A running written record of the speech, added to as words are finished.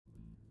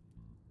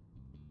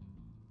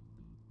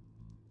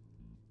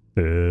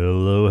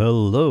Hello,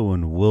 hello,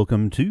 and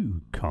welcome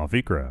to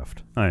CoffeeCraft.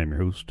 I am your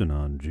host,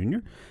 Anon Jr.,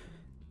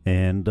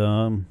 and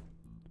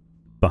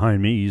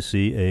behind me you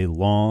see a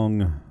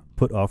long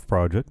put-off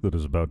project that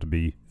is about to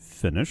be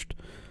finished,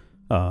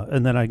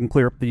 and then I can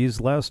clear up these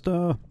last,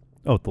 the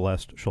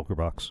last shulker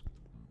box.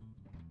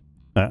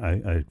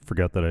 I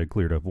forgot that I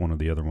cleared up one of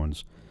the other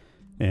ones,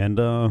 and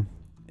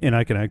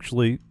I can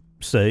actually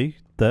say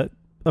that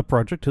a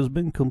project has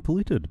been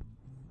completed.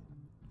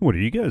 What do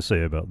you guys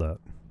say about that?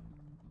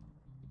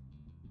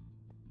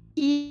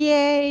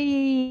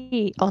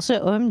 Yay!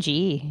 Also,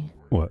 OMG.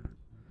 What?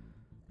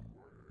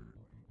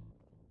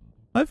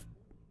 It's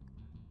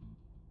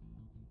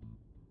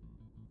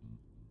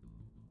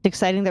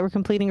exciting that we're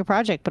completing a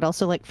project, but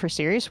also, like, for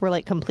serious, we're,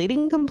 like,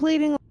 completing?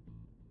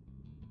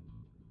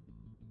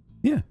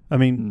 Yeah, I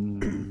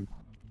mean...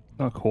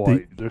 Not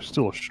quite. There's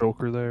still a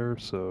shulker there,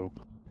 so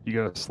you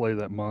gotta slay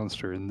that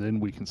monster, and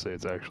then we can say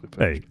it's actually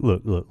finished. Hey,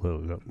 look.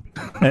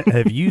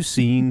 Have you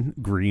seen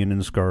Green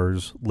and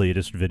Scar's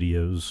latest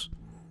videos?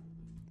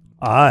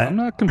 I'm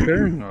not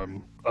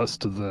comparing us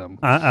to them.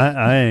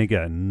 I ain't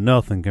got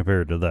nothing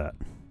compared to that.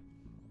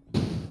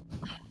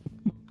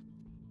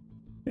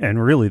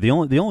 And really, the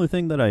only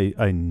thing that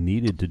I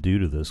needed to do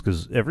to this,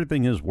 because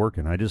everything is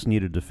working, I just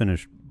needed to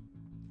finish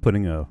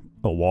putting a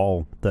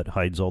wall that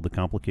hides all the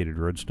complicated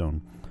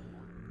redstone.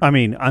 I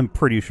mean, I'm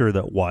pretty sure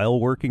that while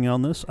working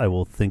on this, I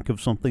will think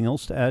of something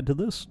else to add to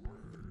this,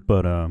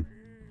 but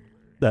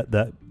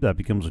that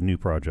becomes a new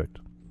project.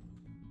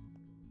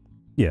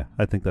 Yeah,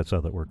 I think that's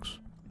how that works.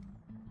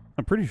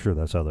 I'm pretty sure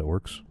that's how that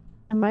works.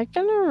 Am I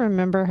gonna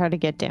remember how to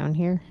get down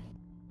here?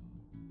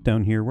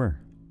 Down here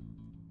where?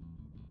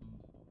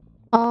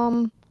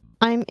 I'm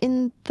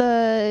in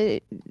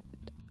the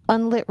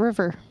unlit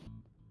river.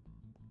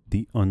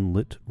 The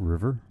unlit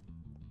river?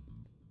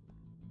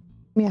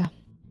 Yeah.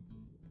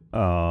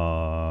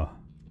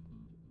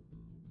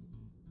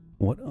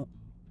 What?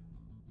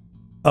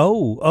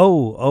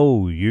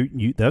 Oh,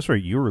 you that's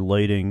right, you were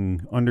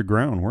lighting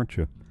underground, weren't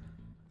you?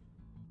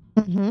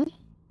 Mm-hmm.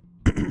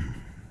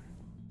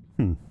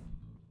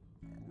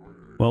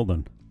 Well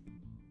then.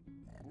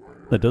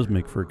 That does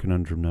make for a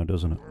conundrum now,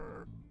 doesn't it?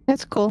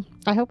 That's cool.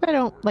 I hope I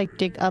don't, like,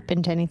 dig up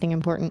into anything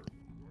important.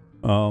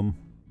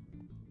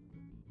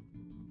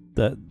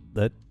 That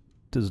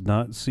does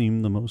not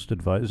seem the most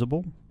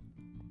advisable.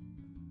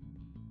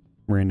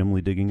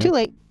 Randomly digging Too up.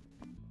 late.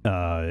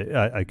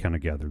 I kind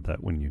of gathered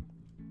that when you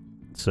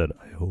said,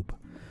 I hope.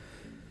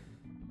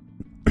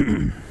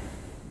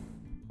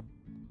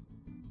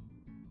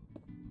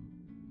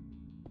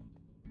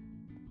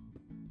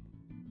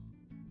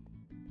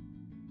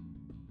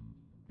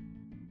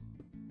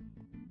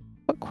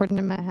 What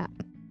coordinate am I at?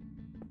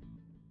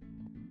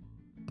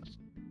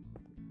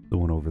 The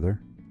one over there.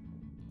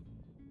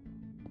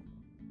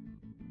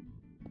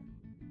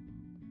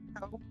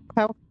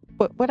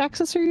 What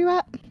axis are you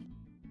at?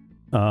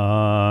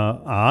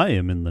 I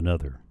am in the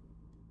Nether.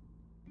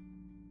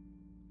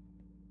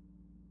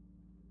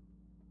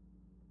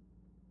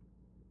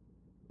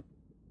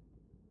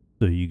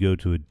 So you go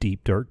to a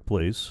deep, dark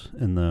place,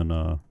 and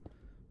then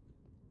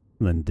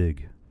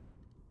dig.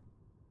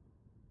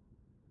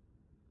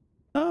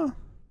 Oh.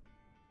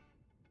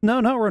 No,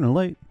 not running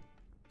late.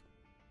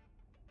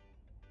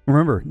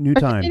 Remember, new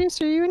time.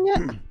 Are you in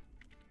yet?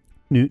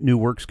 New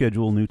work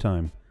schedule, new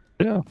time.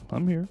 Yeah,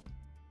 I'm here.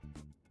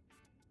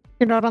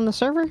 You're not on the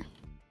server?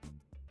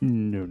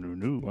 No.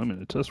 I'm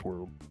in a test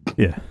world.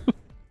 Yeah.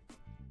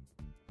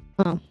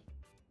 Oh.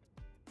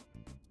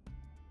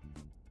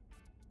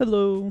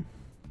 Hello.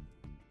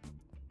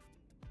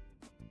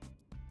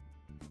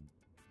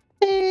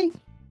 Hey.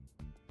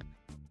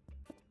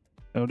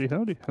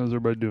 Howdy. How's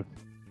everybody doing?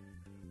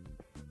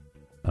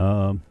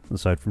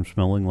 Aside from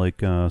smelling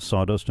like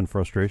sawdust and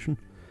frustration.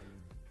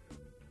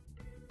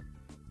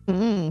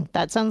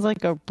 That sounds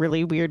like a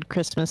really weird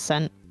Christmas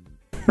scent.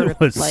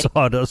 With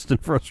sawdust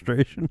and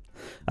frustration.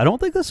 I don't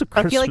think that's a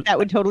Christmas... I feel like that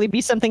would totally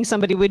be something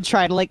somebody would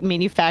try to, like,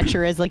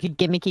 manufacture as, like, a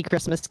gimmicky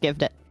Christmas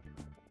gift.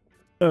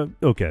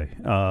 Okay.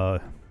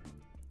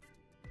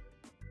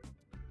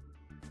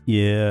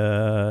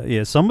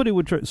 Yeah. Somebody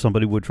would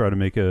try to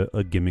make a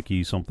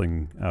gimmicky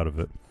something out of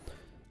it.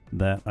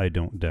 That I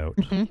don't doubt.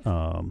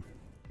 Mm-hmm.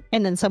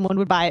 And then someone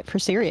would buy it for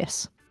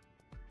serious.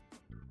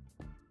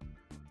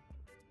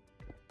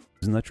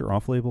 Isn't that your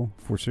off label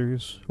for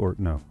serious? Or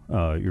no?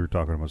 You were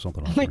talking about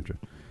something else, weren't you?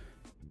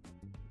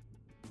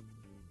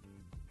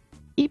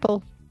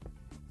 People.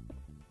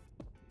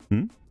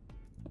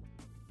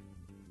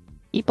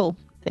 People.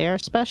 They are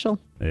special.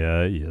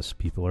 Yeah, yes,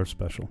 people are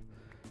special.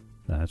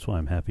 That's why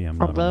I'm happy I'm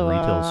not on the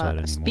retail side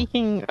anymore.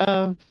 Speaking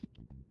of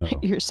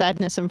your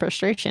sadness and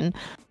frustration,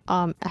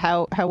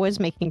 how was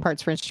making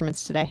parts for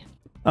instruments today?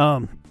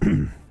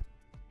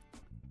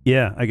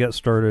 Yeah, I got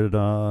started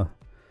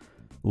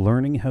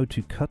learning how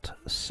to cut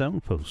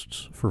sound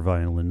posts for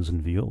violins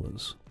and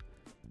violas.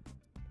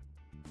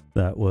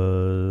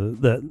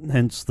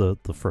 Hence the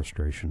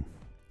frustration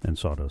and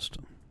sawdust.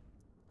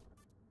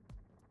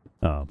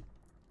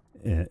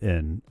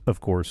 And of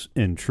course,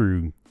 in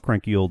true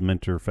cranky old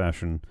mentor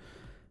fashion,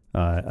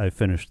 I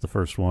finished the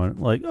first one.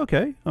 Like,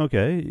 okay,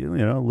 you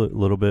know,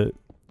 little bit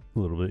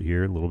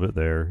here, a little bit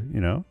there.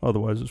 You know,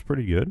 otherwise it's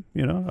pretty good.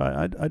 You know,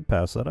 I'd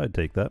pass that. I'd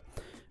take that.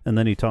 And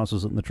then he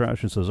tosses it in the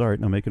trash and says, "All right,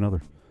 now make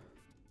another."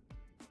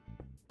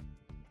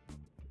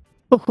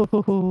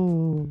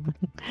 Oh,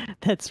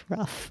 that's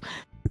rough.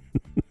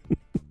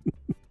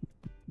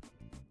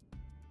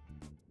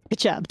 Good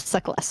job,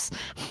 suck less.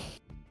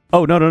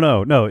 Oh,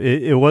 no.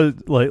 It was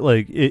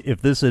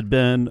if this had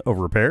been a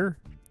repair,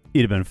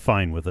 he'd have been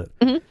fine with it.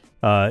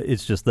 Mm-hmm.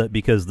 It's just that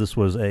because this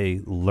was a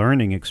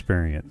learning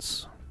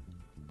experience.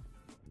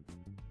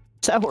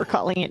 So we're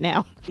calling it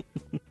now.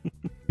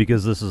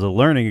 Because this is a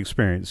learning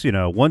experience. You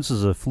know, once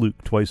is a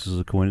fluke, twice is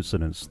a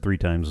coincidence, 3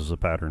 times is a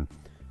pattern.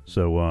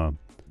 So,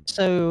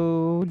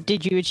 So,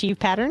 did you achieve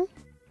pattern?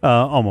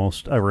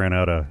 almost. I ran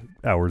out of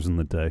hours in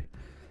the day.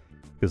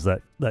 Because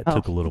that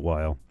took a little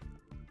while.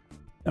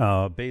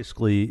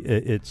 Basically,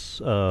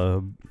 it's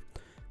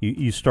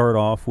you start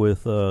off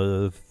with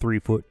a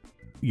 3-foot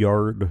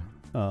yard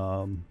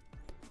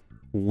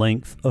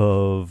length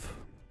of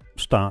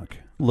stock.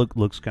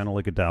 Looks kind of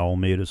like a dowel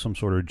made of some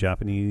sort of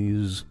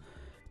Japanese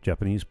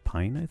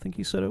pine, I think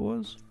he said it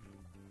was.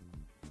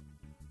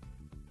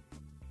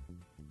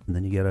 And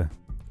then you gotta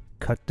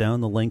cut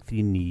down the length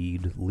you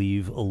need,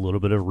 leave a little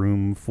bit of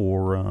room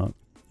for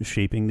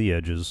shaping the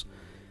edges,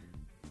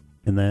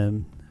 and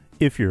then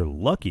if you're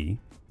lucky,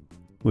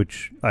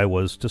 which I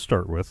was to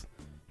start with,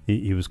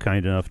 he was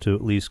kind enough to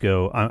at least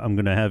go, I'm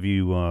going to have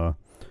you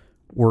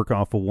work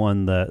off of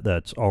one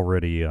that's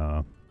already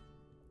I'm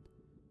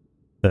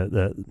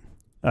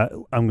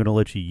going to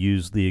let you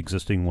use the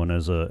existing one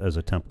as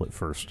a template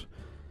first.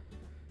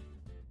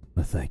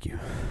 Thank you.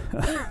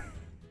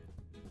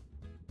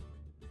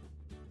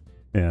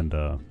 And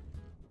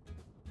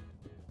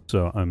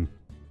so I'm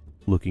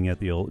looking at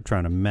the old,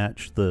 trying to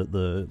match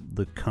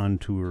the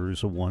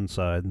contours of one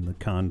side and the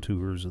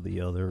contours of the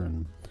other,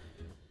 and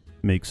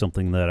make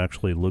something that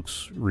actually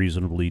looks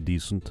reasonably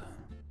decent.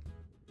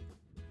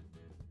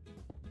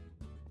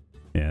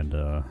 And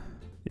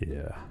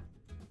yeah.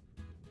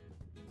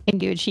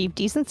 And you achieved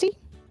decency?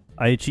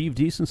 I achieved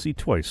decency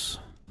twice,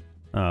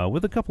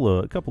 with a couple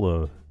of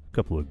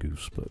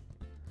goose, but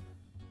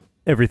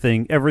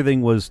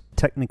everything was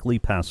technically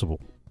passable,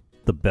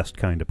 the best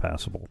kind of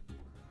passable.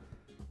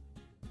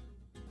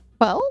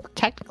 Well,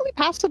 technically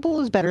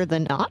passable is better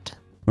than not.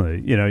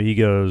 You know, he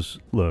goes,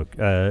 look,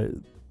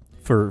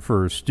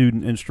 for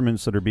student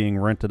instruments that are being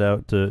rented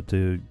out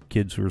to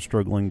kids who are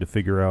struggling to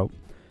figure out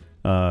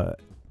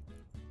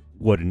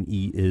what an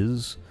E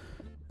is,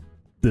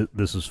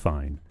 this is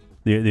fine.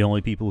 The only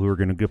people who are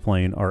going to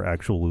complain are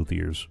actual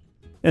luthiers.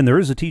 And there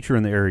is a teacher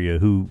in the area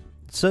who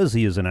says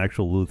he is an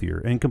actual luthier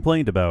and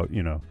complained about,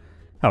 you know,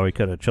 how he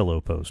cut a cello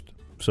post.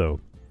 So,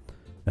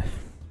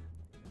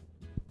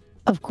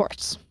 of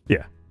course.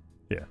 Yeah.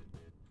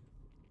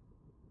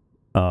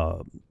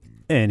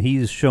 And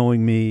he's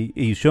showing me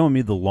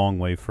the long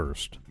way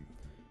first.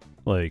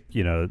 Like,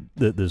 you know,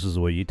 this is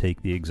the way you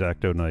take the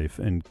X-Acto knife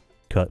and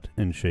cut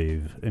and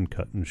shave and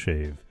cut and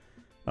shave.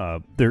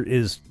 There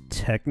is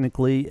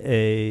technically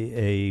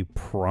a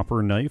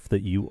proper knife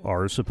that you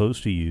are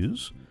supposed to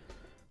use.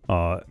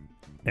 And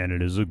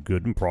it is a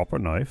good and proper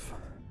knife.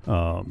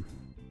 It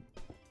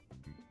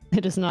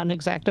is not an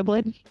X-Acto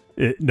blade?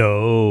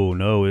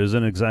 No, it is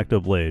an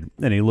X-Acto blade.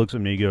 And he looks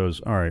at me and he goes,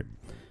 all right,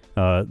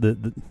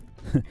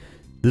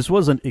 this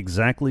wasn't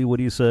exactly what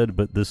he said,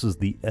 but this is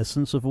the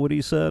essence of what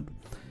he said.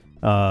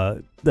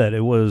 That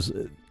it was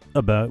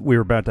about, we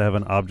were about to have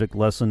an object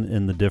lesson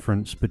in the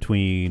difference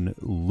between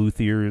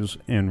luthiers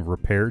and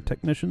repair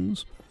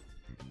technicians.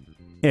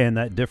 And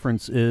that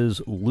difference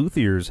is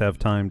luthiers have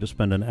time to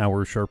spend an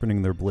hour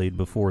sharpening their blade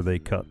before they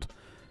cut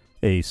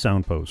a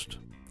soundpost.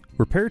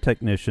 Repair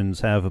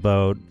technicians have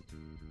about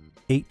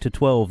 8 to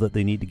 12 that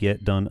they need to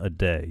get done a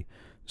day.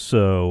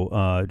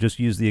 So just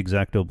use the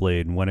X-Acto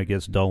blade, and when it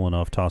gets dull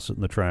enough, toss it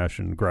in the trash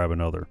and grab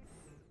another.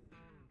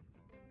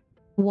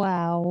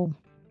 Wow.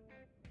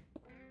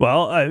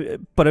 Well,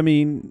 but I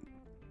mean,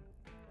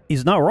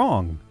 he's not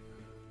wrong.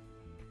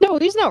 No,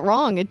 he's not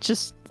wrong.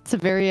 It's a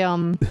very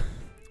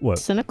What?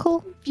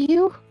 Cynical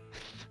view.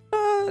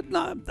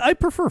 No, I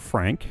prefer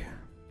frank.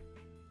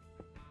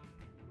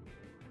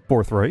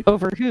 Forthright.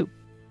 Over who?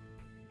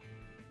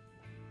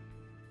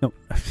 No,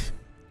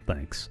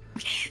 thanks.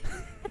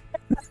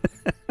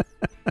 I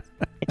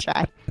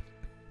try.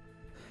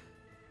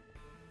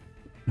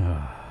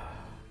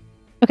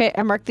 Okay,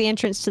 I marked the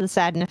entrance to the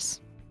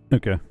sadness.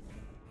 Okay.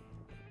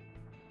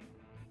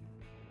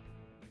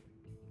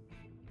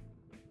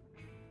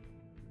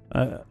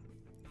 Yeah,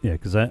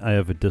 because I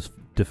have a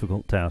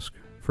difficult task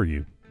for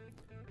you.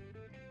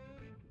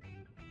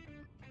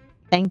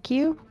 Thank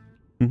you.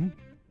 Mm-hmm.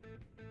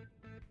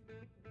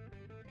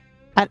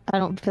 I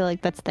don't feel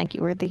like that's thank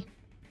you worthy.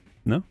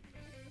 No?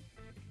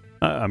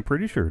 I'm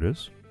pretty sure it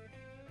is.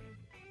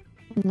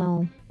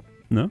 No.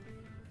 No?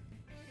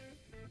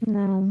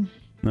 No.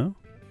 No?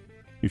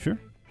 You sure?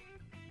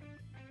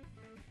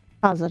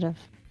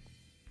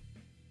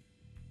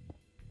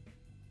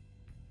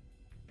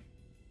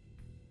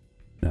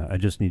 I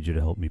just need you to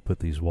help me put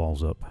these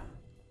walls up.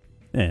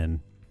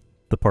 And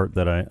the part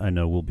that I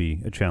know will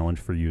be a challenge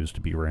for you is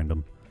to be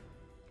random.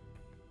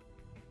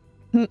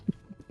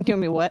 Give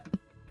me what?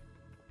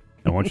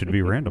 I want you to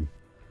be random.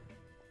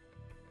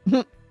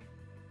 Have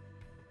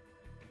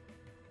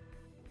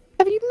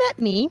you met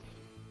me?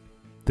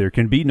 There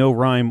can be no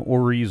rhyme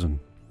or reason.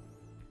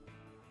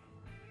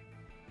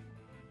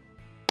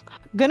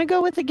 Gonna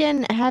go with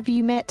again, have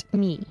you met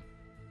me?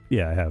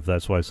 Yeah, I have.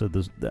 That's why I said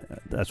this.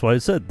 That's why I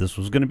said this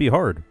was going to be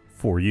hard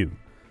for you.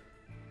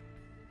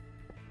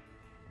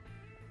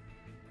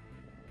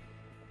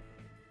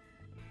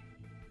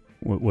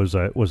 Was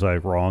I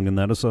wrong in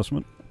that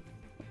assessment?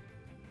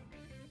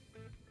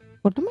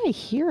 What am I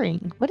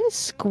hearing? What is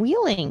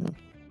squealing?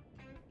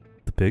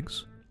 The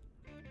pigs?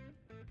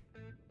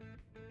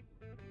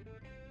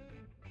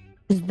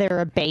 Is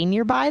there a bay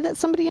nearby that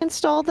somebody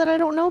installed that I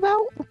don't know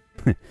about?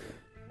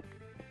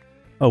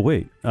 Oh,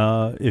 wait.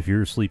 If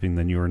you're sleeping,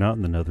 then you are not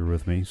in the Nether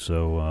with me,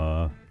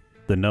 so,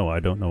 then no, I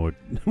don't know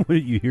what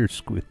you hear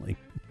squealing.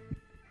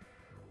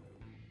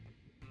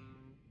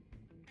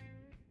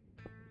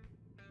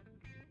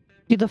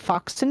 Do the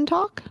foxen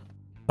talk?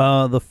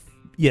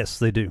 Yes,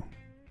 they do.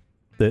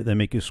 They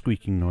make a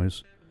squeaking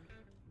noise.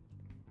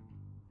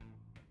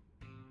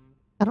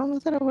 I don't know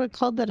that I would have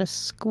called that a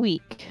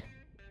squeak.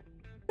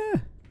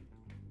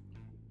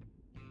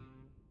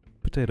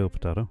 Potato,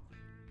 potato.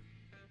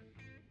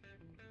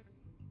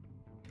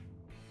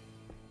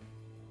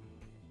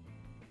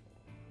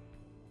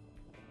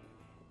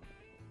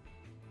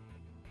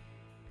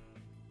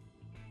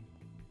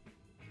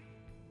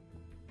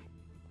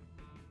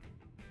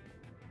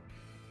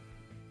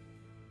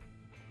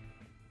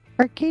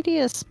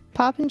 Arcadius,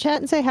 pop in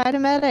chat and say hi to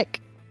Medic,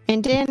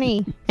 and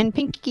Danny, and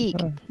Pink Geek.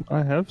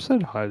 I have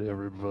said hi to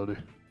everybody.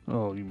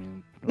 Oh, you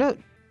mean... No,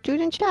 do it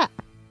in chat.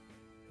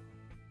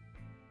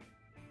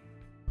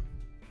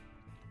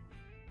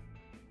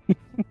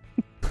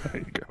 There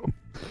you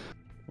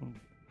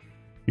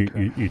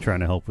go. You're trying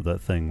to help with that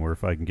thing where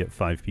if I can get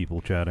 5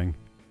 people chatting.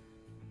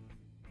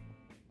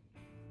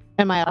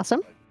 Am I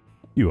awesome?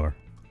 You are.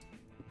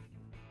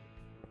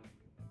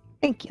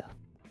 Thank you.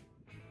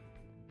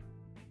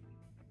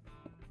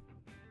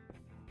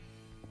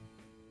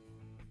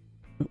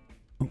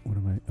 Oh, what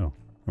am I? Oh,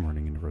 I'm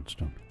running into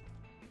redstone.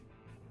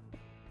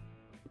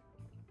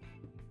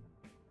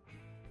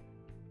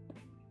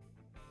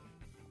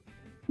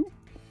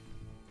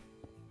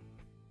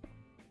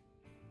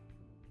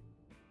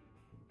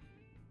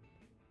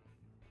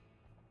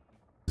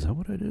 Is that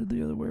what I did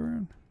the other way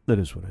around? That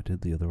is what I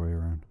did the other way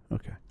around.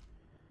 Okay.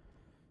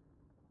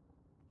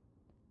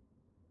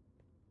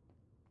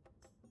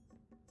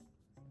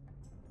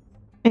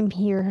 I'm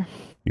here.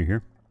 You're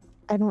here?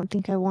 I don't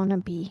think I want to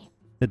be.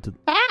 Head to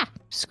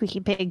Squeaky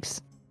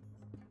pigs.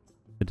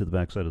 the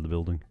back side of the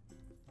building.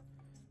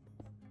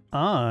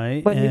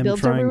 I What new am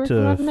builds are we trying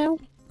working on to... now?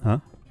 Huh?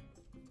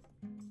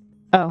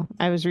 Oh,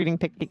 I was reading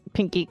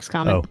Pink Geek's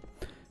comment.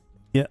 Oh.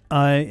 Yeah,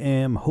 I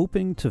am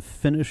hoping to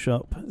finish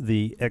up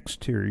the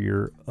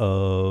exterior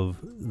of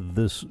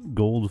this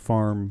gold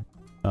farm,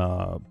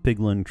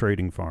 Piglin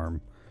Trading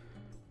Farm.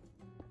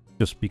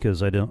 Just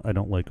because I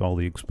don't like all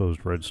the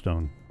exposed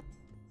redstone.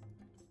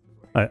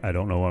 I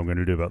don't know what I'm going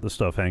to do about the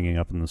stuff hanging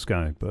up in the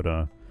sky, but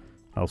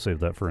I'll save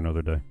that for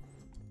another day.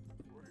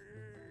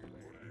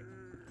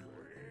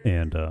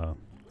 And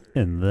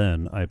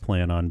then I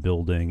plan on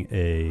building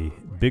a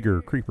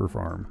bigger creeper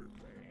farm,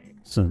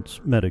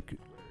 since Medic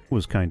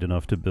was kind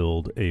enough to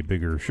build a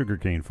bigger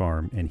sugarcane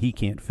farm, and he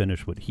can't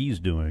finish what he's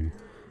doing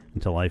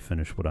until I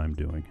finish what I'm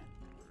doing.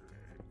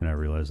 And I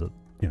realize that,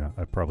 you know,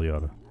 I probably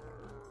ought to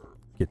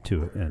get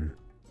to it and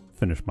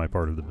finish my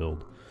part of the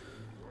build.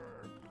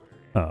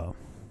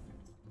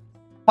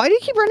 Why do you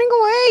keep running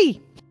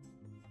away?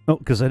 Oh,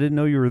 because I didn't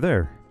know you were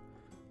there.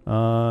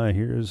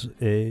 Here's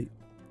a...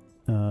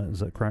 is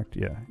that cracked?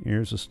 Yeah.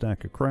 Here's a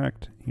stack of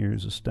cracked.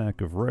 Here's a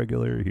stack of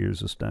regular.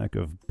 Here's a stack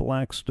of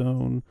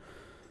blackstone.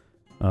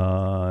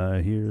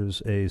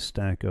 Here's a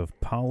stack of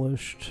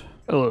polished.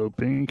 Hello,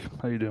 Pink.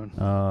 How you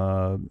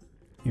doing?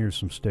 Here's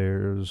some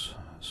stairs,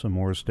 some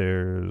more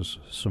stairs,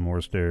 some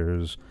more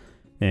stairs,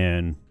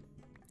 and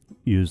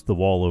use the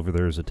wall over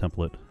there as a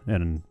template.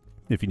 And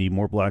if you need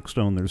more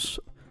blackstone, there's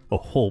a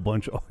whole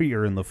bunch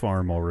here in the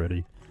farm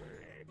already.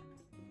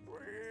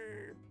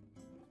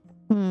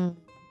 Hmm?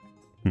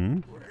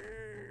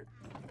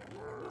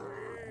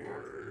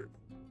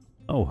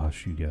 Oh,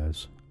 hush, you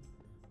guys.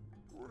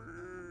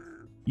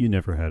 You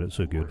never had it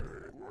so good.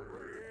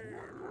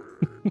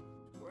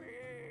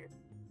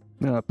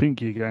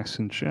 Pinky asked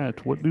in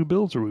chat, what new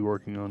builds are we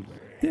working on?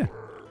 Yeah.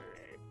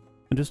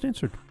 I just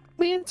answered.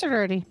 We answered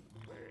already.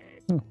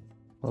 Oh,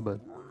 my bad.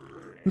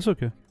 It's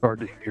okay. Hard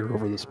to hear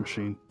over this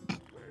machine.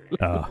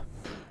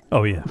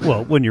 Oh yeah.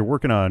 Well, when you're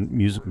working on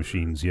music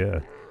machines, yeah.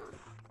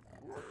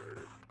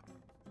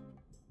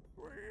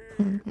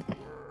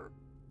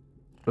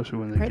 Especially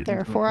when they Right, get there are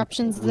into 4 it.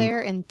 options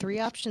there and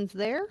 3 options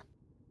there.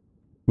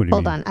 What do you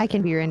Hold mean? on, I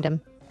can be random.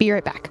 Be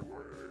right back.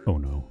 Oh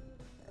no.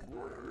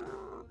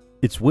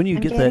 It's when you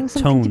I'm get getting that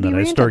something to tone be that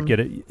I start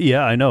random. getting.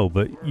 Yeah, I know,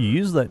 but you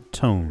use that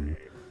tone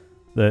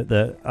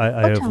that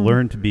I have tone?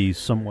 learned to be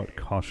somewhat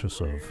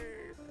cautious of.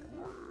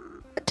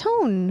 A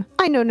tone.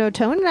 I know no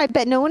tone, and I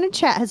bet no one in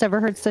chat has ever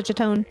heard such a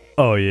tone.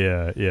 Oh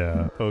yeah,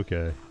 yeah,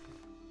 okay,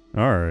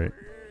 all right.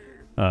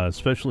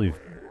 Especially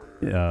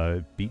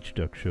if beach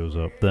duck shows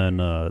up, then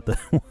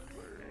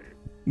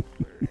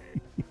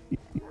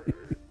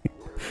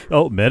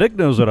oh, medic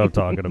knows what I'm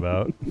talking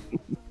about.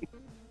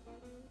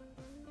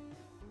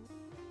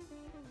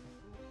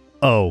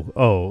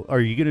 Oh, are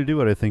you gonna do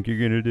what I think you're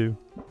gonna do?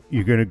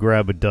 You're gonna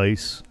grab a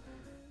dice.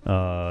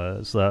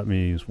 So that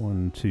means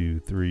 1, 2,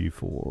 3,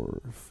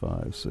 4,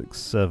 5, 6,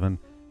 7.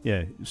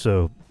 Yeah,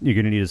 so you're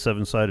gonna need a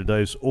 7-sided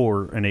dice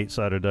or an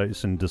 8-sided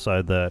dice and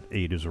decide that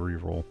 8 is a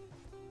reroll.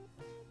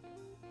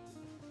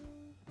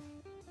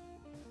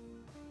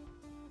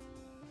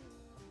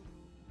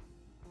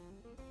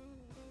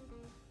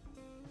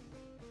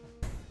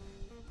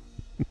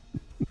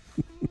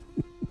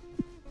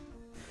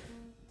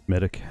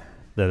 Medic,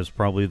 that is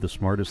probably the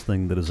smartest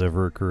thing that has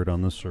ever occurred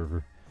on this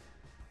server.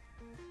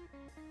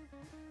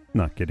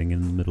 Not getting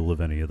in the middle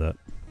of any of that.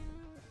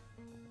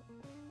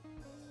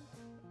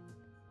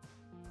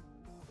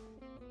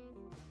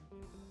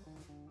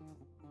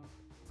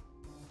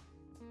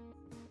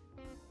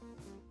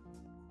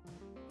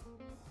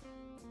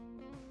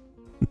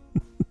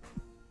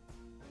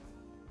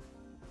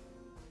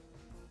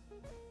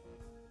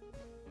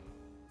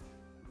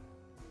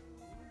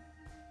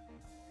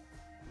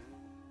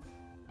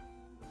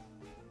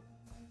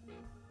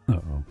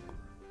 Uh-oh.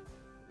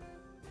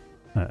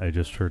 I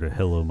just heard a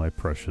hello, my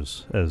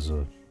precious, as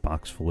a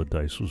box full of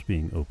dice was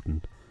being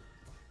opened.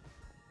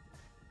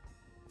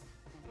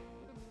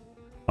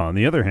 On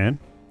the other hand,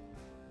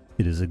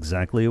 it is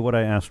exactly what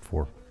I asked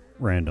for.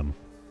 Random.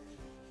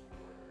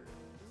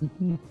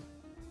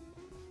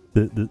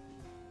 This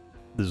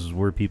is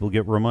where people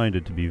get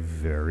reminded to be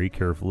very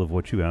careful of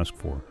what you ask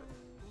for.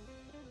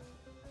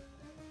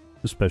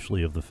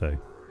 Especially of the Fae.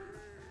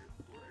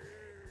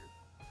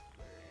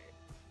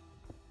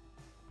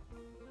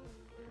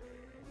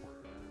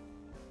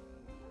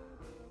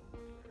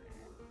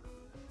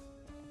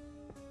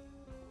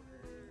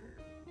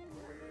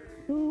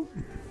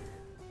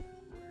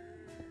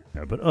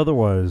 Yeah, but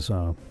otherwise,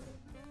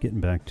 getting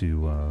back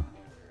to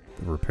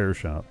the repair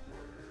shop,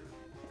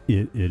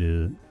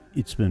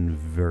 it's been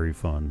very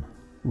fun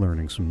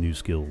learning some new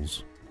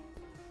skills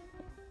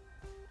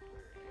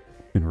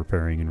in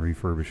repairing and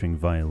refurbishing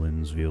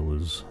violins,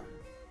 violas,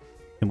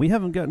 and we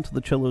haven't gotten to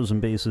the cellos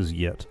and basses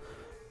yet.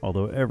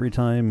 Although every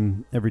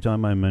time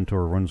my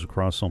mentor runs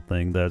across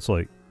something that's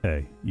like,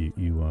 hey,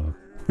 you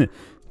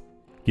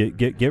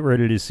get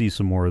ready to see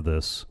some more of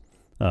this.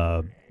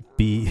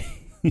 Be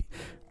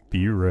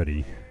be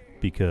ready,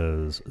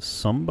 because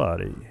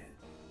somebody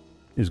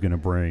is gonna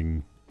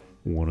bring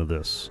one of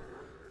this.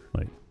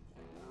 Like,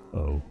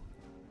 oh,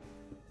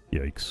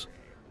 yikes!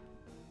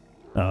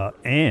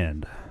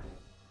 And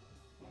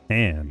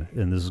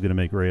this is gonna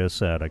make Rayeste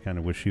sad. I kind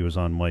of wish she was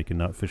on mic and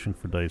not fishing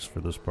for dice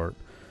for this part.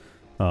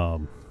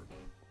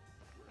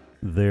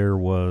 There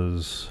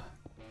was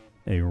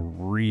a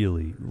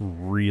really,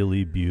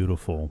 really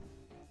beautiful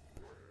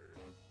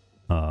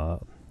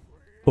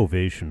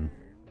Ovation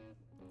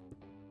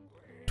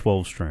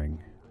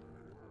 12-string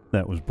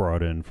that was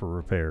brought in for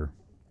repair.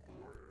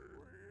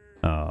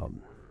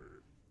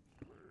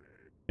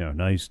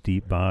 Nice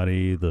deep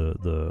body,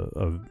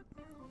 the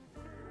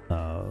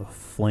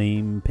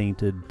flame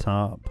painted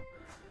top,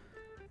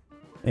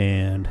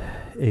 and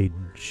a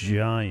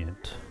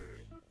giant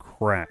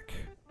crack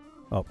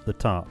up the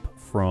top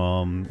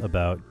from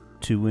about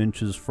 2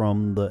 inches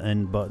from the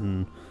end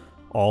button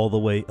all the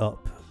way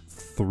up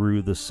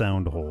through the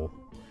sound hole.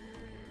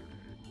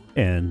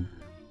 And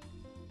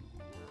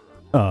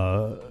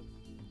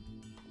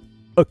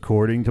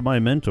according to my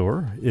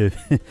mentor, it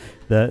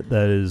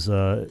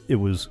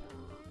was,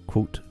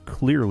 quote,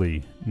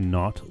 clearly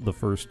not the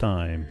first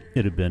time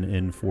it had been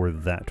in for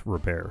that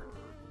repair.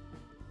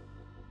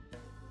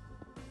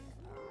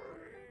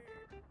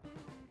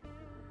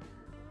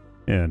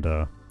 And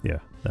yeah,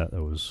 that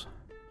was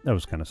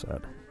kind of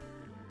sad.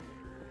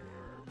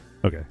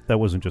 Okay, that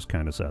wasn't just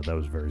kind of sad, that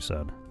was very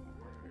sad.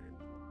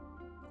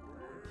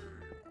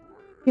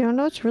 You don't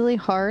know what's really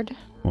hard?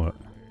 What?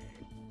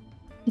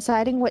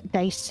 Deciding what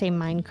dice say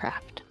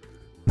Minecraft.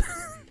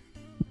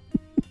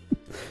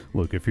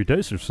 Look, if your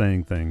dice are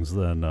saying things,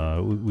 then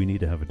we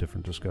need to have a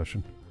different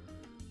discussion.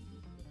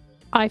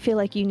 I feel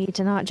like you need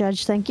to not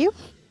judge, thank you.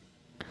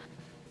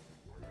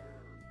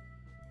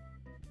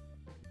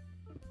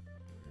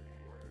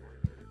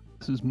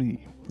 This is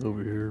me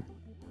over here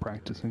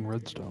practicing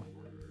redstone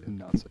and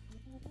not saying.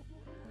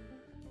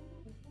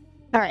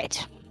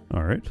 Alright.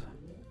 Alright.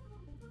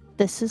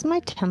 This is my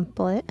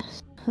template.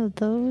 So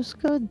those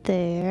go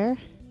there.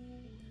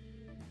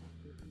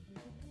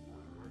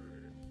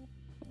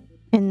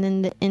 And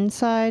then the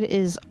inside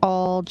is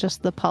all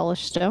just the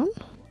polished stone?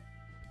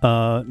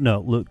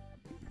 No, look.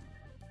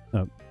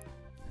 I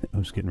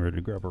was getting ready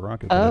to grab a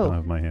rocket, but I don't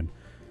have my hand.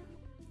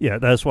 Yeah,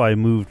 that's why I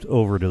moved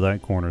over to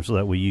that corner, so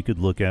that way you could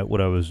look at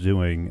what I was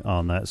doing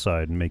on that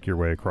side and make your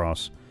way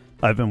across.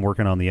 I've been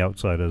working on the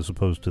outside as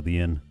opposed to the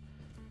in.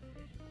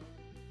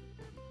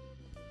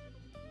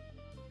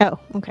 Oh,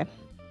 okay.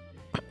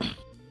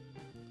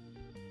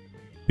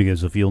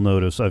 Because if you'll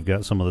notice, I've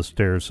got some of the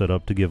stairs set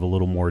up to give a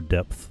little more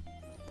depth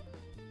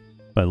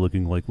by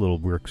looking like little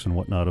bricks and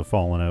whatnot have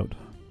fallen out.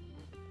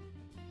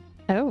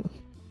 Oh.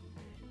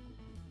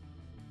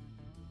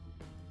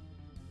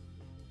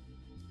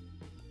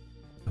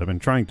 I've been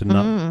trying to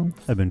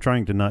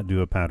not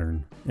do a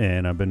pattern,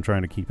 and I've been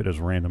trying to keep it as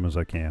random as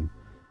I can.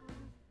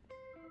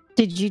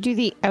 Did you do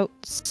the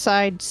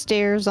outside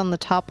stairs on the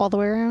top all the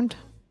way around?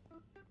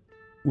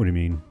 What do you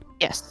mean?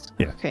 Yes.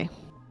 Yeah. Okay.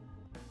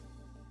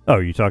 Oh,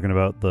 you're talking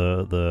about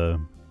the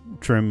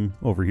trim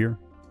over here?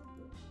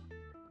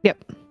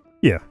 Yep.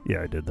 Yeah,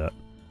 I did that.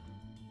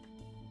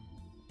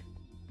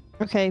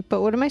 Okay, but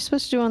what am I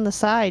supposed to do on the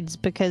sides?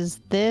 Because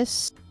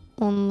this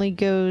only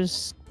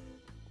goes...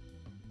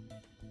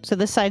 So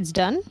this side's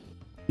done?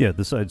 Yeah,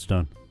 this side's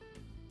done.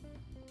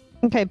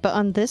 Okay, but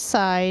on this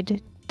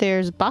side,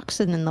 there's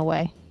boxing in the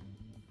way.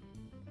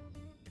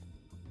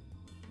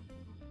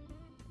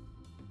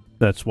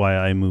 That's why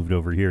I moved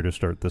over here to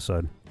start this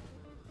side.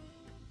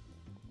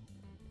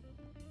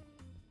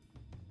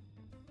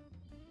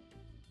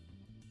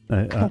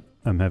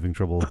 I'm having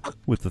trouble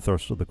with the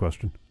thrust of the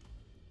question.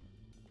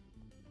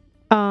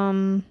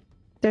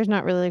 There's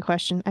not really a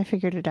question. I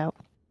figured it out.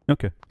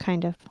 Okay.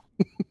 Kind of.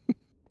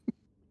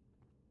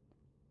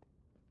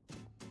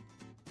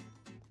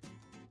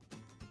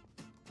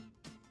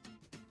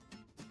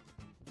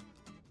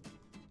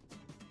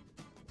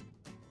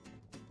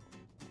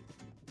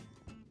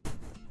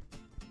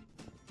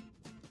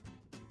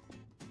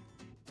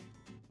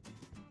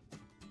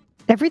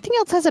 Everything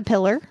else has a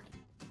pillar.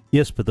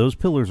 Yes, but those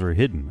pillars are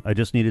hidden. I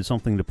just needed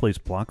something to place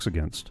blocks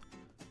against.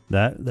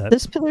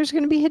 This pillar's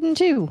going to be hidden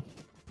too.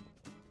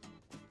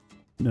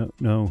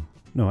 No,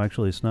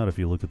 actually it's not if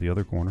you look at the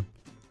other corner.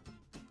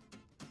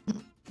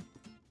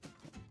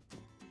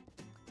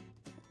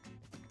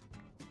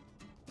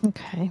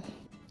 Okay.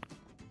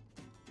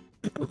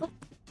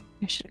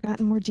 I should have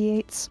gotten more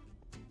D8s.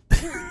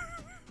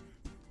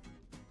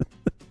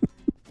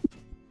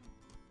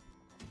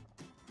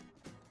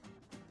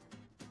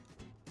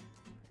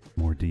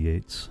 More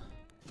D8s.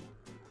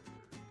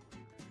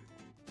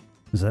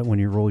 Is that when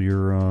you roll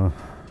your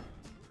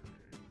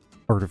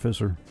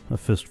artificer? A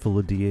fistful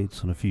of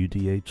D8s and a few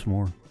D8s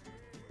more?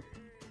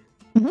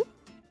 Mm-hmm.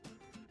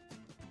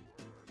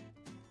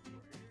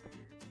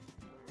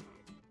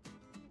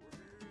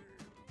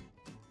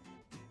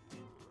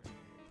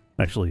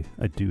 Actually,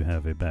 I do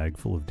have a bag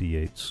full of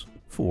D8s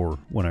for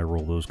when I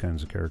roll those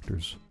kinds of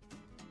characters.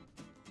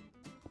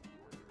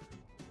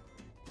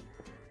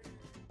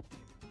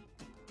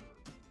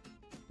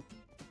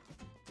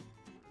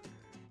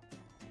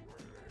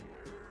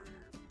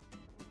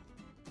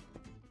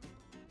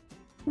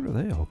 What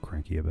are they all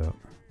cranky about?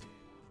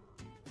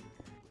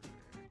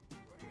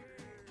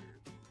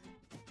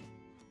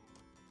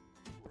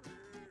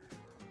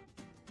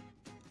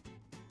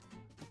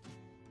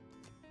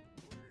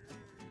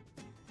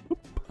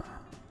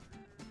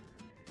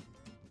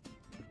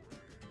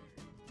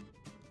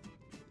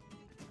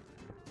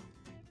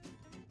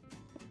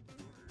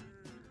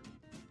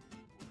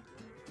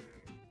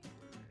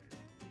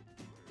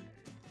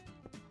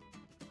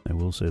 I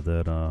will say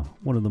that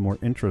one of the more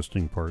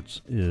interesting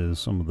parts is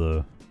some of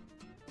the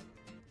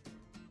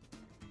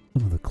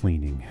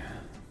cleaning.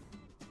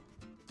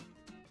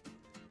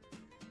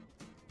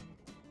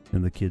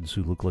 And the kids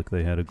who look like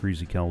they had a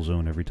greasy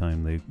calzone every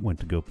time they went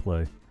to go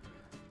play.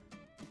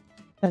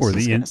 That's Or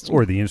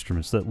disgusting. the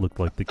instruments that looked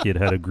like the kid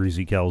had a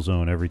greasy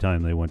calzone every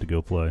time they went to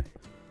go play.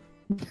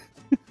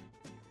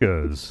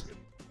 Because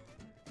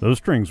those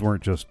strings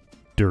weren't just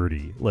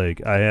dirty.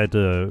 Like, I had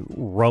to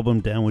rub them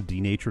down with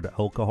denatured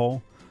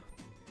alcohol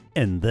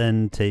and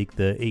then take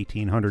the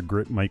 1800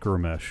 grit micro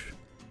mesh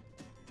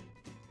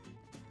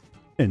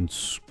and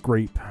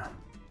scrape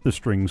the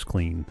strings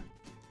clean.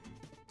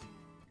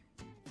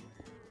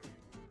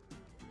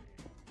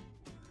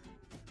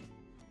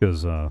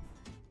 Because,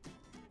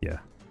 yeah.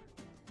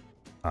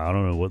 I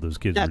don't know what those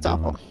kids are doing. That's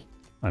awful.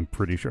 I'm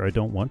pretty sure I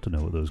don't want to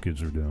know what those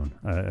kids are doing.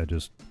 I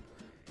just...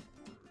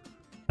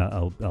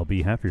 I'll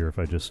be happier if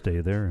I just stay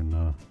there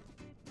and,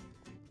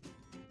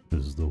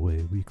 this is the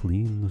way we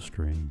clean the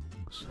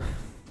strings.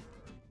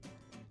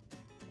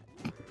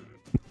 Do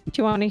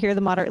you want to hear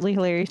the moderately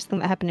hilarious thing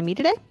that happened to me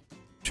today?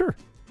 Sure.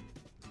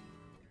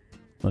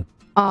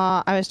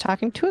 I was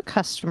talking to a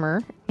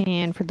customer,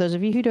 and for those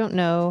of you who don't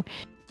know,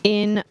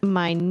 in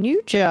my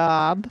new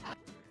job,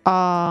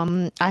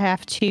 I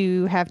have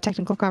to have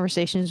technical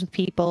conversations with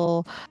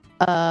people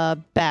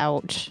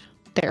about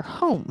their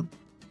home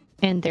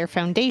and their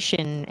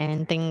foundation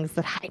and things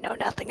that I know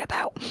nothing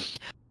about.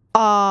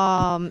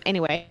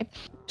 Anyway,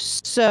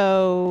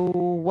 so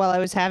while I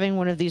was having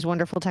one of these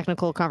wonderful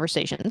technical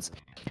conversations,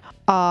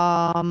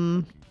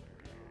 I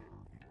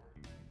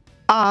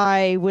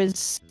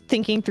was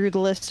thinking through the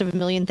list of a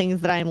million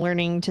things that I'm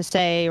learning to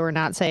say or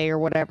not say or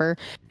whatever.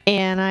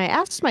 And I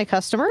asked my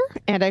customer,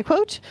 and I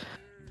quote,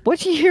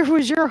 "What year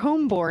was your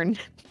home born?"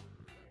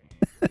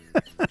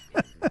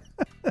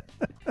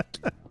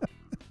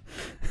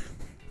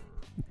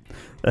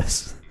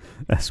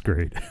 That's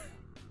great.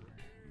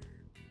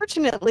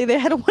 Fortunately, they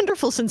had a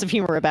wonderful sense of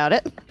humor about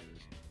it.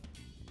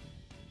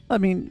 I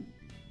mean,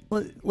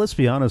 let's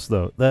be honest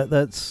though.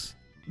 That's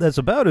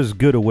about as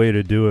good a way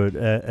to do it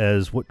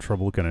as what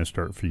trouble can I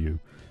start for you,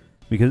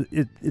 because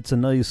it's a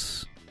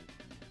nice,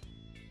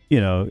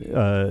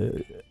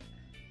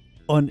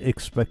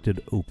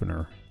 unexpected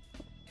opener.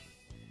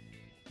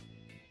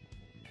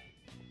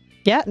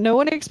 Yeah, no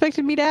one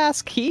expected me to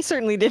ask. He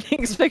certainly didn't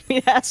expect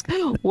me to ask,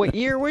 "What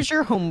year was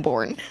your home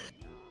born?"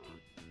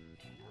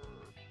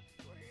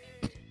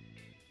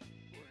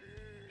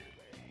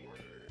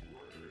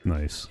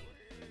 Nice.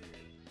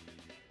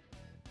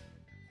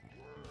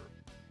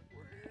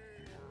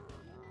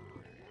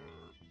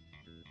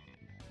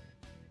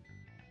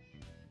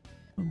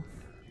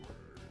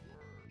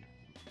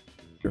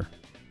 Sure.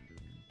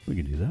 We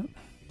can do that.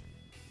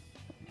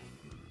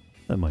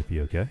 That might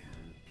be okay.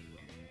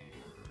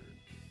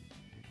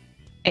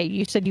 Hey,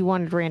 you said you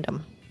wanted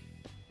random.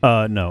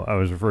 No, I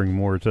was referring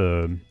more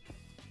to...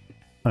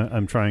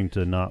 I'm trying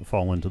to not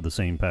fall into the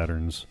same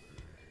patterns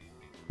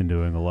and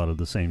doing a lot of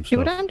the same See stuff.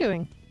 what I'm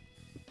doing.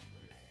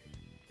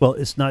 Well,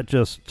 it's not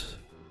just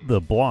the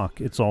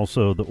block, it's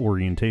also the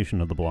orientation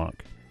of the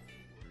block.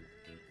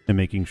 And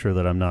making sure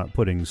that I'm not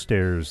putting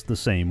stairs the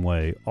same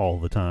way all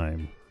the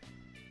time.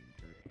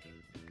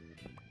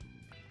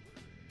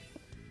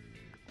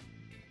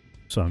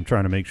 So I'm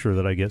trying to make sure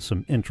that I get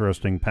some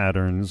interesting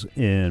patterns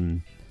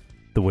in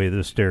the way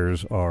the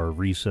stairs are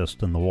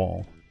recessed in the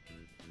wall.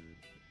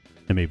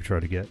 And maybe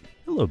try to get...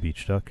 Hello,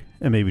 beach duck.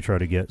 And maybe try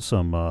to get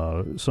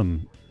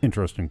some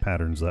interesting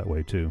patterns that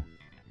way, too.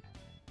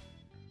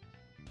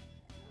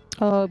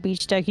 Oh,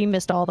 beach duck, you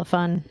missed all the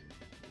fun.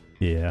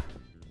 Yeah.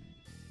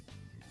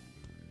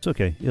 It's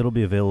okay. It'll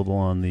be available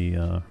on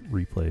the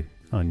replay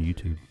on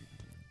YouTube.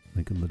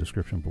 Link in the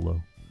description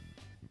below.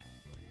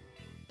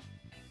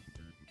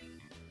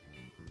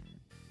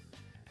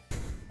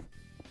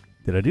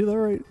 Did I do that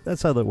right?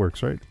 That's how that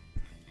works, right?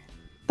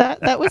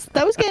 That was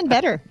getting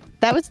better.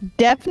 That was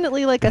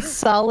definitely like a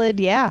solid,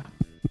 yeah.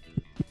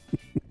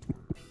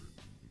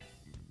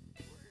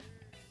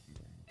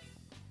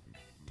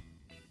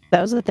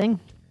 That was the thing.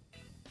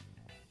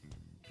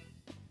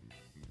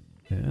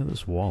 Yeah,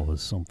 this wall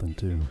is something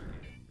too.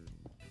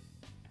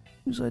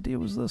 Whose idea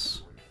was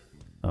this?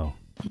 Oh.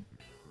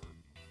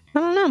 I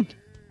don't know.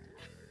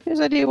 Whose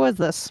idea was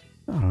this?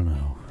 I don't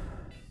know.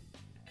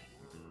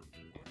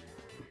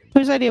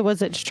 Whose idea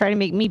was it to try to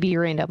make me be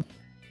random?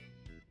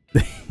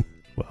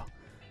 Well,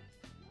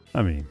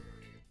 I mean,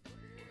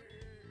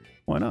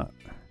 why not?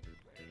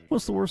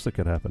 What's the worst that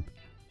could happen?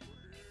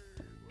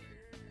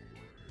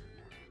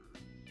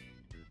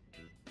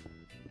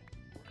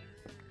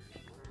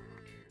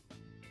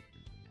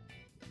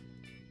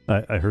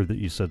 I heard that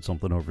you said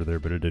something over there,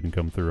 but it didn't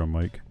come through on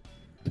mic.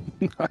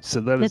 I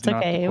said that is It's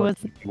not okay, the it was-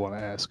 question you want to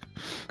ask.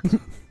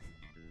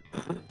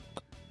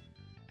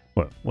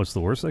 What? What's the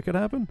worst that could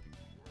happen?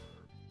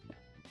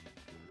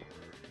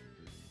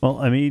 Well,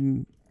 I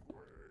mean,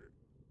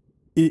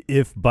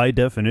 if by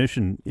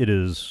definition it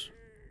is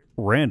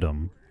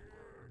random,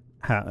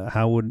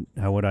 how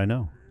would I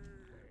know?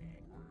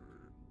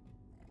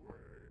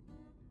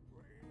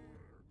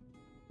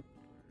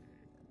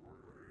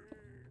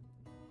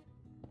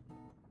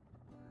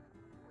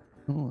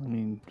 Well, I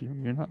mean,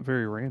 you're not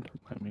very random.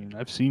 I mean,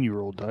 I've seen you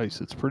roll dice.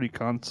 It's pretty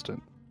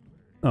constant.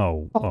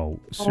 Oh,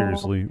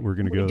 seriously, we're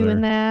gonna go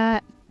Doing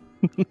there.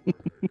 that.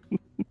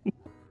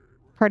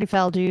 Party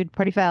foul, dude.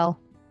 Party foul.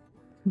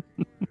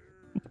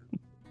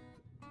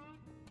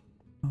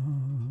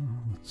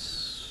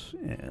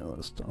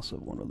 Let's toss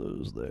up one of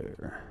those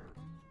there.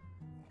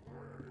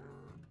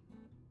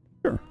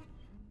 Sure.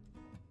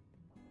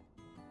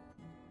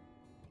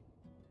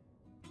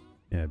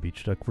 Yeah,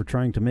 beach duck. We're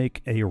trying to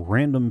make a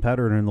random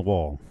pattern in the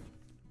wall,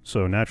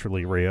 so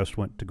naturally Rayeste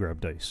went to grab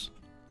dice.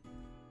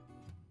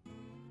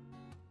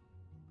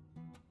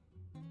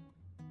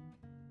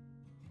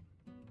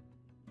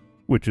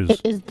 Which is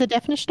It is the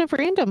definition of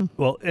random.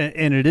 well,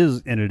 and it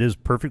is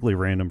perfectly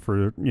random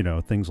for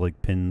things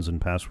like pins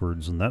and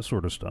passwords and that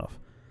sort of stuff.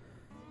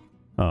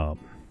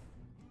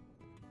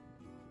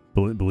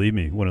 Believe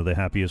me, one of the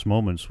happiest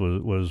moments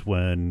was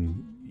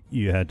when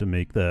you had to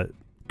make that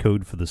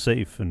code for the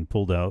safe and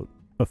pulled out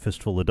a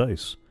fistful of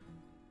dice.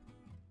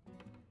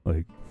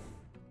 Like,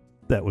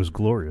 that was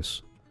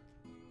glorious.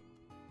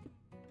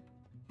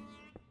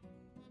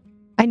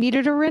 I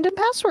needed a random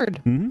password.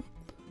 Mm-hmm.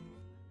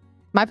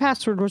 My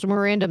password was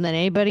more random than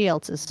anybody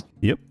else's.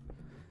 Yep.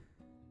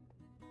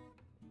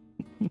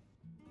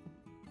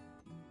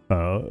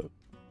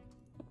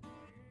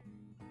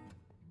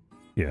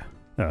 Yeah.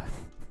 I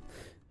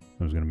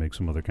was going to make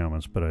some other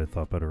comments, but I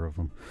thought better of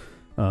them.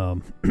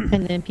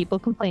 And then people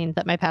complained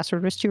that my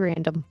password was too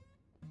random.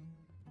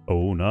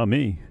 Oh, not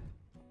me.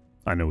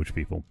 I know which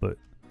people, but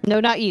No,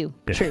 not you.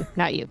 Yeah. True,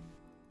 not you.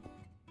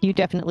 You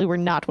definitely were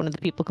not one of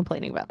the people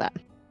complaining about that.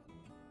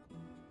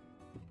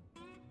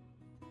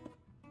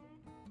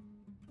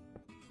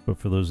 But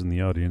for those in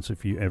the audience,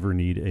 if you ever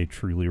need a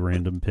truly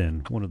random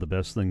pin, one of the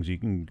best things you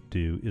can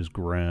do is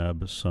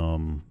grab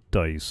some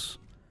dice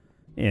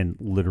and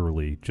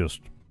literally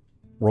just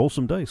roll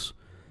some dice.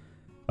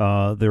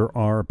 There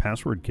are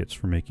password kits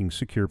for making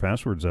secure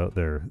passwords out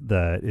there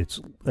that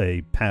it's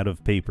a pad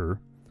of paper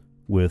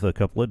with a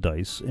couple of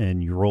dice,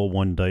 and you roll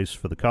one dice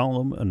for the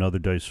column, another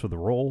dice for the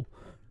row,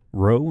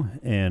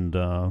 and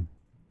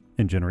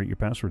generate your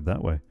password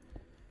that way.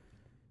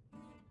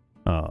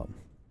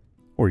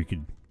 Or you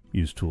could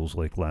use tools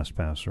like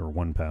LastPass or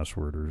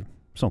 1Password or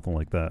something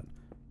like that,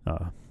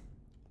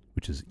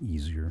 which is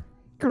easier.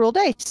 You could roll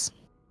dice.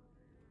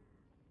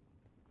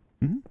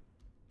 Mm-hmm.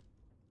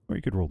 Or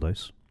you could roll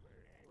dice,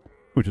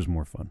 which is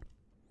more fun.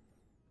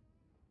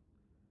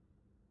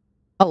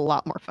 A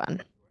lot more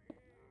fun.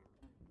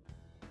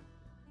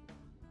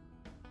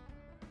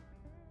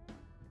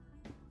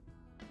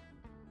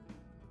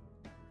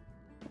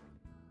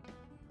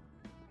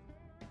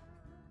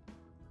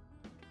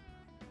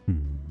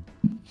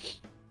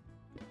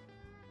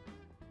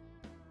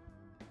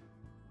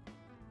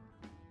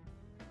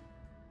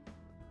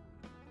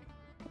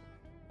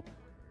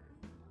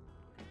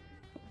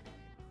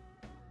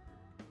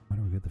 Why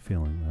do we get the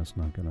feeling that's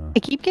not gonna... I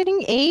keep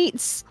getting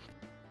 8s.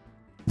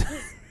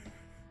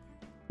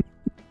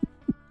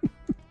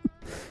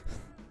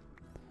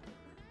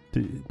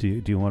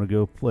 Do you want to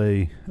go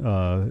play...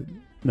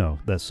 no,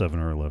 that's 7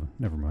 or 11.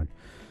 Never mind.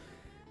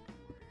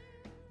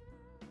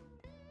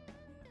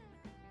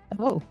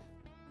 Oh.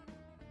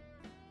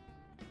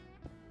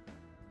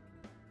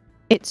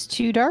 It's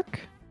too dark?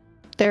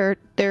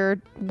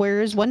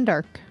 Where is one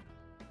dark?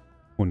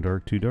 One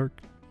dark, two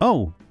dark.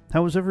 Oh!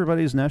 How was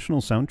everybody's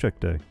National Soundcheck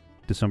Day?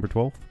 December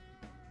 12th?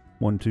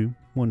 1-2,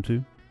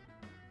 1-2.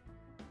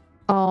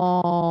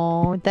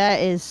 Oh,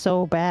 that is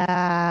so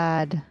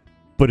bad.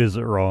 But is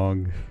it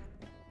wrong?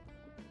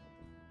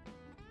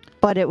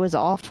 But it was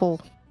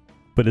awful.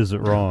 But is it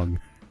wrong?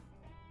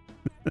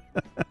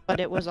 But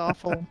it was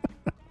awful.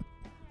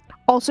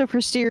 Also,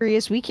 for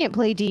serious, we can't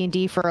play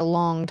D&D for a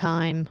long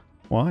time.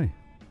 Why?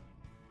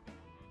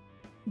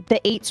 The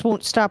 8s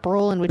won't stop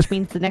rolling, which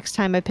means the next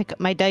time I pick up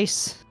my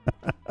dice,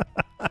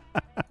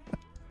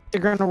 they're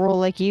gonna roll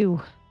like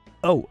you.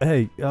 Oh,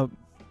 hey, okay.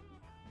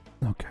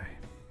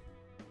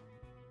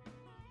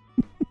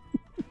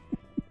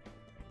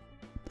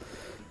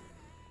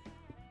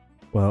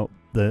 Well,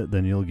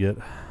 then you'll get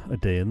a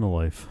day in the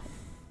life.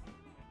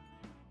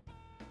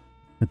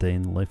 A day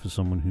in the life of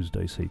someone whose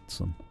dice hates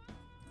them.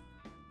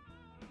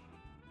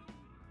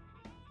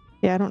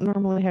 Yeah, I don't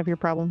normally have your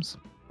problems.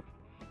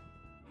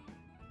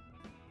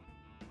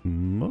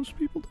 Most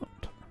people don't.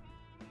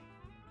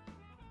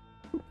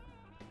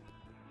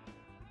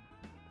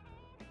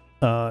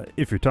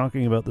 If you're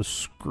talking about the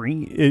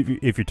screen,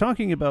 if you're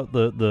talking about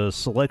the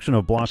selection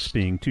of blocks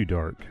being too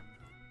dark,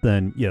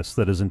 then yes,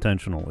 that is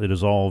intentional. It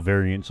is all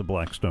variants of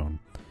Blackstone.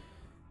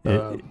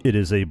 It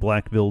is a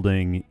black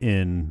building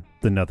in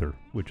the Nether,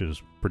 which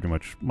is pretty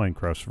much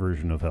Minecraft's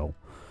version of hell.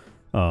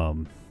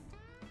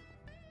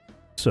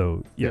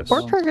 So yes,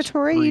 Or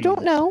Purgatory, you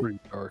don't know. Pretty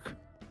dark.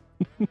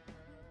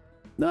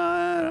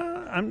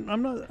 Nah,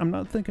 I'm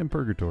not thinking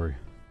Purgatory.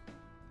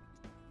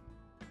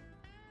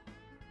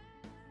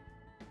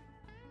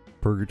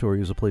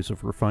 Purgatory is a place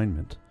of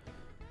refinement.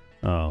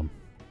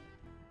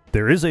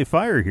 There is a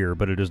fire here,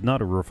 but it is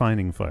not a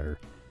refining fire.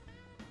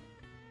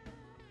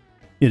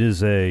 It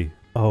is a,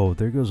 oh,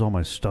 there goes all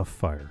my stuff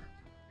fire.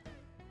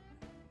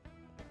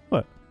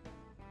 What?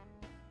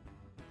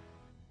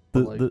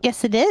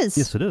 Yes, it is.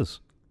 Yes, it is.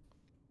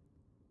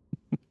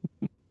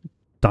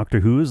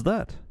 Doctor Who is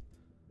that?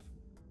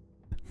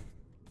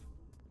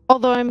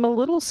 Although I'm a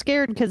little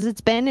scared because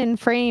it's been in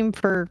frame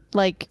for,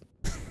 like,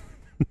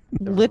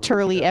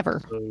 literally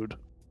ever.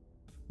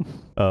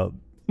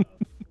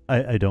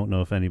 I don't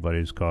know if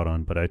anybody's caught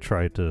on, but I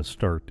try to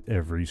start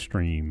every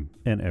stream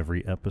and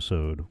every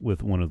episode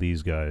with one of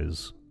these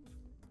guys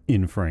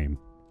in frame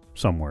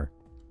somewhere.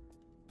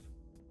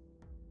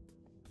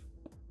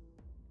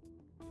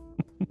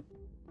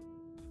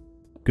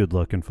 Good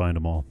luck and find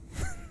them all.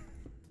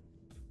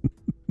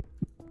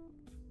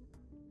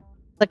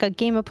 Like a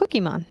game of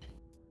Pokemon.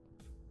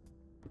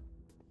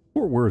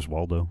 Or where's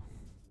Waldo?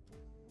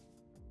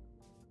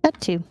 That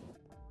too.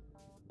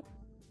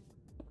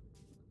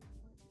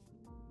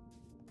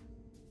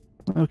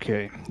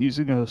 Okay,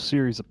 using a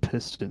series of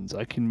pistons,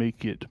 I can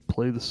make it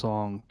play the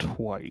song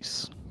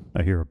twice.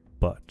 I hear a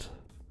butt.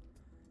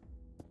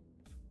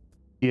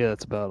 Yeah,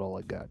 that's about all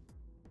I got.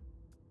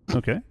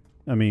 Okay.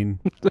 I mean,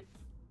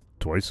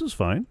 twice is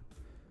fine.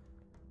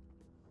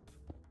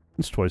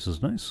 It's twice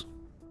as nice.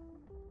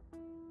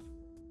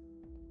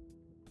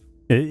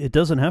 It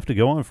doesn't have to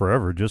go on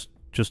forever, just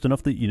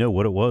enough that you know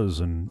what it was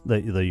and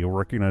that you'll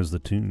recognize the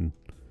tune.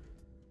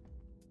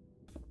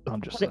 I'm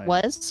just What saying. it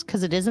was?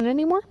 Because it isn't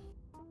anymore?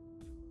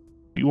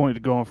 You want it to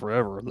go on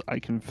forever? I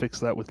can fix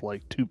that with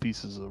like 2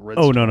 pieces of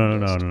redstone. Oh, no.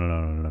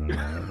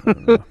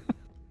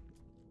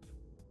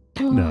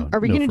 No, Are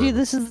we no gonna do forever.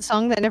 This Is the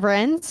Song That Never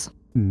Ends?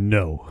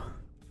 No.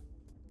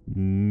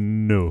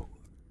 No.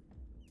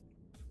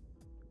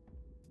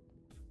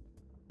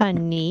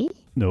 Honey?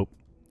 Nope.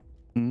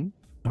 Hmm?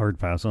 Hard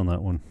pass on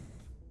that one.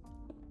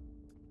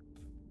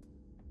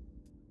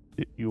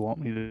 You want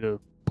me to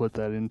put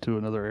that into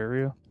another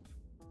area?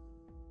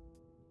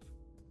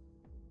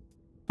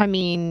 I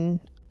mean,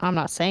 I'm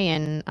not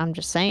saying, I'm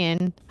just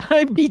saying.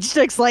 Beach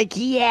Duck's like,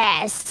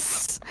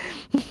 yes!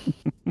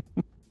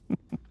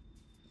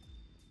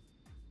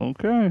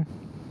 Okay.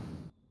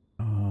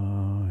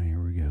 Here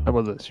we go. How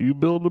about this? You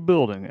build a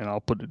building and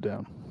I'll put it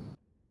down.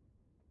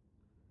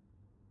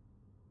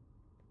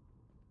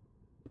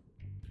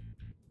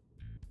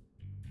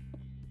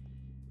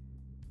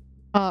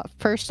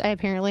 First, I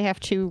apparently have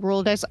to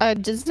roll dice.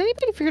 Does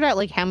anybody figure out,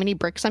 like, how many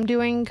bricks I'm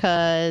doing?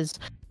 Because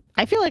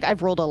I feel like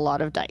I've rolled a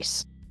lot of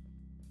dice.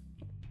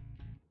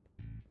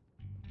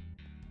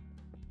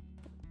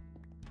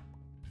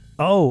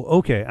 Oh,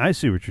 okay. I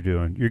see what you're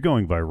doing. You're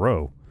going by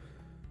row.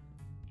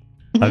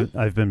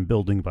 I've been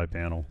building by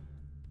panel.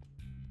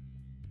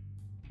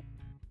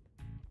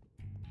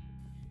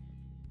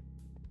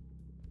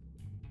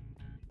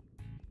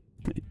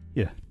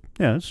 Yeah.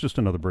 Yeah, it's just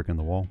another brick in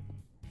the wall.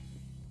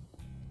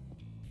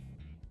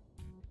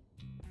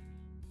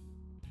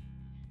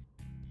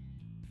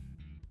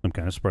 I'm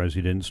kind of surprised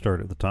you didn't start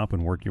at the top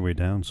and work your way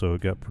down, so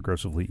it got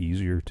progressively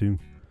easier, too.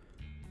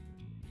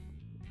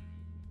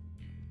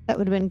 That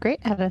would have been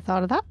great had I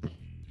thought of that.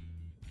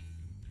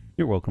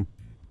 You're welcome.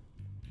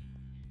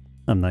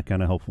 I'm that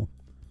kind of helpful.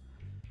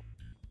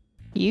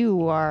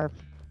 You are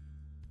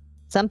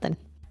something.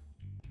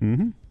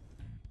 Mm-hmm.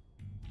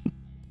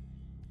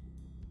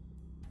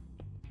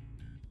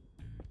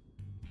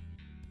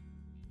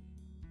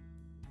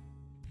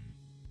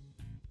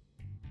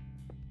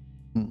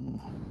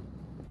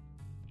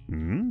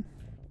 Mm-hmm.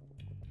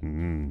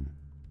 Mm.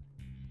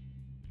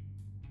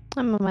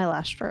 I'm on my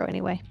last row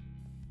anyway.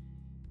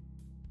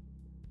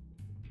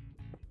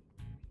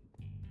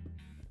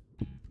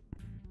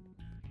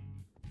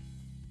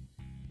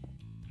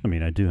 I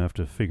mean, I do have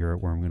to figure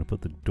out where I'm going to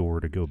put the door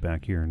to go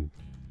back here and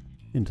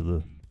into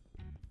the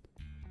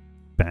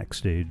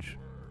backstage.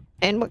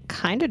 And what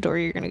kind of door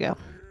you're gonna go?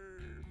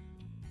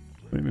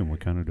 What do you mean, what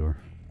kind of door?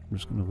 I'm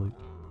just going to, like,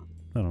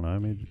 I don't know, I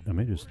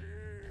may just...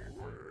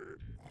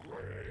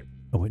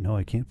 Oh, wait, no,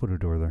 I can't put a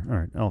door there.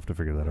 Alright, I'll have to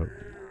figure that out.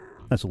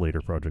 That's a later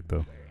project,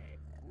 though.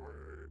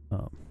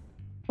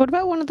 What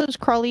about one of those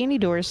crawly-any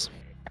doors?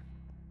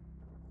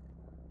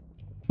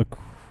 A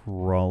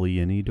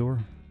crawly-any door?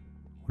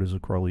 What is a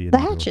crawly-any The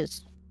door?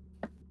 hatches.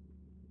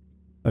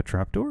 A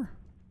trapdoor?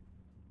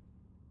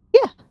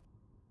 Yeah.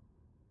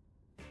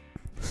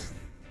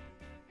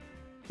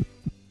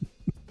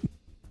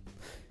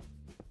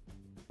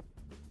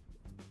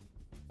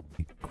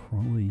 A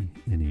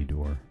crawly-any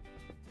door.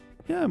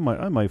 Yeah, I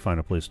might find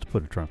a place to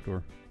put a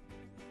trapdoor.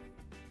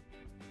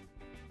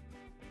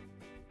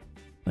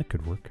 That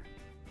could work.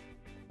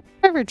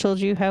 I ever told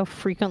you how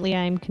frequently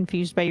I'm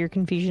confused by your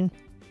confusion?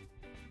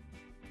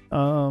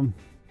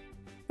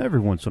 Every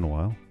once in a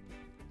while.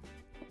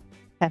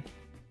 Okay.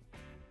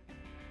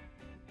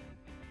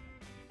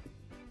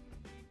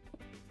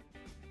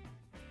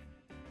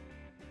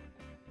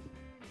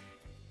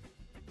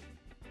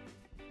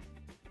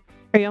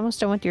 Are you almost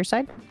done with your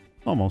side?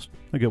 Almost.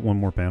 I get one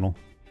more panel.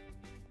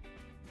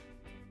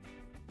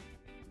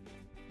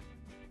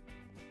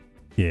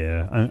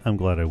 Yeah, I'm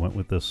glad I went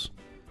with this.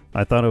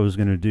 I thought I was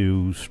going to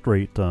do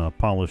straight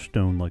polished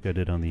stone like I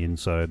did on the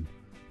inside.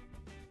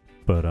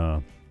 But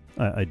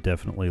I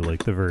definitely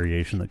like the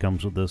variation that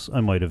comes with this. I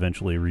might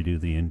eventually redo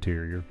the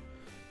interior.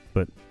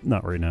 But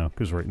not right now,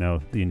 because right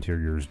now the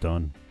interior is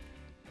done.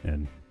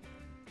 And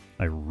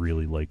I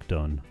really like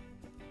done.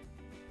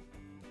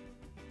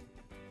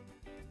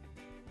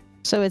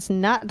 So it's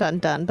not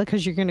done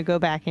because you're going to go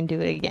back and do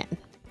it again.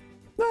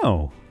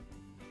 No.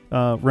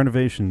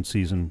 Renovation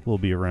season will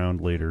be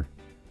around later.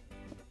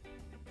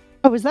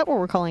 Oh, is that what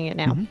we're calling it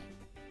now?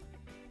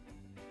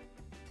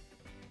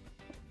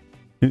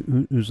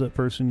 Mm-hmm. Who's that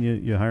person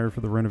you hire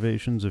for the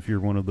renovations? If you're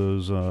one of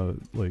those,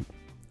 like...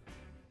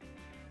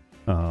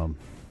 wasn't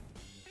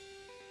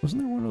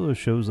there one of those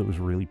shows that was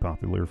really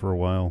popular for a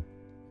while?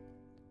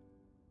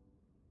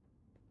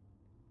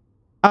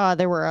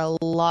 There were a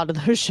lot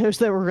of those shows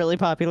that were really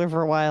popular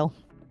for a while.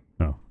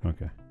 Oh,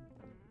 okay.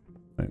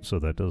 Right, so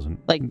that doesn't...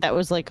 Like, that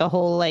was like a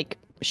whole, like,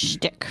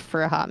 shtick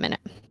for a hot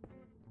minute.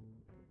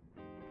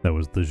 That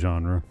was the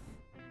genre.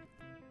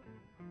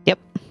 Yep.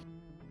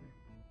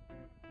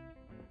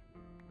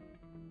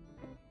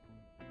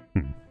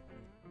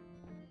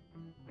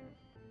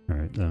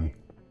 Alright, then.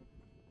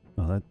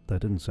 Oh, that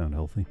didn't sound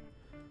healthy.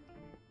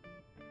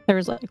 There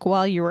was, like,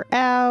 while you were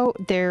out,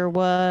 there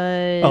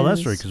was... Oh,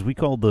 that's right, because we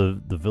called the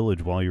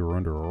village while you were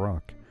under a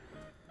rock.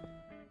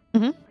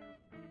 Mm-hmm.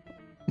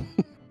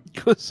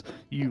 Because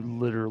you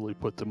literally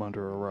put them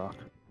under a rock.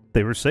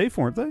 They were safe,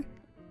 weren't they?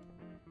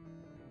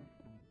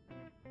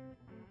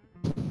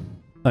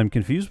 I'm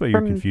confused by your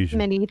From confusion.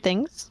 many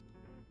things.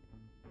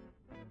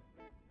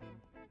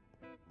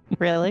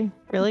 Really?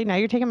 Really? Now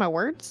you're taking my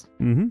words?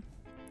 Mm-hmm.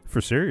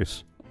 For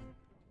serious.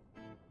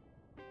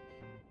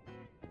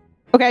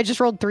 Okay, I just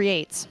rolled 3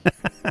 8s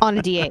on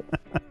a D8.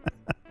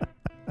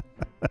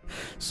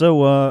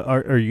 So,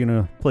 are you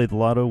gonna play the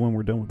lotto when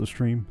we're done with the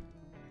stream?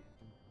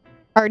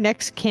 Our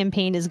next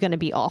campaign is going to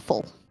be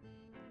awful.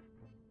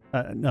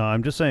 No,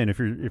 I'm just saying if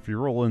you're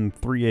rolling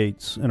 3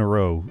 8s in a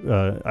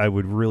row, I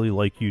would really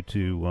like you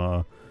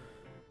to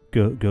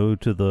go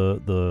to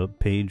the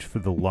page for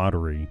the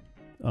lottery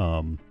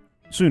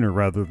sooner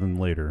rather than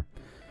later,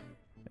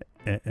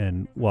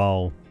 and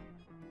while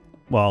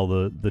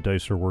the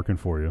dice are working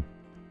for you,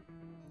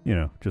 you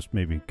know, just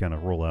maybe kind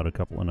of roll out a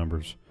couple of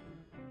numbers.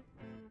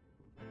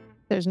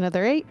 There's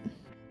another 8.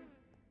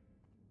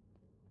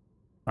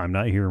 I'm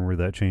not hearing where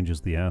that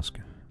changes the ask.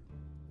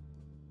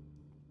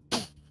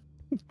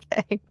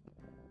 Okay.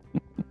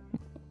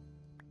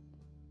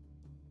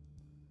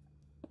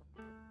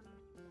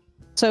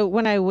 So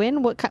when I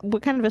win, what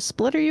kind of a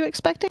split are you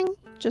expecting?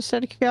 Just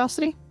out of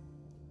curiosity.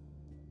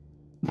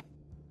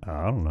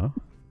 I don't know.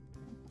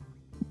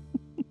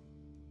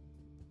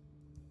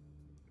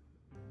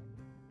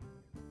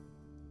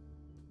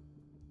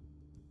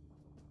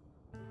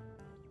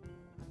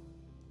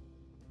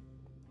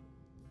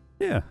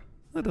 Yeah,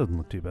 that doesn't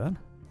look too bad.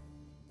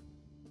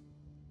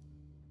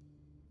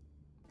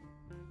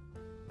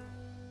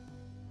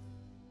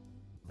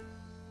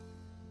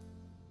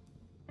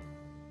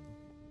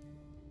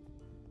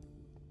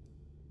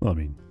 Well, I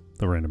mean,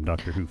 the random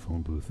Doctor Who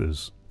phone booth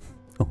is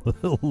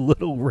a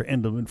little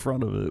random in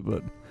front of it,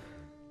 but...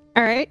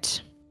 All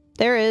right.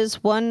 There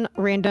is one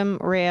random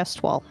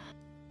Rayeste wall.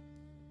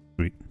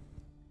 Sweet.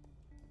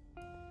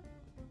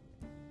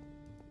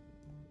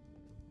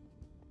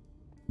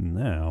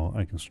 Now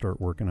I can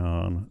start working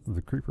on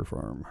the creeper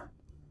farm.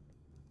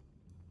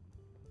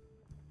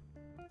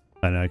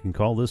 And I can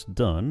call this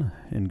done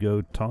and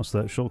go toss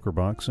that shulker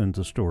box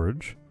into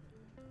storage.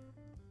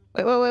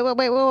 Wait, whoa, whoa, whoa,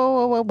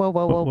 whoa, whoa, whoa, whoa, whoa,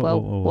 whoa,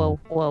 whoa, whoa,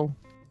 whoa.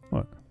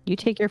 What? You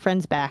take your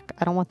friends back.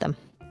 I don't want them.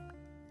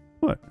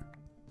 What?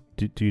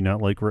 Do you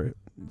not like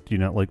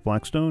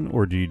Blackstone,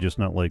 or do you just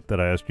not like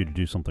that I asked you to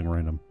do something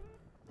random?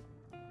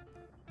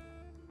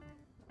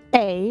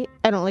 A,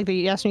 I don't like that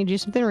you asked me to do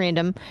something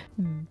random.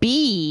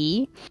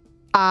 B,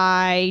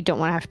 I don't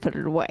want to have to put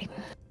it away.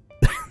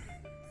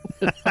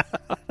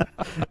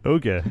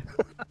 Okay.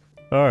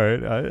 All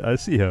right. I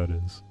see how it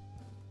is.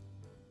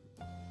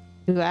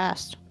 You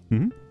asked.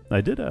 Hmm. I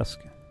did ask.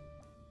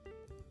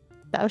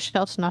 Thou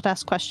shalt not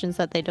ask questions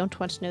that they don't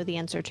want to know the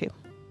answer to.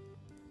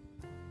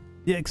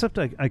 Yeah, except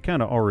I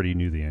kind of already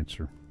knew the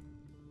answer.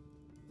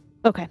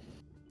 Okay.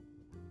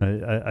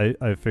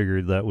 I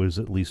figured that was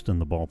at least in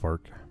the ballpark.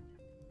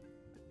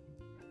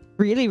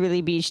 Really,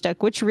 really beach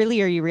stuck. Which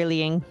really are you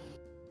reallying?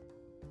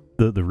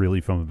 The really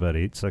from about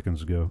 8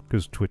 seconds ago,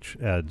 because Twitch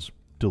adds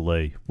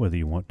delay whether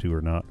you want to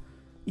or not.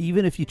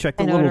 Even if you check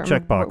the little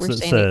checkbox that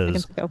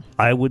says,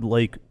 I would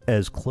like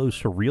as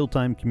close to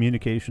real-time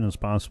communication as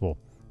possible,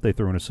 they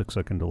throw in a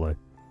 6-second delay.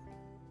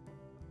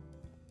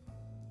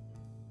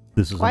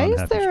 This is Why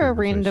is there a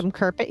random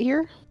carpet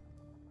here?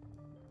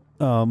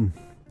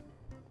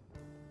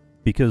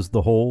 Because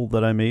the hole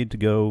that I made to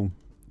go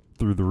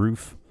through the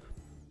roof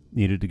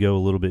needed to go a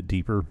little bit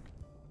deeper.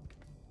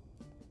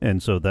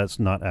 And so that's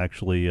not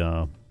actually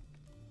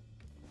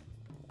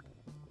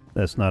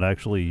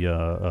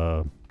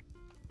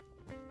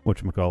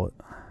whatchamacallit.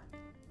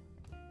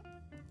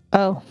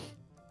 Oh.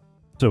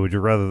 So would you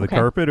rather the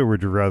carpet or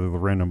would you rather the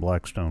random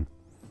Blackstone?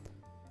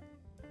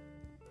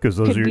 Because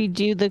those Could we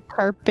do the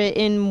carpet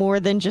in more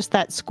than just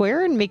that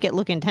square and make it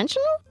look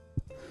intentional?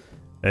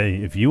 Hey,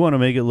 if you want to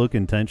make it look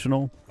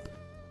intentional,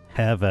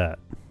 have at.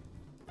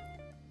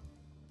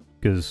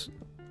 Because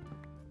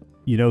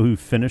you know who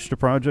finished a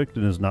project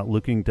and is not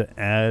looking to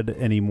add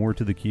any more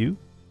to the queue?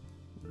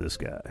 This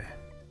guy.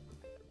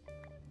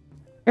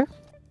 Sure.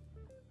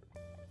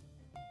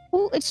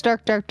 Oh, it's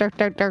dark, dark, dark,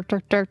 dark, dark,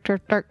 dark, dark,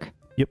 dark, dark.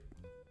 Yep.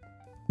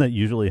 That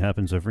usually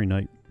happens every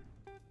night.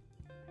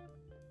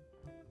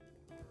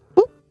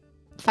 Ooh.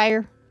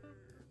 Fire.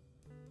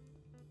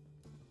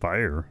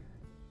 Fire?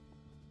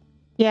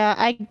 Yeah,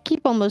 I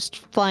keep almost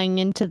flying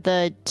into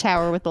the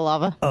tower with the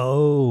lava.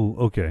 Oh,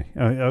 okay.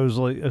 I was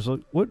like,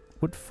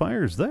 what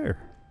fire's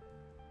there?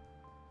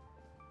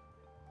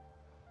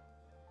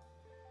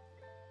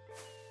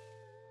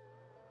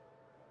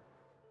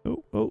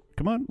 Oh,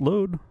 come on,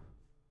 load.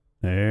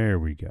 There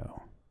we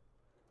go.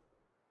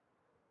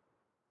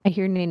 I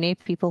hear nay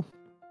people.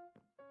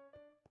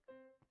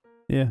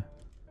 Yeah.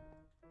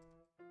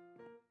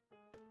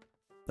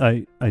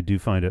 I do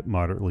find it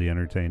moderately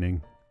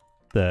entertaining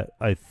that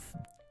I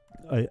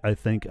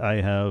think I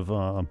have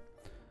I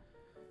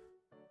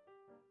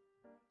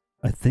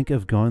think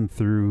I've gone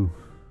through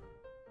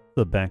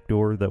the back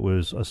door that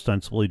was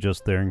ostensibly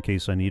just there in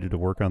case I needed to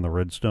work on the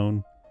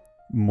redstone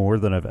more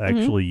than I've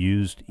actually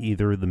used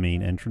either of the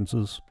main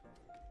entrances.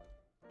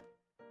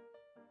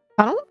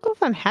 I don't know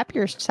if I'm happy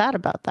or sad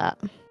about that.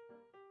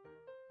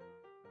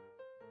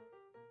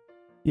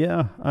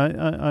 Yeah,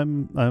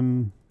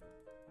 I'm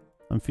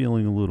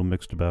feeling a little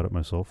mixed about it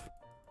myself.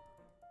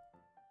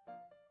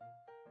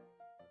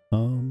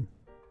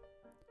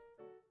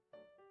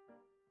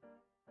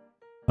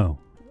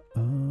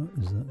 Oh,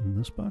 is that in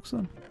this box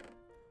then?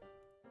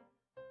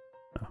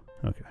 Oh,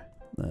 okay.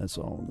 That's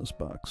all in this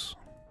box.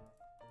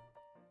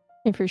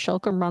 If your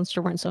shulker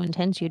monster weren't so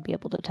intense, you'd be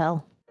able to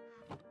tell.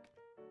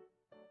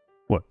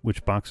 What?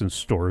 Which box in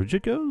storage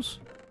it goes?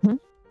 Hmm?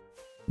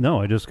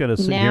 No, I just gotta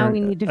sit here. Now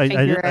we need to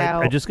figure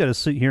out. I just gotta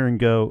sit here and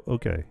go,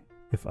 okay,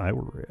 if I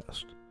were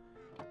Rayeste,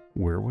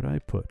 where would I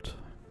put?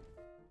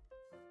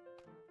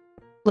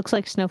 Looks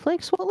like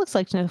snowflakes? What looks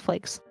like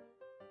snowflakes?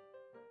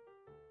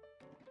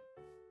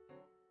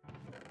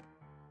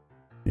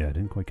 Yeah, I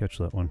didn't quite catch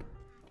that one.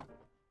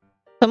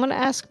 I'm going to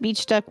ask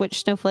Beach Duck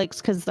which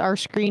snowflakes, because our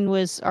screen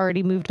was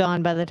already moved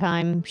on by the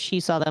time she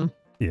saw them.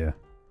 Yeah.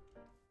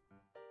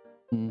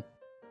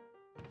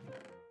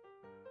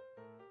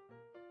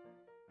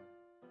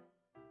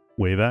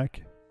 Way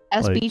back?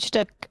 Ask Like, Beach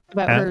Duck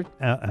about her.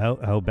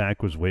 How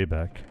back was way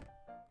back?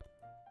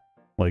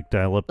 Like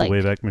dial up the Like-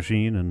 Wayback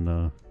Machine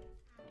and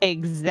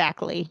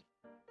Exactly.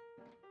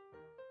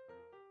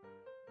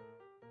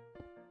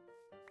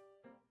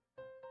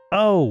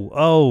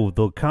 oh,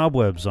 the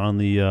cobwebs on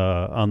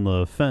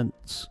the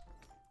fence.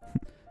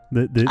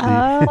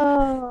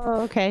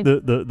 Oh, okay.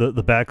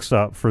 The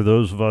backstop for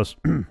those of us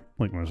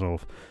like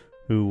myself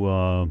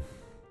who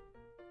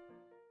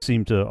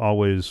seem to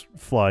always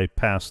fly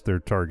past their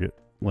target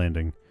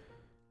landing.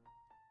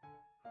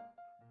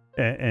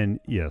 And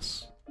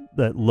yes,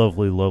 that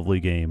lovely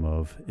game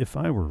of if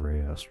I were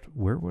Rayeste,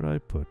 where would I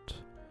put?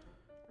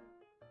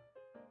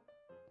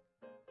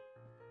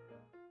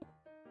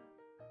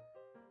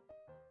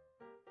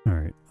 All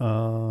right.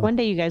 One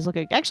day you guys look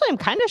at. Actually, I'm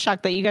kind of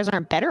shocked that you guys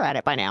aren't better at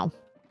it by now.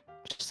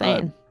 Just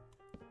saying.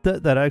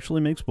 That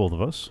actually makes both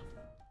of us.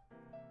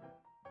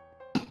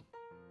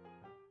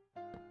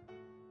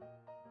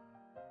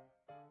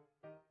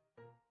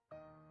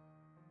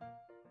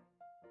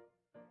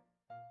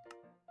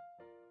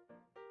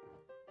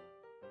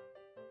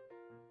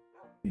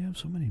 We have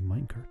so many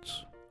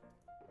minecarts.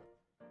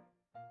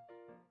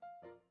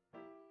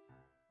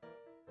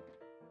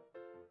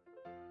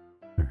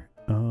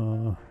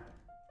 Alright,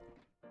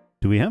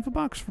 do we have a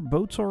box for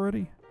boats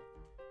already?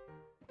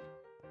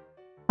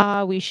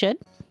 We should.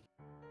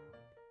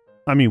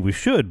 I mean, we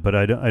should, but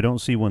I don't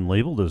see one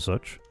labeled as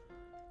such.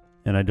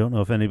 And I don't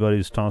know if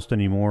anybody's tossed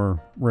any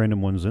more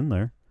random ones in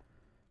there.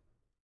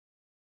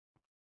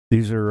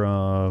 These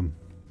are,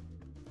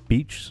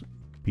 beach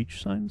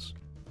signs?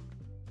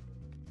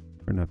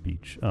 Or not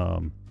beach,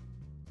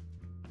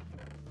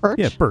 Birch?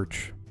 yeah,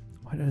 birch.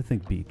 Why did I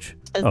think beach?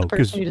 As Oh, the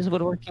person who does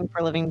woodworking for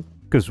a living.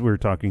 because we were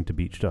talking to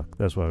Beach Duck.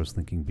 That's why I was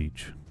thinking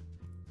beach.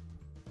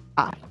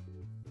 Ah.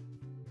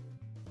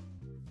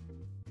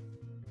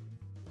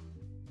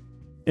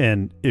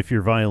 And if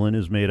your violin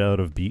is made out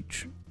of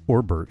beech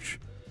or birch,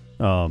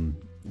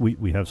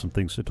 we have some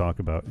things to talk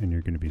about, and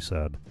you're going to be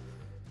sad.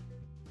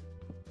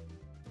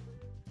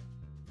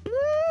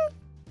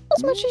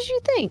 As much as you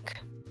think.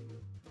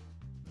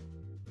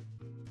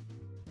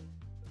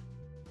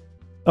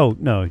 Oh,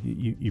 no,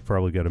 you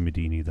probably got a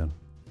Medini then.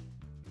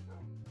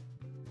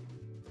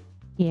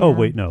 Yeah. Oh,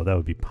 wait, no, that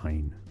would be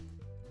pine.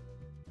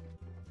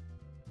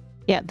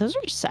 Yeah, those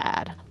are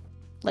sad.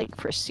 Like,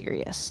 for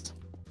serious.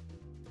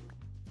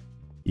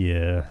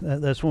 Yeah,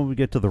 that's when we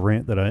get to the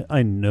rant that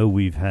I know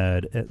we've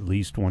had at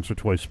least once or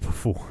twice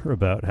before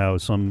about how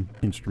some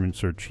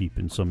instruments are cheap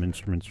and some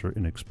instruments are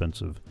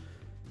inexpensive.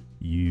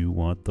 You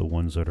want the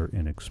ones that are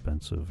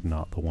inexpensive,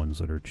 not the ones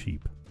that are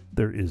cheap.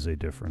 There is a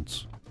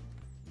difference.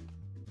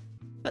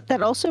 But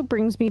that also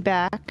brings me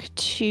back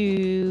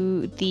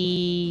to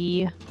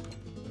the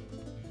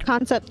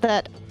concept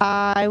that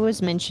I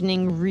was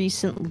mentioning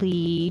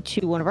recently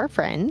to one of our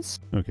friends.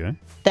 Okay.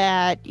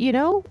 That, you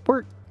know,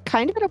 we're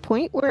kind of at a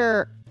point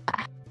where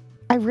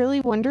I really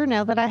wonder,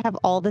 now that I have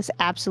all this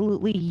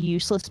absolutely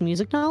useless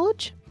music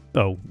knowledge.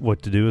 Oh,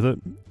 what to do with it?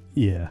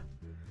 Yeah.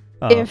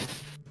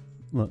 If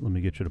let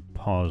me get you to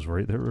pause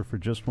right there for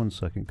just 1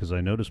 second, because I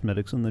noticed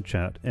Medic's in the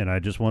chat, and I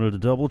just wanted to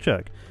double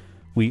check.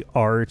 We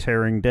are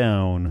tearing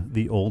down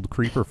the old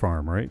creeper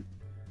farm, right?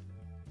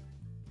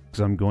 Because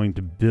I'm going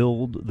to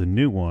build the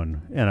new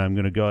one, and I'm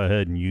going to go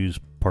ahead and use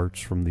parts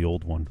from the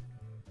old one.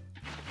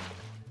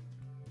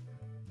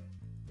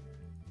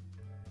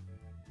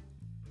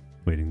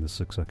 Waiting the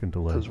 6-second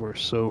delay. Because we're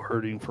so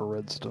hurting for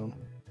redstone.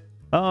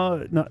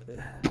 Not,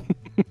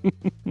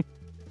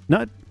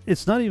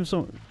 it's not even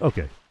so,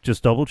 okay,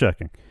 just double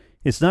checking.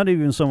 It's not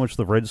even so much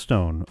the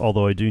redstone,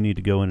 although I do need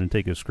to go in and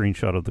take a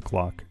screenshot of the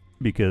clock,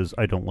 because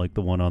I don't like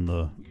the one on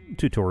the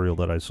tutorial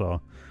that I saw.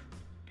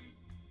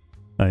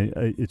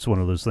 It's one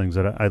of those things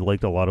that I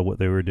liked a lot of what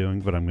they were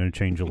doing, but I'm going to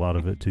change a lot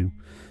of it too.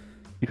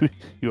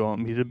 You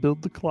want me to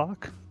build the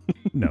clock?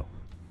 No.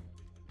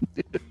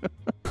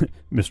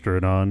 Mr.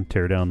 Anon,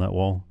 tear down that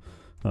wall.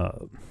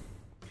 Oh,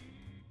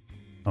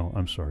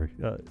 I'm sorry.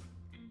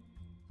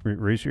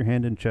 Raise your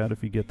hand in chat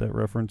if you get that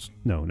reference.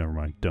 No, never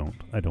mind. Don't.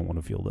 I don't want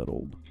to feel that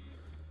old.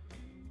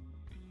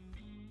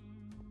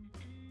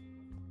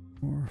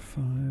 4,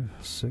 5,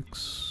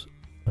 6.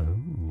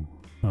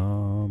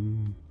 Oh.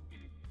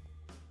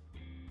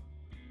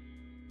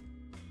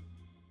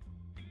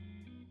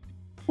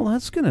 Well,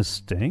 that's gonna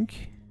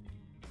stink.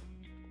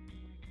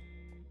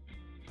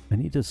 I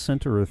need to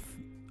center a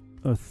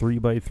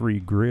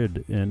 3x3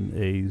 grid in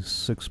a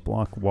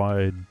 6-block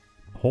wide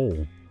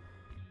hole.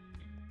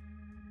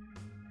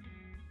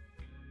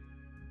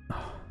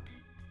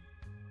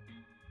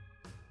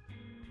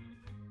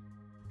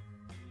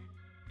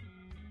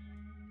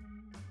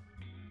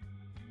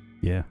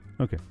 Yeah,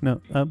 okay. No,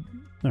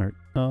 alright.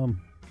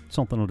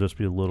 Something will just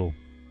be a little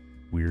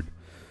weird.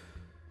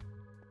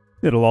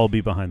 It'll all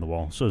be behind the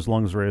wall, so as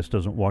long as Rayeste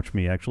doesn't watch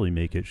me actually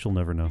make it, she'll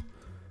never know.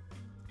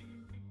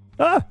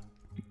 Ah!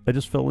 I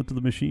just fell into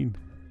the machine.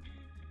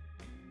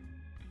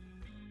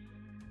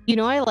 You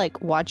know, I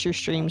like watch your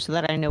stream so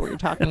that I know what you're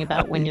talking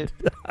about when you're.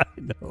 I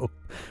know.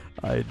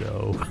 I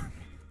know.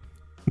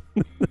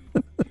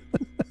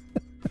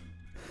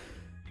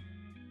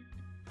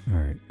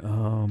 Alright,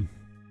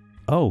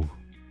 oh.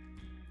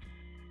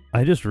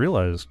 I just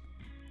realized,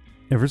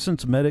 ever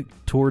since Medic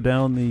tore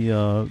down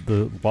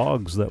the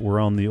logs that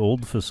were on the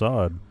old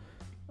facade,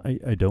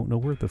 I don't know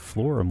where the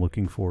floor I'm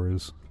looking for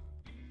is.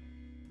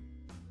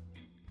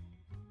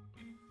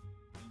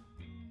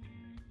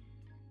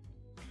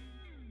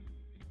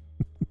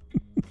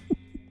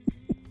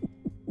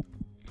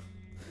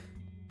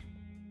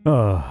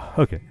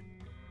 Okay.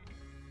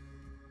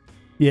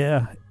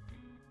 Yeah,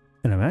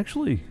 and I'm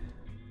actually...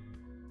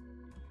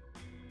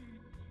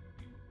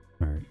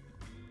 Alright.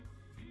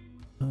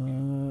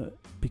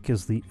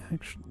 Because the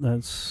action...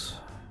 That's...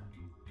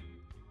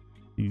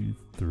 2,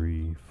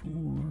 3,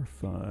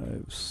 4,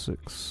 5,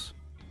 6...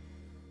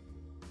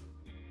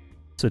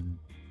 It's a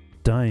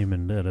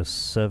diamond at a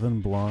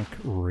 7-block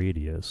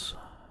radius.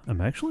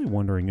 I'm actually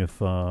wondering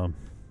if, I'm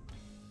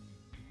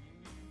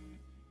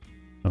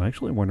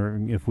actually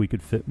wondering if we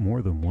could fit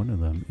more than one of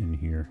them in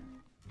here.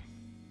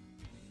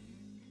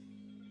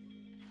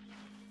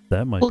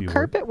 That might be. Will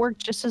carpet work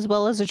just as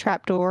well as a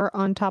trapdoor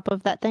on top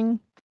of that thing?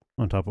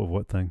 On top of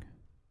what thing?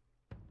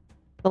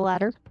 The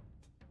ladder?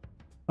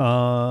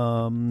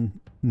 No,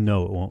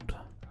 it won't.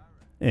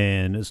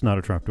 And it's not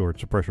a trapdoor,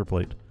 it's a pressure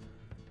plate.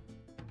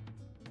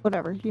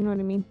 Whatever, you know what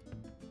I mean?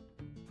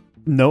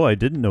 No, I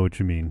didn't know what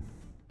you mean.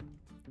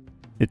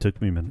 It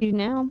took me a minute. You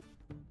now?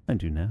 I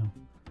do now.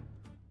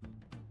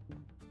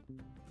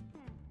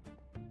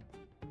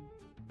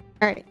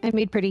 Alright, I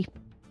made pretty.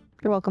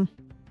 You're welcome.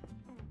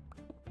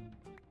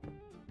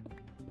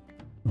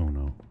 Oh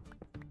no.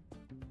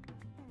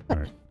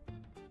 Alright.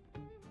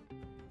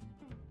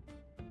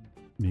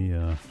 Me,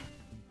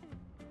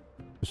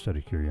 just out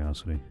of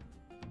curiosity.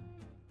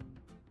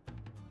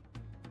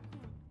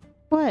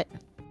 What?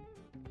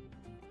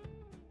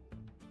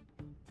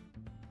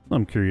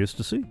 I'm curious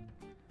to see.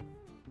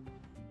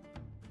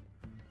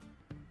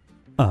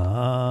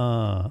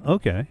 Ah,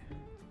 okay.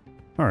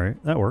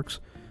 Alright, that works.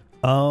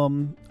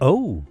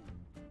 Oh.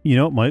 You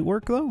know what might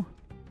work though?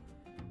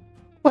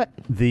 What?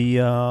 The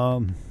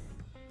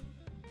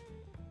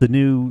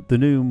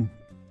new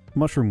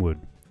mushroom wood.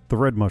 The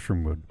red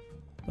mushroom wood.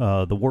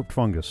 The warped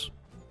fungus.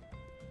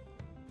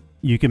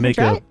 You can make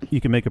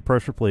a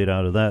pressure plate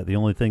out of that. The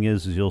only thing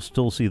is you'll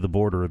still see the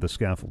border of the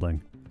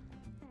scaffolding.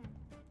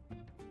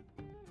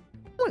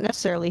 I don't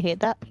necessarily hate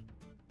that.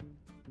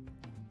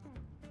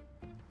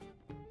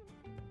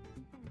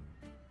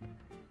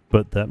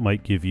 But that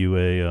might give you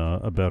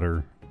a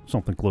better,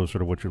 something closer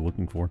to what you're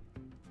looking for.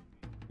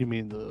 You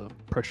mean the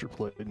pressure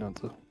plate, not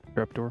the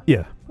trapdoor?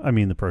 Yeah, I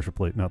mean the pressure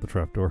plate, not the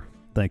trapdoor.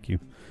 Thank you.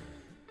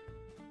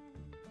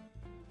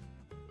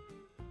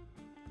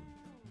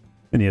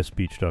 And yes,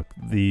 beach duck.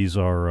 These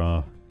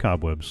are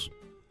cobwebs.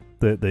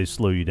 They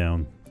slow you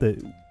down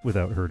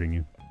without hurting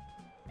you.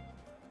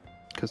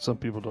 Because some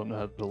people don't know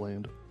how to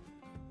land.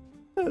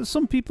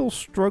 Some people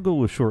struggle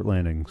with short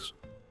landings.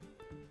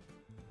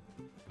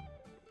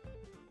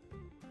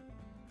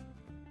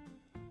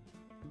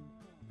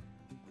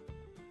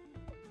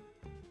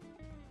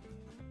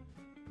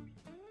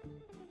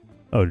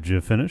 Oh, did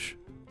you finish?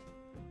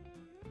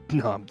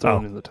 No, I'm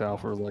throwing in the towel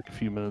for like a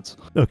few minutes.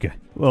 Okay.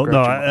 Well,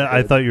 no,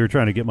 I thought you were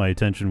trying to get my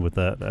attention with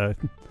that.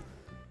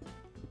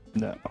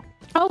 No.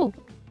 Oh.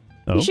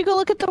 You should go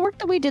look at the work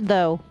that we did,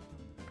 though.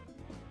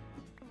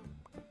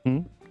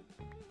 Hmm?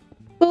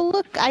 Well,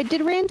 look, I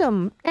did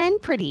random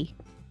and pretty.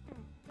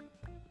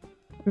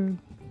 Oh,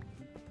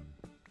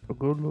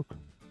 go look.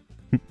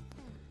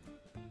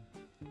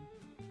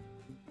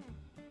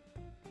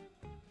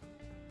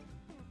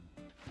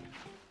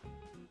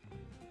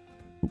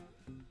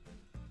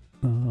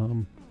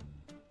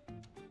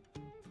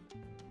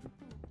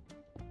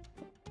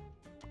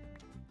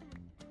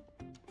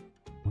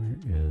 Where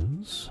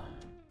is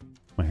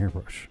my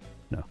hairbrush?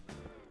 No.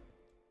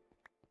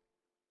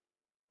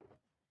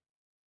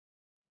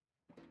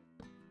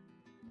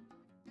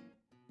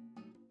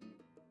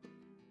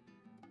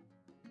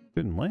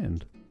 Couldn't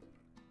land.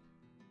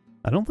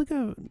 I don't think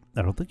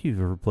you've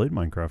ever played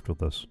Minecraft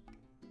with us.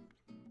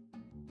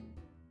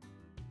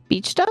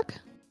 Beach duck?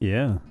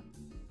 Yeah.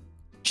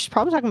 She's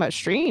probably talking about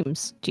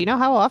streams. Do you know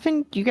how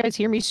often you guys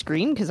hear me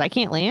scream because I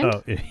can't land?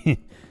 Oh,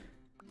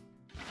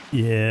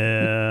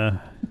 yeah.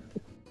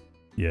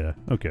 Yeah,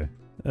 okay.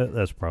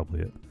 That's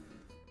probably it.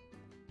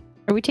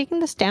 Are we taking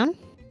this down?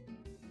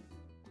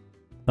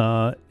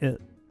 I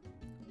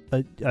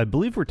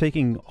believe we're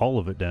taking all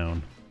of it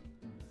down,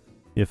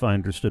 if I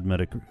understood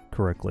Medic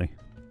correctly.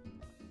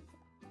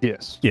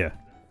 Yes. Yeah.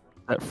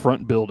 That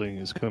front building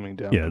is coming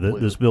down. Yeah,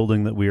 this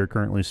building that we are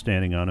currently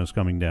standing on is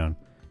coming down.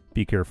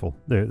 Be careful.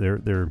 There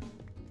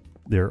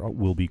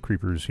will be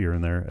creepers here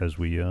and there as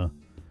we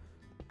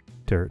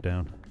tear it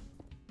down.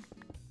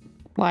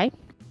 Why?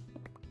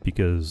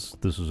 Because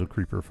this is a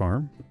creeper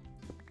farm.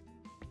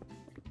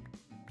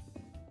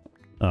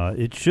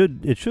 It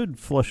should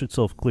flush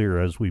itself clear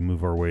as we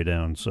move our way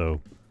down,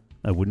 so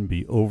I wouldn't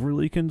be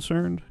overly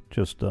concerned,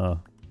 just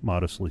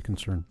modestly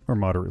concerned, or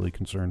moderately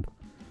concerned,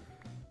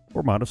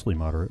 or modestly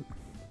moderate.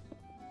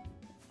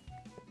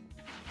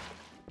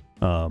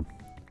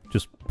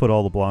 Just put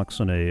all the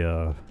blocks in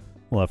a,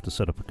 we'll have to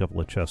set up a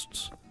couple of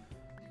chests.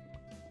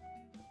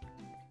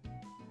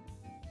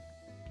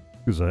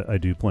 Because I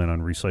do plan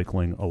on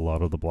recycling a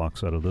lot of the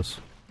blocks out of this.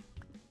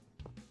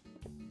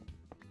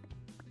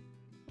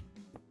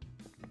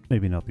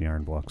 Maybe not the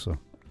iron blocks, though.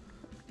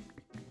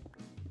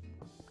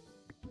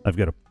 I've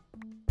got a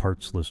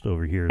parts list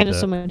over here. I know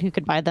someone who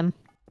could buy them.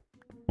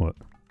 What?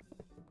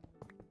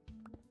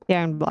 The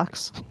iron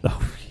blocks.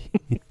 Oh.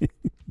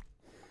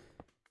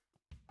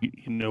 You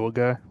know a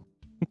guy?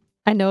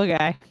 I know a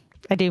guy.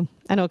 I do.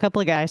 I know a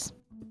couple of guys.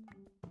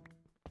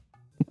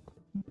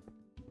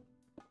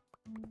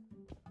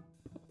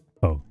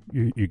 Oh,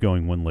 you're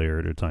going one layer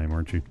at a time,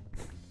 aren't you?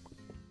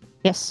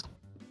 Yes.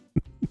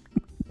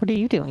 What are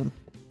you doing?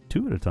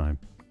 2 at a time.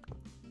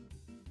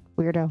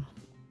 Weirdo.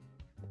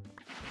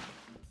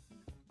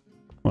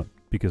 What?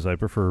 Because I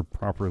prefer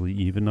properly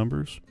even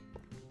numbers?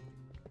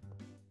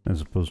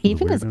 As opposed to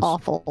Even the is weirdness?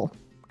 awful.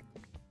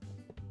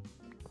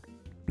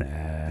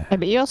 Nah. I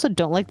bet you also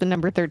don't like the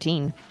number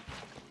 13.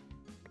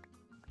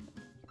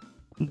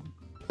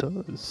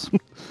 Does.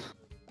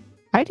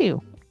 I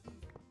do.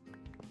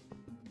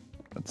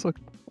 That's a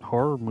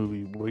horror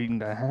movie waiting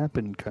to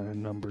happen kind of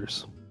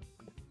numbers.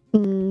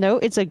 No,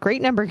 it's a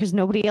great number because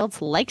nobody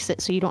else likes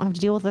it, so you don't have to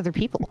deal with other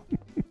people.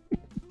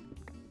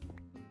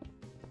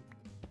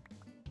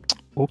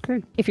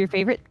 Okay. If your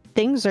favorite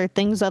things are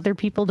things other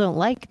people don't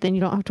like, then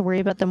you don't have to worry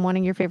about them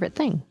wanting your favorite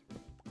thing.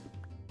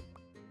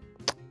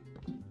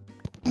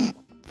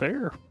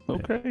 Fair.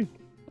 Okay.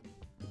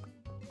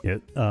 Yeah,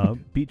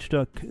 Beach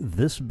Duck,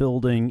 this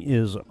building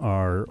is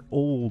our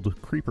old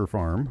creeper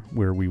farm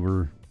where we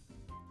were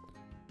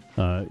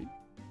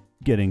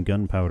getting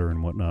gunpowder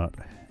and whatnot.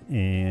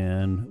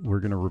 And we're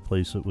going to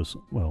replace it with,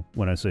 well,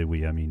 when I say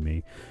we, I mean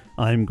me.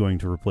 I'm going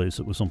to replace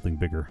it with something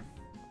bigger.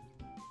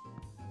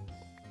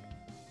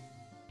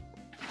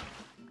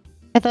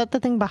 I thought the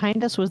thing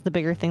behind us was the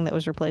bigger thing that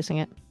was replacing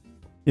it.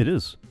 It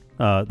is.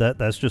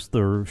 That's just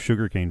the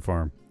sugarcane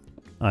farm.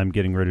 I'm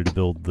getting ready to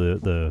build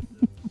the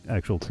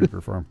actual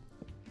creeper farm.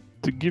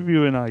 To give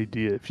you an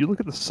idea, if you look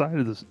at the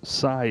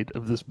side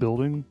of this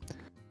building,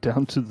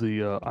 down to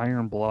the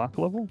iron block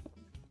level,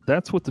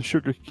 that's what the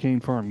sugarcane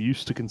farm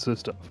used to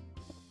consist of.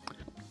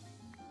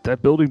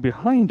 That building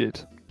behind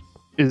it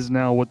is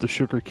now what the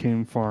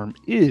sugarcane farm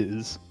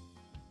is,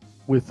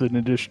 with an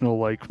additional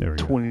like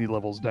 20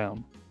 levels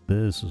down.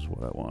 This is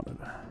what I wanted.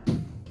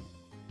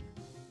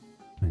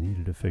 I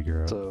needed to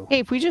figure out. So, Hey,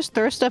 if we just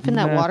throw stuff in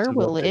that water,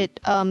 will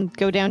it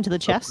go down to the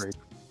chest? upgrade.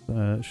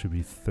 That should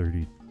be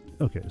 30.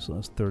 Okay, so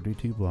that's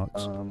 32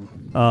 blocks.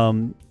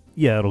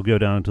 Yeah, it'll go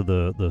down to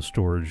the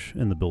storage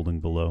in the building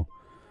below.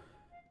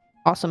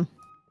 Awesome.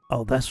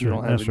 Oh, that's You right.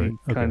 don't have That's any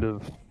right. kind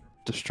Okay. of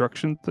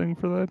destruction thing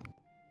for that?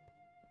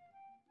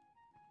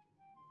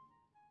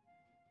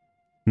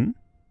 Hmm?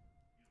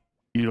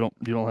 You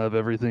don't have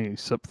everything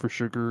except for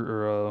sugar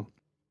or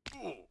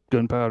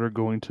gunpowder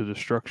going to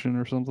destruction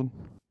or something?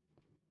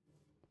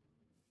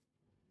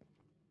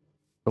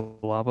 The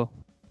lava?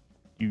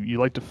 You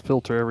like to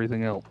filter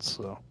everything else,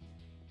 so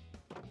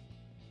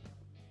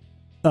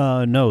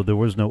No, there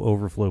was no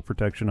overflow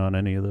protection on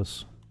any of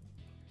this.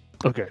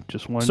 okay,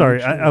 just wanted Sorry,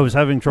 to make sure. I was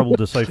having trouble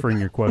deciphering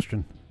your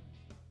question.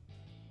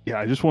 Yeah,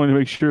 I just wanted to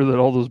make sure that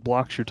all those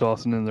blocks you're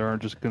tossing in there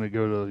aren't just going to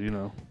go to,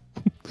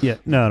 Yeah,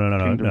 no.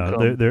 Kingdom No,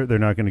 Come. they're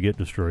not going to get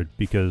destroyed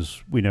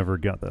because we never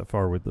got that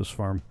far with this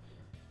farm.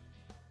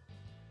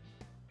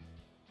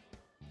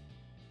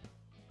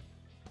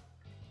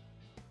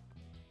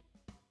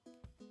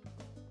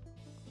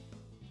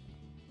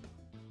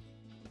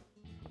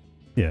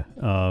 Yeah,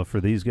 for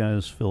these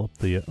guys, fill up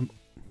the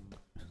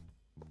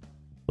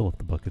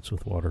buckets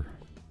with water.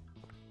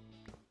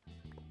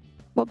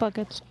 What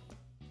buckets?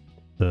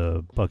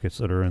 The buckets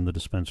that are in the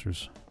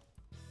dispensers.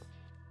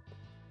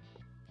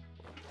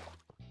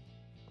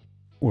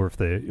 Or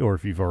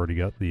if you've already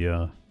got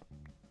the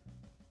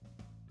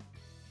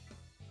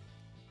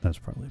that's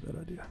probably a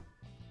bad idea.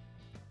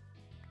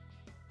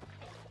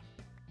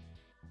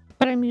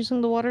 But I'm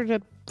using the water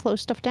to flow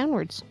stuff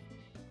downwards.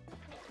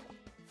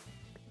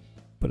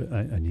 But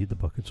I need the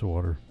buckets of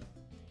water.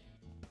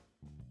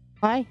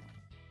 Why?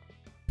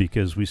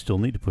 Because we still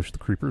need to push the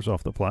creepers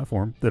off the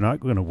platform. They're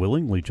not going to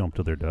willingly jump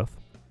to their death.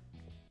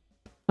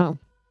 Oh.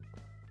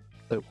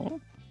 They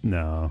won't?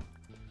 No.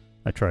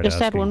 I tried Just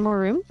asking. add one more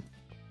room?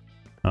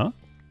 Huh?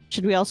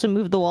 Should we also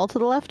move the wall to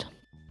the left?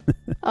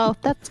 Oh,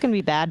 that's gonna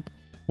be bad.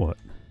 What?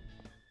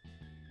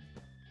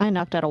 I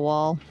knocked out a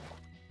wall.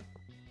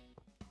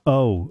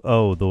 Oh,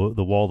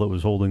 the wall that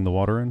was holding the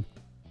water in?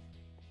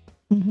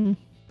 Mm-hmm.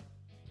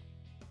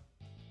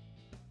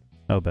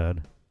 How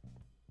bad?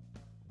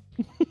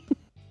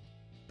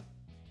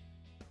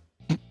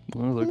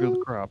 Well, there go the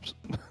crops.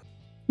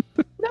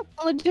 Nope,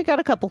 only took out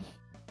a couple.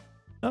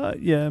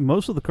 Yeah,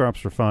 most of the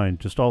crops are fine.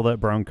 Just all that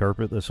brown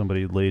carpet that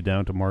somebody laid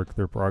down to mark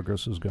their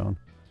progress is gone.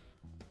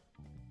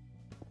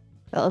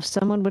 Well, if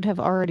someone would have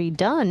already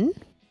done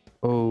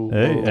Oh,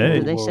 Hey, whoa, hey.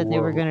 what they said they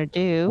were gonna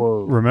do.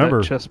 Whoa,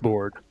 Remember- that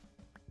chessboard.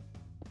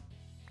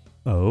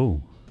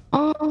 Oh.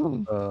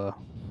 Oh.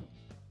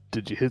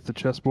 Did you hit the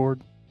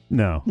chessboard?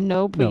 No.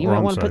 Nope, No, but you might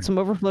wrong want to side. put some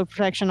overflow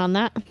protection on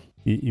that.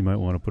 You might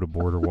want to put a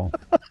border wall.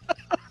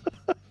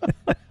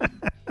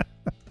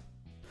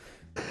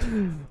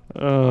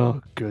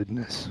 Oh,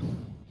 goodness.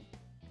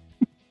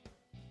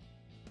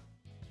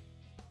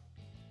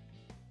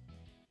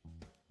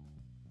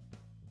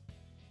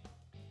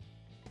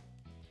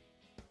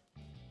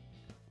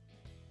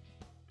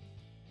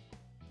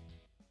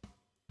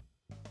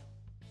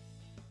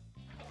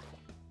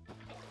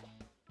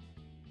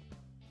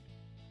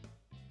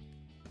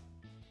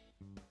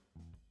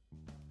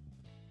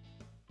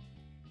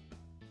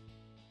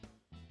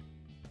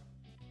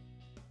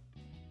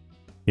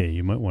 Yeah,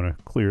 you might want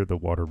to clear the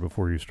water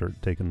before you start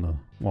taking the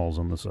walls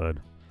on the side.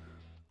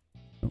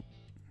 Oh.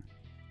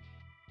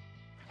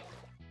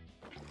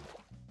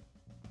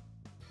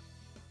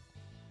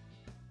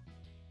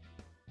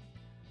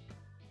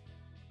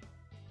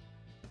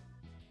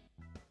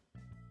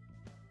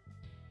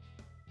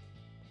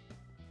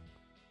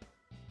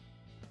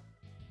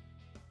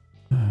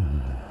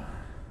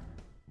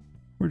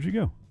 Where'd you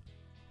go?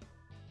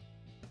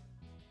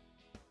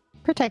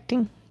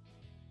 Protecting.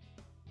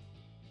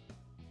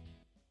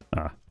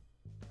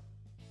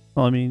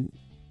 Well, I mean,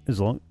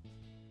 as long...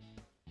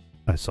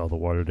 I saw the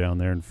water down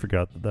there and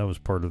forgot that that was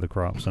part of the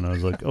crops, and I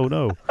was like, oh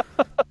no,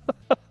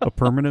 a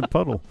permanent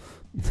puddle.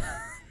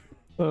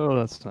 Oh,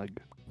 that's not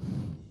good.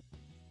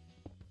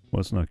 Well,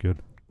 that's not good.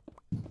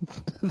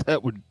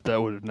 That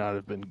would not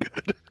have been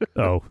good.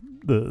 Oh,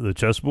 the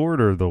chessboard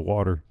or the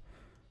water?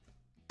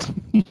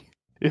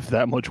 If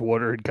that much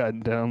water had gotten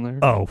down there.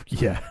 Oh,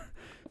 yeah.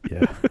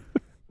 Yeah.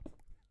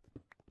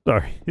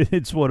 Sorry.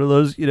 It's one of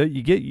those, you know,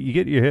 you get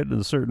your head in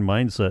a certain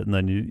mindset and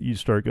then you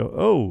start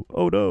go,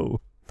 oh no.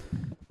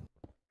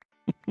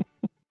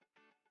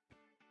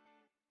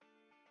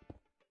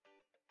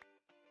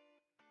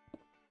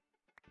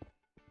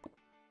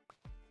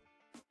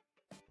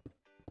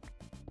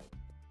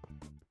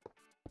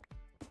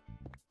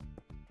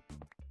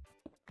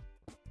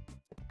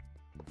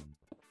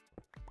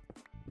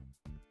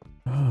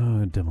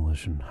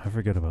 Demolition. I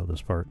forget about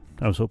this part.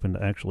 I was hoping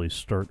to actually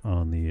start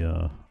on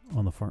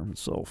the farm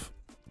itself.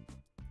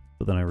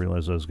 But then I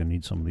realized I was going to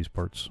need some of these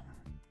parts.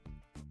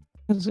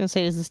 I was gonna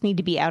say, does this need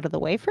to be out of the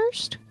way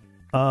first?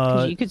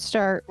 Because you could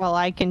start while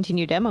I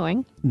continue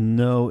demoing.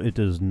 No, it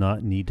does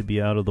not need to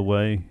be out of the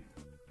way.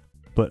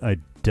 But I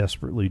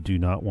desperately do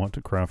not want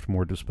to craft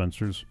more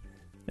dispensers.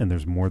 And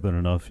there's more than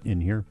enough in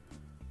here.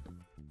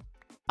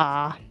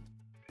 Ah.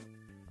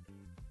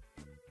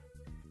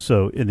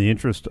 So, in the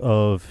interest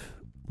of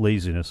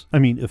laziness, I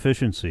mean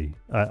efficiency,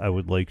 I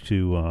would like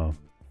to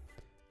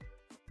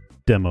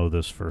demo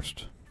this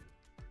first.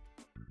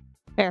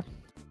 Fair.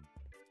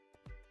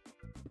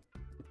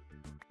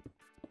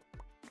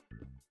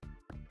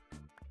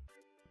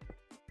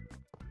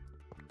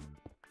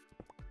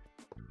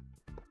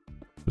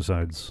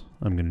 Besides,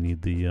 I'm going to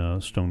need the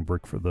stone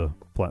brick for the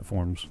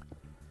platforms.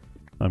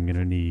 I'm going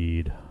to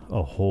need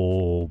a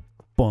whole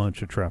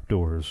bunch of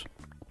trapdoors.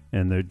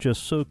 And there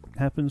just so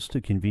happens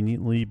to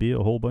conveniently be a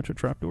whole bunch of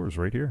trapdoors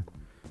right here.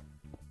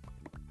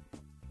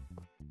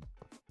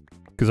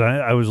 Because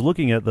I was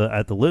looking at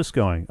the list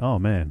going, oh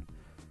man,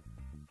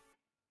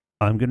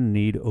 I'm going to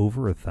need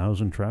over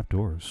 1,000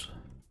 trapdoors.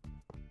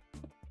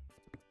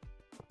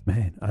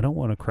 Man, I don't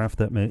want to craft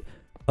that many.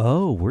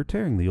 Oh, we're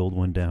tearing the old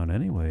one down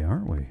anyway,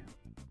 aren't we?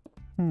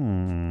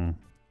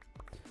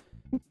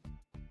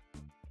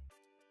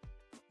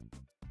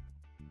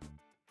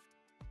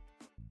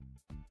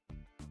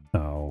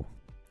 Oh,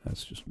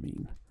 that's just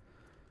mean.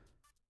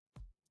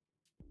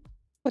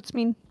 What's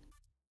mean?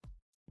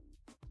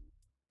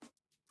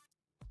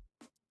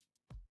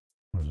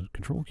 What is it?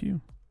 Control Q?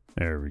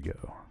 There we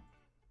go.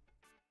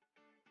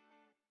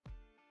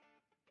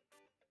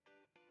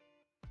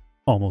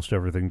 Almost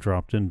everything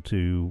dropped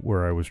into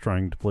where I was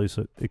trying to place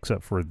it,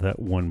 except for that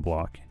one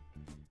block.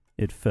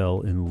 It fell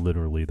in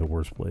literally the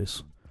worst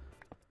place.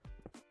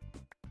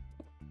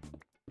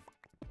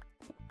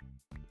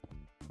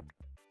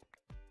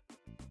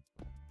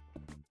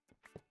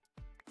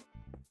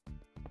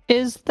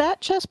 Is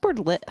that chessboard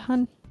lit,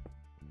 hun?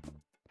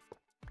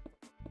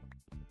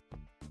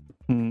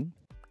 Hmm.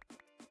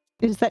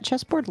 Is that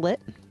chessboard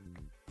lit?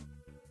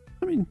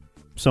 I mean,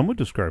 some would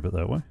describe it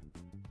that way.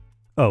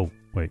 Oh,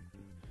 wait.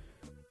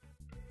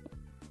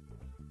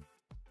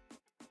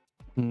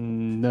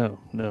 No,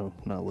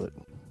 not lit.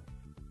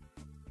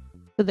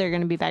 So there are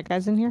going to be bad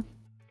guys in here?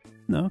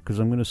 No, because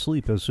I'm going to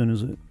sleep as soon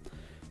as it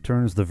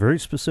turns the very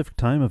specific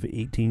time of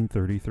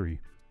 1833.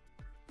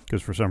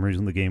 Because for some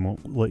reason the game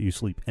won't let you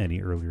sleep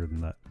any earlier than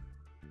that.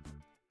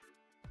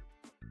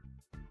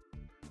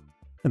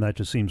 And that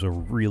just seems a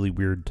really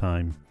weird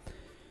time.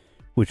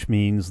 Which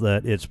means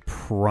that it's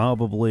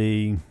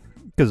probably...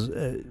 Because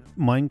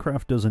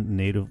Minecraft doesn't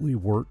natively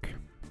work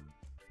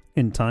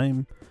in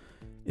time.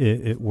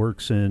 It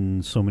works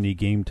in so many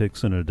game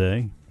ticks in a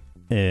day.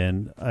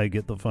 And I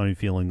get the funny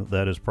feeling that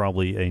that is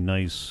probably a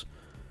nice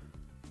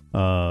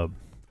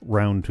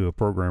round to a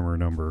programmer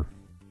number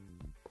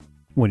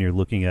when you're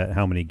looking at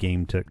how many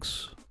game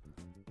ticks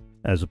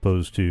as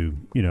opposed to,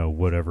 you know,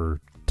 whatever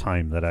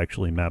time that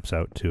actually maps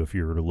out to if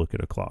you were to look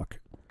at a clock.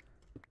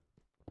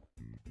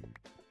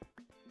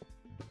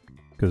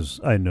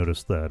 Because I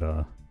noticed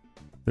that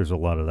there's a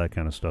lot of that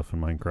kind of stuff in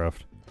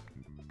Minecraft.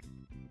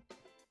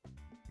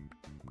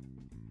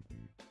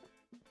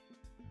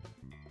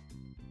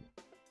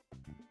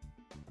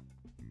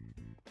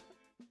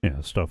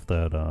 Yeah, stuff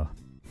that,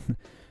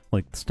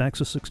 like stacks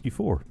of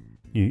 64.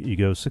 You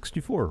go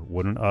 64,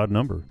 what an odd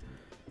number.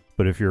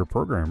 But if you're a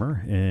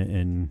programmer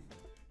and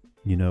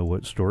you know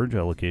what storage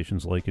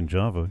allocation's like in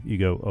Java, you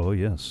go, oh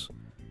yes,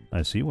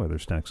 I see why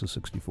there's stacks of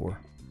 64.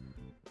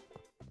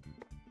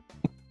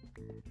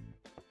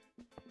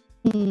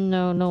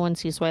 No, no one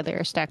sees why there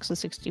are stacks of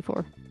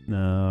 64.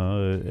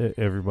 No,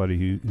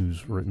 everybody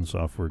who's written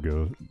software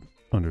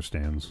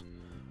understands.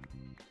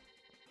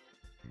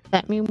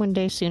 That mean one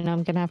day soon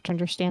I'm going to have to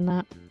understand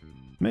that.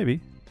 Maybe.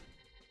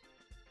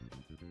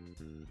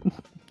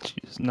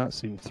 She does not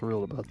seem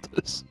thrilled about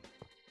this.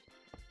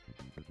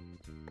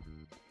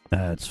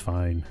 That's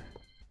fine.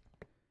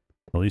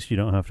 At least you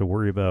don't have to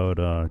worry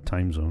about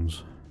time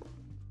zones.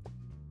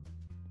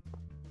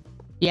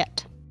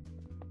 Yet.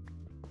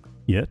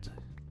 Yet?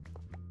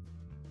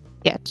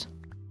 Yet.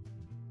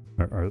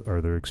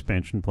 Are there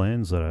expansion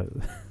plans that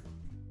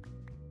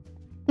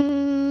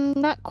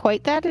Not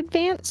quite that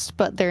advanced,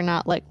 but they're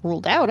not, like,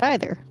 ruled out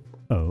either.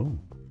 Oh.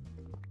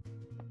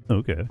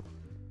 Okay.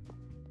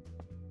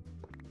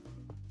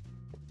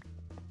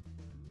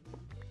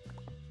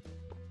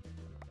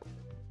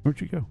 Where'd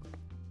you go?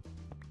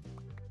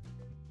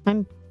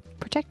 I'm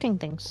protecting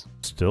things.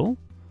 Still?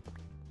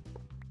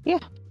 Yeah.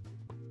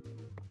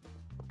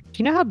 Do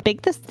you know how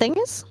big this thing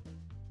is?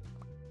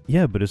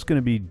 Yeah, but it's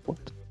gonna be...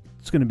 What?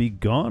 It's gonna be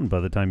gone by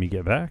the time you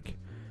get back.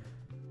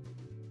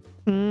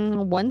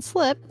 One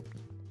slip.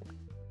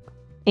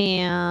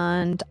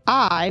 And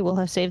I will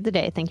have saved the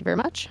day. Thank you very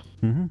much.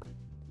 Mm-hmm.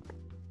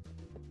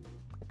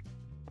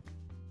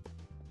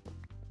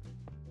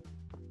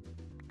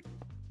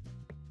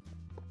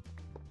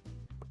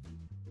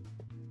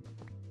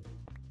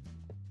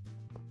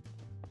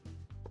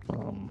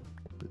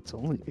 It's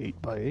only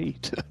 8 by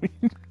 8.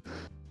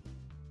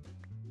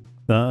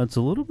 It's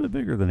a little bit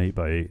bigger than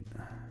 8x8.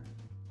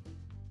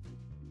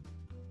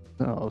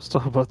 No, I was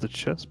talking about the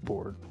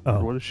chessboard.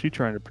 Oh. What is she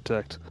trying to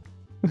protect?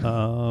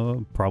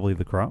 Probably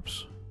the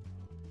crops.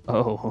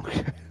 Oh,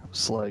 okay. I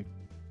was like,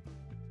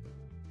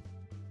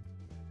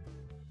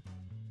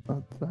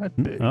 not that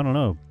big. I don't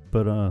know,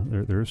 but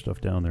there is stuff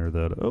down there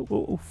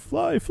that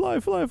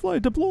fly,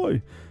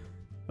 deploy.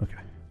 Okay.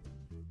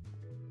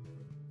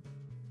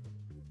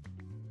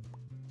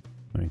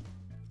 I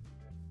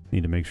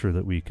need to make sure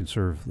that we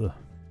conserve the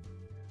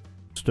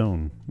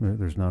stone.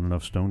 There's not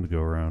enough stone to go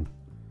around.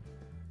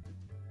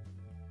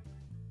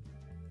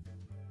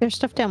 There's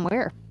stuff down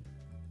where?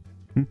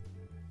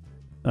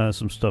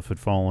 Some stuff had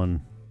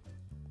fallen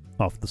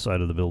off the side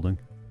of the building.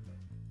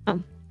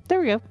 There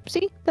we go.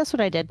 See? That's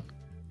what I did.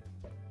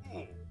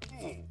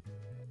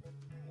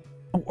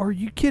 Oh, are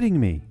you kidding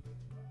me?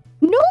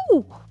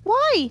 No!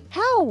 Why?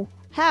 How?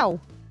 How?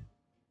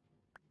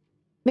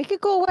 Make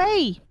it go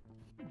away.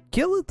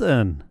 Kill it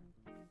then.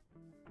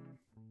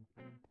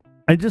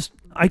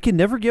 I can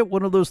never get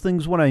one of those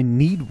things when I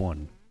need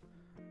one.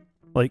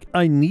 Like,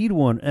 I need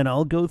one, and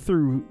I'll go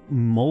through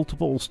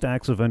multiple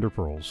stacks of ender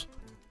pearls,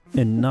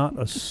 and not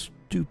a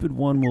stupid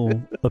one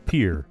will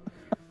appear.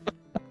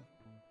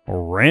 A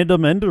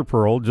random ender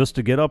pearl just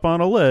to get up on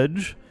a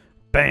ledge.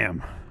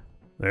 Bam!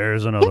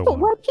 There's another Yeah, but one.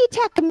 why'd you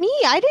attack me?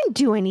 I didn't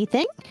do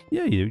anything.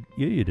 Yeah, you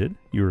did.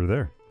 You were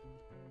there.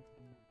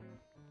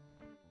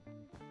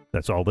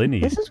 That's all they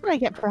need. This is what I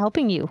get for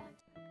helping you.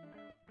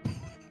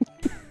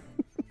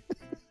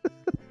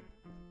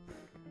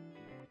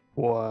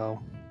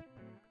 Wow.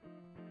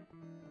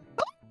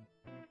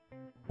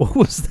 What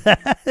was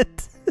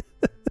that?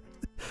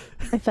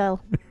 I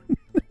fell.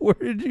 Where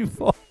did you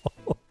fall?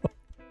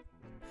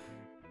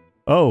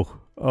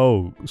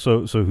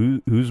 So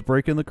who's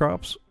breaking the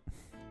crops?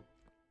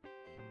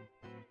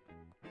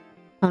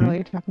 I don't know what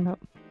you're talking about.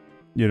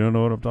 You don't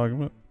know what I'm talking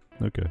about?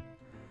 Okay.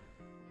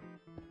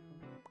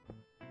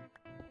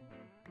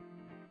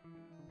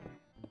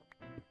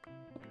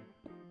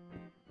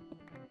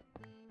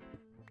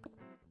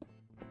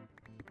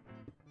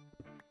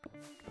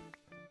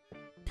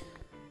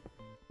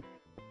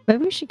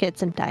 Maybe we should get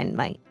some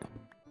dynamite.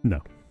 No.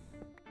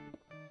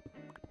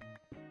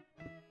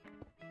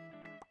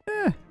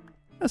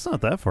 That's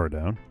not that far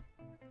down.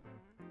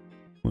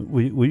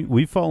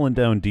 We've fallen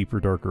down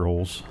deeper, darker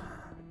holes.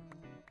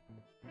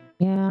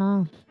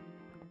 Yeah.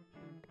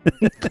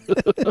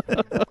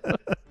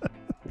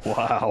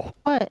 Wow.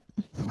 What?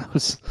 That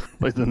was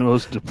like the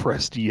most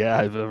depressed yeah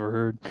I've ever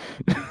heard.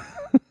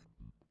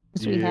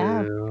 Because we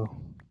have.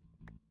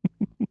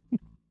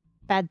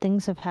 Bad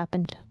things have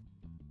happened.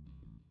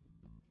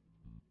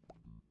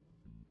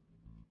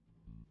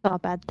 Saw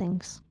bad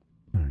things.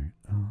 All right.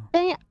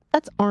 Dang it,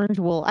 that's orange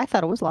wool. I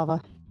thought it was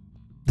lava.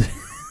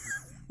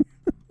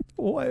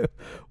 Why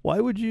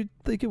would you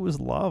think it was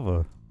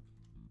lava?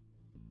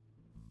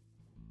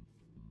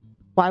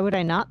 Why would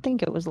I not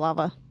think it was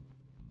lava?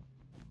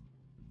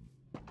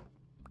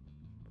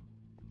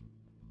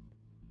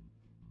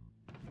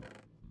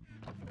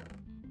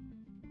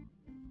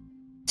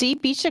 See,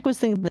 Beach Chick was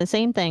thinking the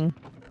same thing.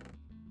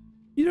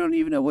 You don't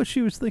even know what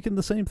she was thinking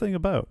the same thing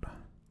about.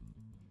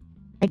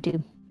 I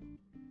do.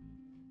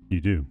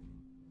 You do.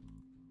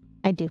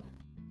 I do.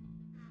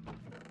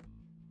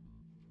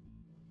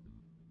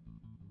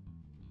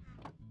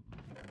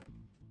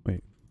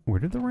 Wait, where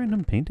did the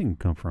random painting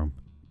come from?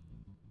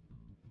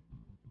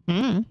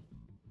 Hmm.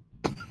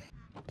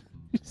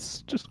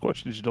 It's just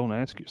questions you don't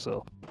ask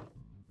yourself.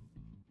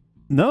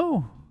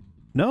 No.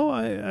 No,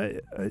 I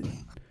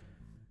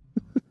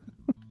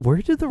Where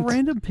did the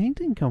random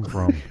painting come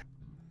from?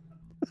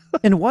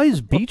 And why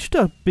is Beach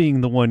Duck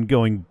being the one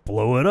going,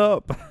 blow it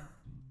up?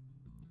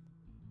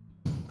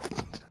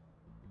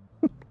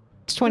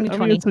 It's 2020. I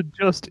mean, it's a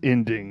just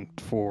ending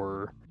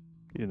for,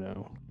 you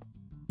know.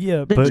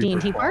 Yeah, The but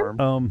D&T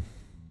farm?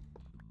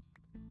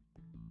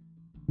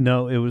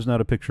 No, it was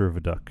not a picture of a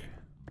duck.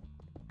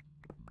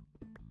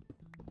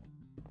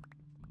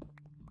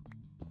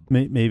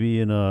 Maybe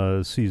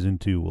in season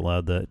 2 we'll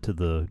add that to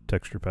the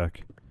texture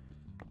pack.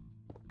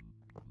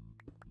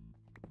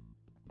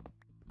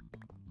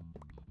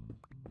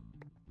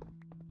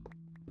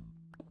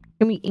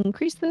 Can we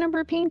increase the number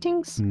of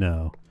paintings?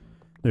 No.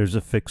 There's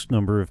a fixed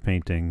number of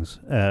paintings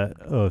at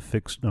a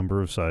fixed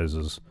number of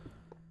sizes.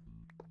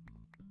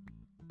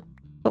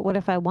 But what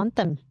if I want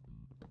them?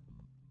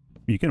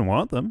 You can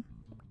want them.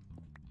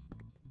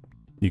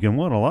 You can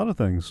want a lot of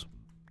things.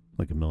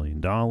 Like $1 million.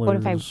 What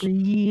if I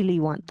really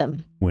want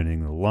them?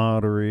 Winning the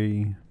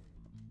lottery.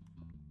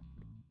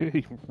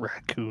 Hey,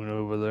 raccoon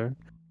over there.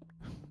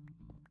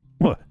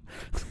 What?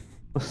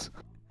 But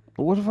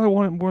what if I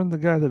want it more than the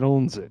guy that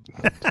owns it?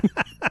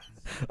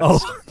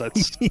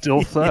 That's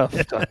still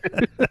theft.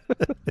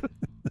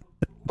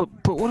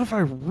 But what if I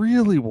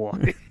really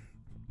want it?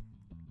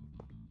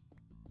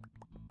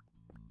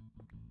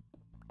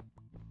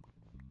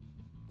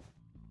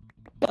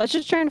 I was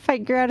just trying to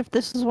figure out if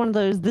this is one of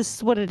those, this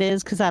is what it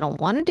is because I don't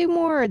want to do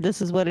more, or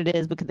this is what it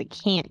is because I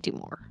can't do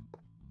more.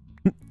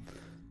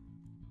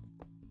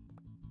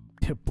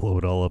 Yeah, blow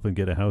it all up and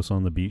get a house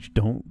on the beach.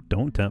 Don't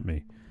tempt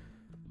me.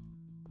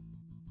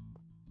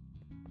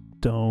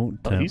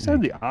 Don't tempt me. He's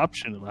had the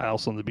option of a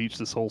house on the beach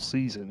this whole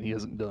season. He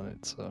hasn't done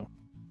it, so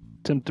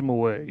tempt him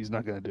away. He's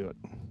not going to do it.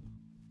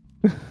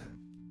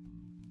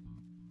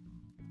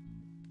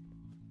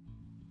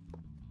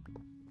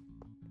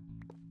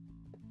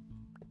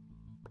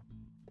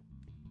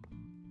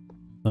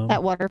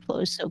 That water flow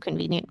is so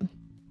convenient.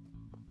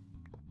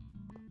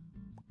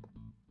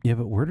 Yeah,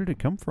 but where did it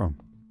come from?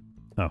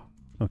 Oh,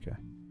 okay.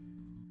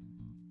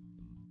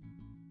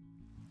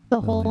 The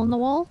hole in the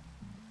wall?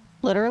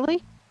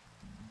 Literally?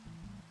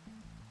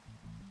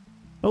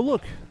 Oh,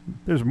 look.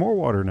 There's more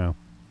water now.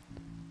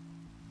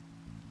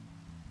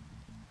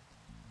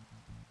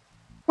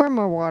 Or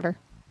more water?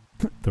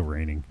 The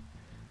raining.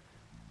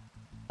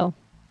 Oh.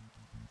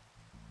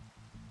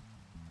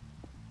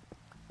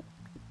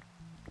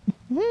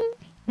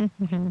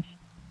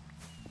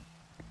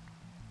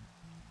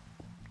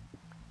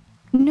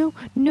 No,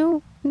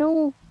 no,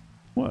 no.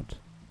 What?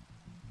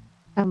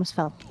 I almost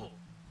fell.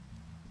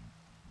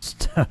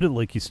 Sounded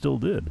like you still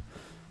did.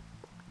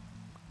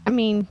 I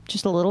mean,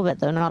 just a little bit,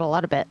 though, not a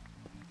lot of it.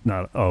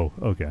 Not. Oh,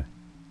 okay.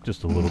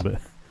 Just a little bit.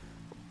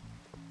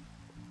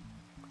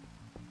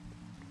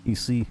 You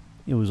see,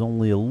 it was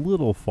only a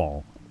little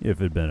fall. If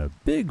it had been a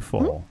big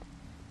fall.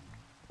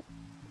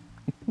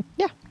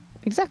 Yeah,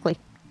 exactly.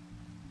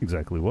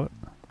 Exactly what?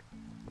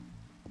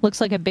 Looks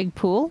like a big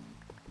pool.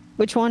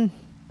 Which one?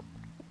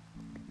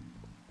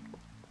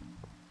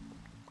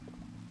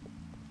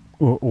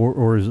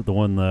 Or is it the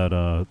one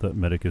that that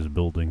Medic is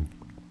building?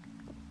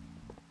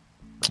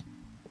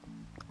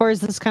 Or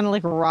is this kind of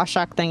like a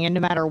Rorschach thing, and no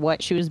matter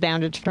what, she was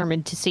bound and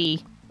determined to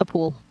see a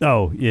pool?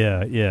 Oh,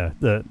 yeah, yeah.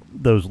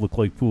 Those look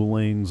like pool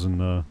lanes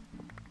and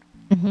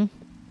Mm-hmm.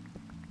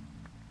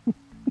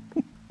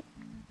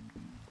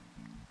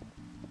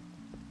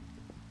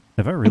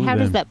 Have I really And how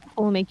been... does that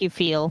pool make you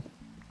feel?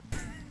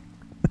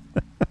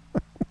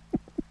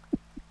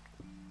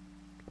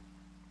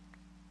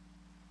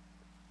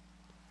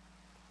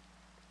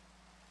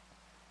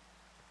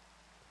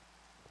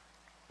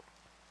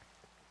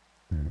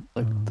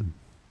 Like,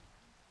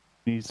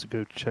 needs to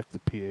go check the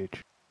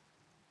pH.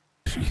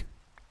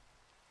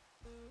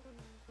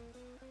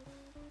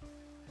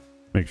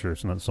 Make sure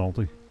it's not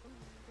salty.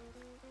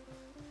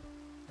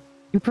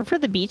 You prefer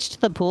the beach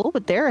to the pool,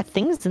 but there are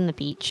things in the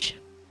beach.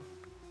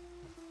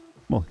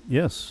 Well,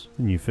 yes.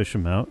 And you fish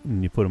them out,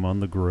 and you put them on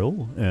the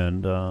grill,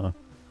 and, oh,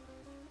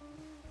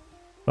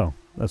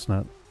 that's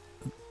not...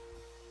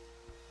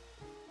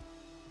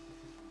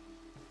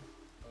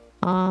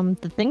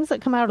 The things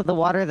that come out of the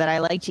water that I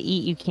like to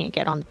eat, you can't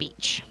get on the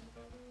beach.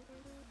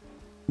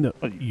 No,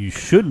 you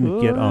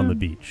shouldn't get on the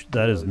beach.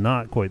 That is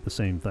not quite the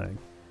same thing.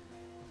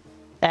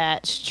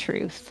 That's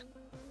truth.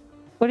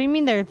 What do you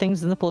mean there are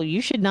things in the pool? You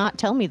should not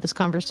tell me this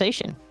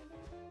conversation.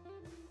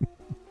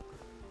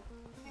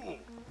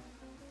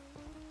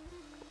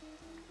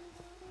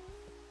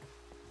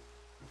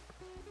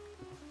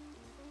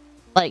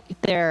 Like,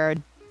 there are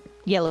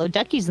yellow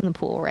duckies in the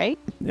pool, right?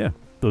 Yeah,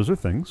 those are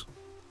things.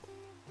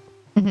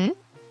 Mm-hmm.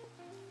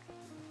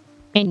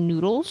 And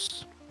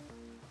noodles.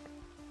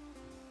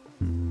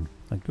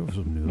 I'd go for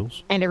some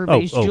noodles. And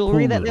everybody's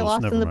jewelry pool that they noodles,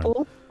 lost never in the mind.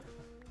 pool.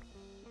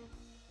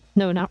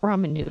 No, not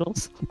ramen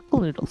noodles.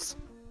 Pool noodles.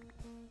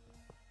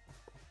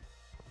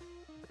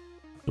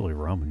 Really,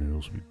 ramen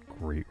noodles would be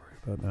great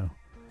right about now.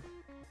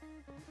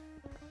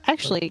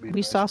 Actually, That'd be we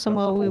nice saw some about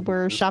while we cold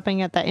were food.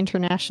 shopping at that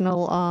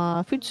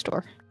international food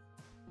store.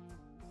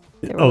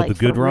 They were Oh, like the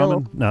good for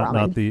real ramen, not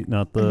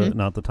ramen.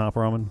 not the top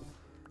ramen.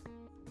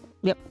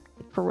 Yep,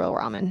 for real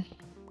ramen.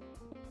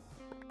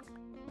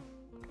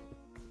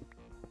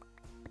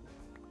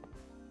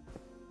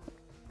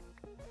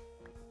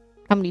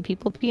 How many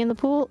people pee in the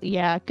pool?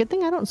 Yeah, good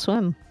thing I don't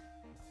swim.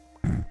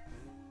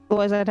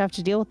 Otherwise, I'd have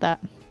to deal with that.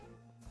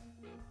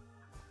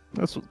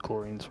 That's what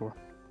chlorine's for.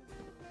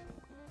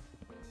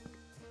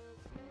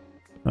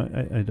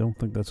 I don't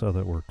think that's how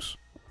that works.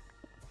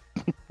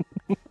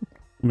 Let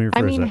me rephrase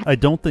I mean, that. I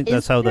don't think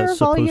that's is how there that's a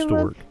supposed volume to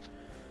of- work.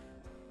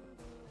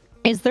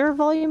 Is there a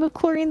volume of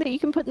chlorine that you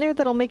can put in there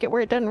that'll make it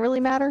where it doesn't really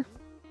matter?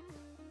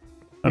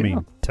 I Yeah.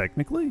 mean,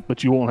 technically.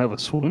 But you won't have a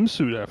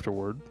swimsuit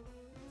afterward.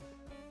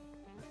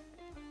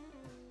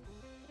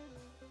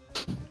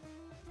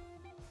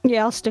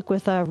 Yeah, I'll stick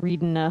with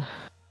reading a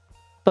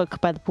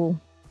book by the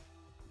pool.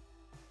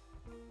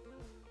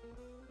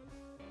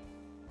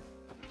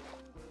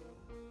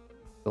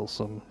 Till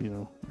some,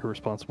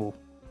 irresponsible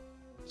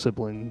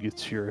sibling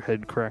gets your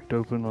head cracked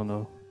open on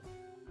a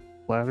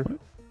ladder.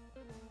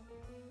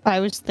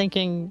 I was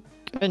thinking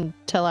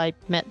until I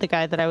met the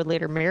guy that I would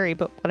later marry,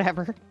 but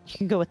whatever. You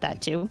can go with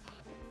that too.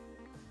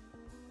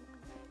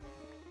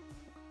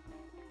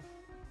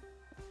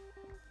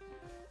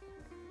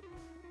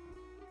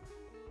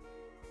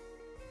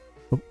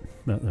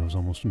 That was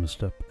almost a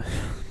misstep.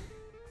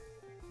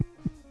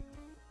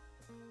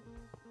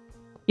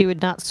 You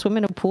would not swim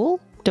in a pool?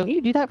 Don't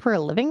you do that for a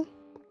living?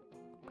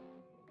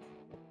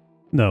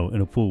 No, in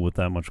a pool with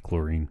that much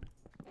chlorine.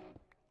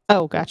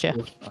 Oh, gotcha.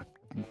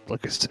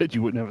 Like I said,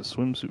 you wouldn't have a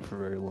swimsuit for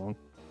very long.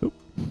 Nope.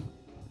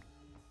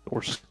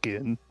 Or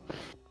skin.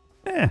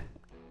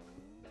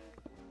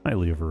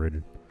 Highly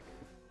overrated.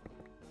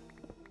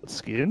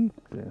 Skin?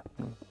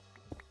 Yeah.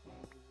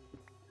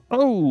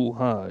 Oh,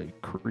 hi,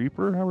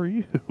 creeper. How are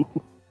you?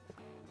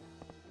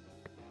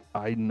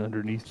 Hiding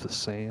underneath the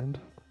sand.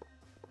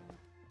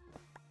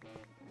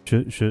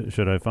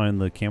 Should I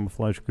find the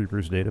camouflage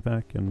creepers data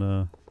pack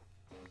and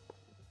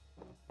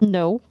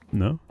No.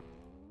 no?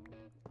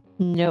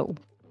 No.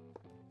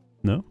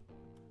 No?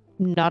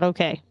 Not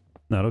okay.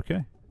 Not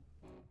okay.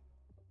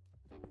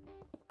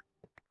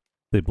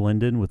 They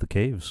blend in with the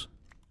caves.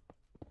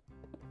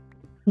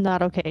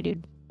 Not okay,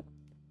 dude.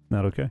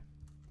 Not okay.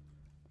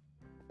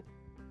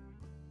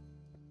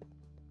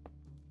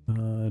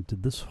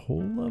 Did this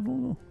whole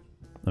level?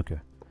 Okay.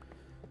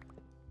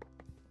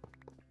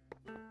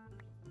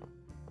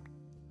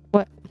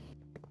 What?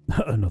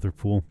 Another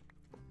pool.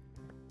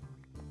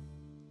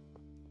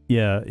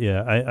 Yeah,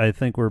 I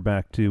think we're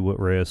back to what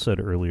Rhea said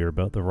earlier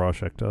about the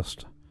Rorschach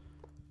dust.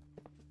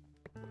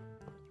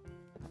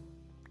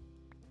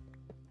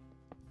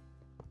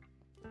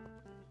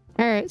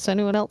 Alright, so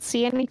anyone else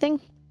see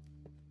anything?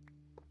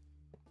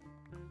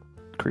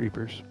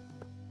 Creepers.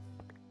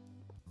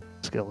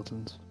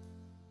 Skeletons.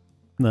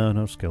 No,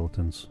 no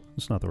skeletons.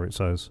 It's not the right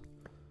size.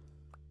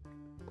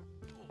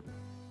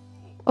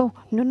 Oh,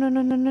 no, no,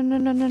 no, no, no, no,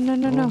 no, no, no,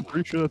 no, I'm no.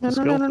 pretty sure that's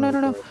No, a no, skeleton. no,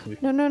 no, no, probably.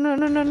 No, no, no,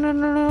 no, no, no,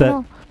 no, no, That-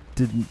 no.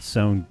 Didn't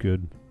sound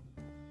good.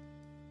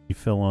 You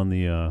fell on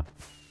the,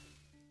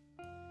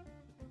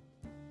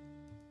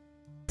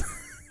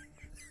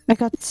 I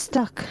got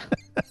stuck.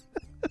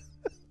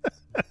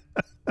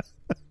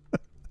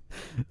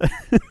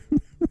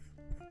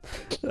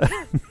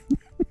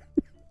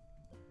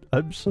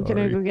 I'm I'm sorry.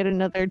 gonna go get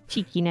another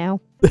tiki now.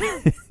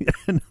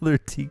 Another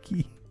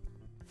tiki.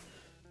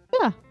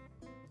 Yeah.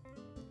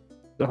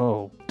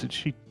 Oh, did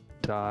she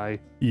die?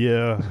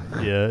 Yeah,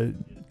 yeah,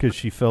 because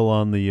she fell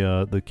on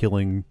the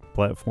killing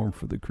platform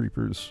for the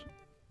creepers.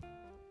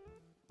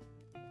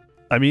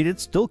 I mean, it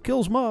still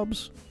kills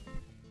mobs.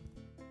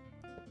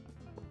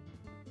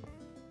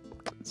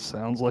 It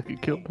sounds like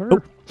it killed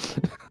her.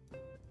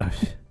 Oh.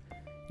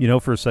 You know,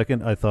 for a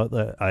second, I thought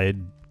that I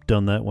had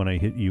done that when I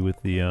hit you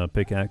with the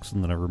pickaxe,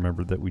 and then I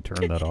remembered that we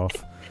turned that off.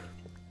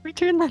 We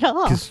turned that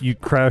off. Because you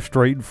crashed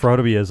right in front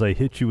of me as I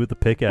hit you with the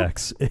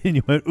pickaxe, and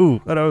you went,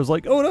 ooh, and I was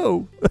like, oh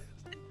no!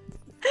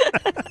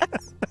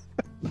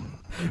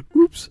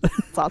 Oops.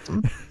 That's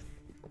awesome.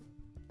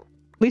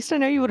 At least I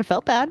know you would have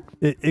felt bad.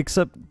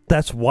 Except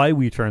that's why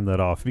we turned that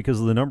off, because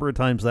of the number of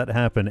times that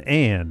happened,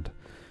 and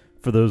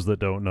for those that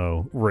don't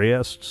know,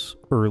 Rayeste's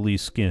early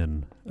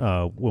skin,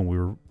 when we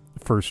were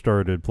first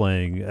started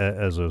playing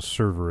as a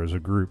server, as a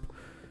group,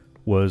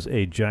 was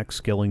a Jack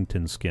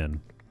Skellington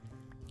skin.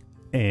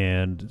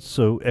 And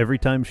so every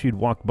time she'd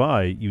walk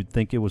by, you'd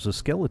think it was a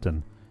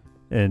skeleton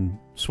and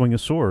swing a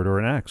sword or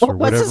an axe or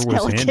whatever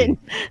was handy.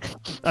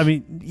 I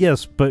mean,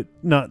 yes, but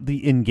not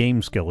the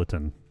in-game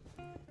skeleton.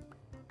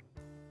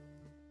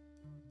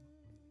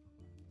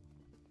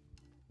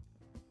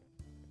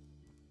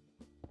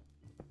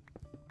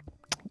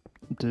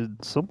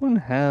 Did someone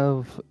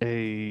have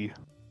a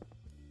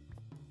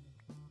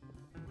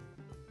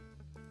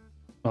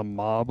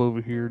mob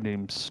over here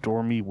named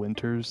Stormy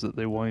Winters that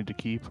they wanted to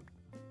keep?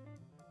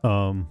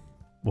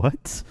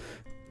 What?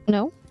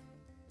 No.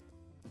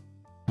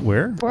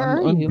 Where? Where I'm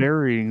are you?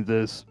 unburying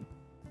this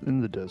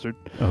in the desert.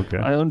 Okay.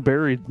 I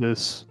unburied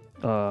this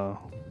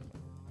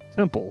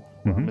temple.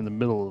 Mhm. I'm in the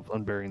middle of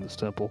unburying this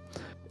temple,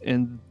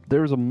 and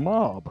there's a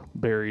mob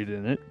buried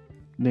in it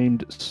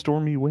named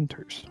Stormy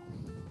Winters.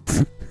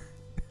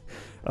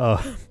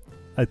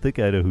 I think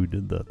I know who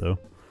did that, though.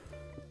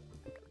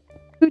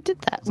 Who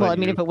did that? Is Well, that I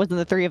mean, you? if it wasn't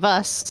the three of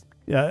us.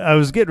 Yeah, I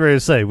was getting ready to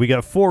say, we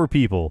got 4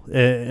 people.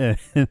 And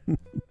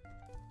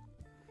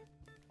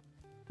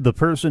the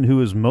person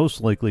who is most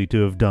likely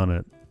to have done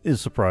it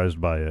is surprised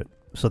by it.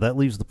 So that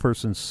leaves the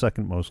person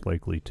second most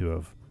likely to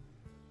have.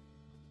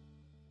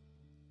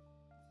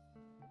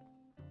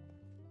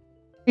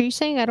 Are you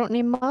saying I don't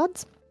name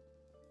mods?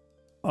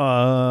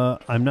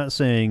 I'm not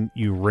saying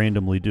you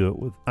randomly do it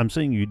with... I'm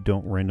saying you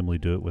don't randomly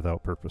do it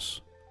without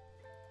purpose.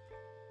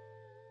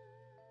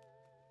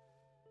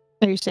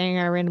 Are you saying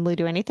I randomly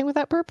do anything with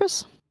that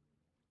purpose?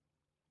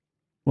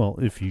 Well,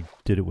 if you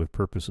did it with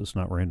purpose, it's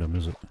not random,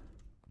 is it?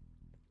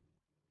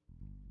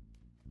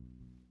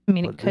 I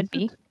mean, But it could is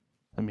be. it?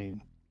 I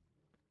mean...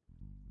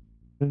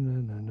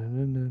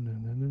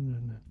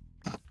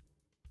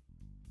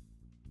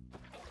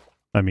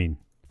 I mean,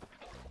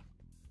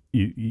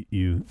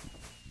 you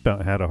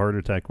about had a heart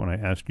attack when I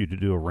asked you to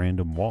do a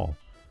random wall.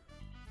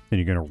 And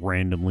you're going to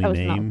randomly That was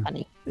name not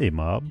funny. a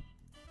mob?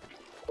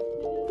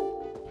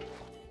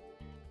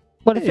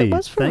 What if it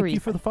was for a thank reason? you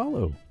for the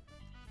follow.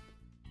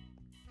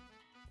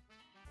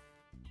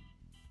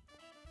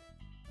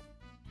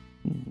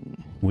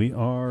 We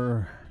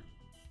are...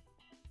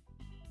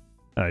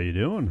 How you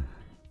doing?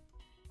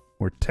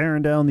 We're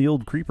tearing down the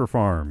old creeper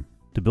farm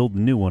to build a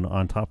new one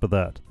on top of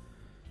that.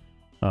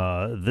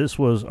 This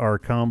was our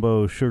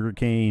combo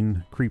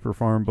sugarcane creeper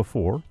farm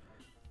before.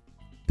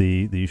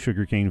 The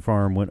sugarcane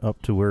farm went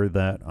up to where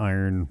that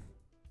iron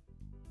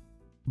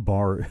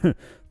bar,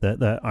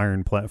 that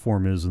iron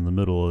platform is in the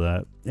middle of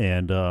that,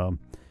 and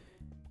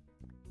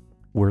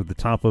where the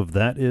top of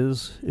that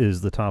is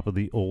the top of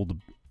the old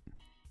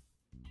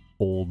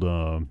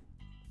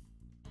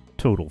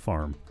total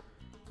farm.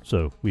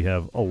 So we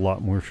have a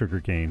lot more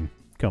sugarcane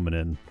coming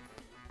in.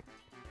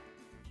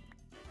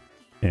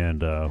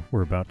 And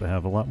we're about to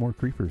have a lot more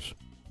creepers.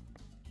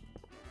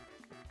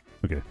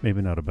 Okay,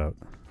 maybe not about.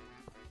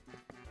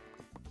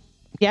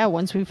 Yeah,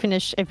 once we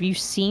finish... Have you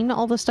seen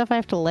all the stuff I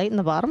have to light in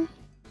the bottom?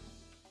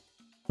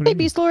 What do Hey, you mean?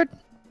 Beast Lord!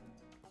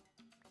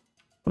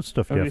 What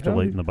stuff do you have to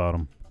light in the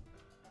bottom?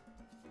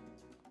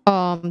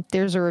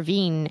 There's a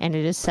ravine, and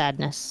it is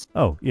sadness.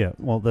 Oh, yeah.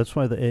 Well, that's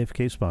why the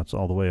AFK spot's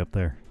all the way up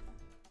there.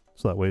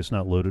 So that way it's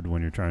not loaded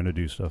when you're trying to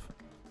do stuff.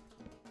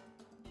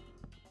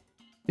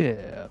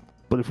 Yeah,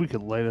 but if we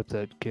could light up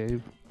that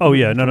cave... Oh,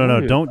 yeah. No.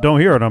 Worry Don't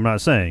hear what I'm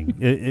not saying.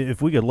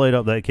 If we could light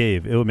up that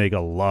cave, it would make a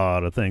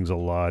lot of things a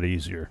lot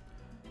easier.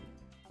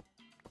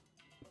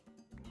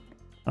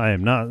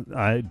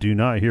 I do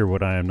not hear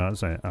what I am not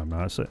saying. I'm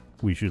not saying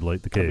we should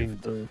light the I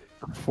cave. mean,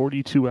 the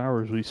 42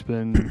 hours we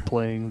spend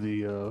playing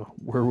the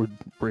where would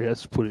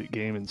Rayeste put it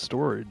game in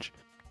storage,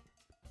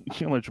 you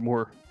know how much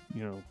more,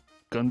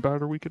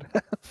 gunpowder we could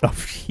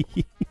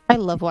have? I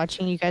love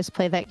watching you guys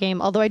play that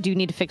game, although I do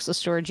need to fix the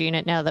storage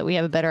unit now that we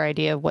have a better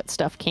idea of what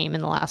stuff came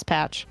in the last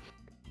patch.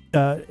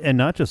 And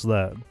not just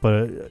that,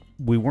 but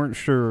we weren't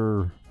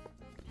sure.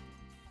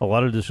 A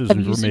lot of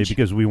decisions were made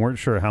because we weren't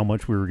sure how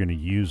much we were going to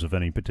use of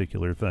any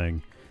particular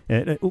thing.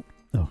 And,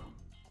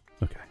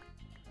 okay.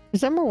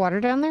 Is there more water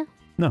down there?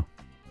 No,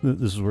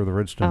 this is where the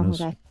redstone is.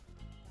 Okay.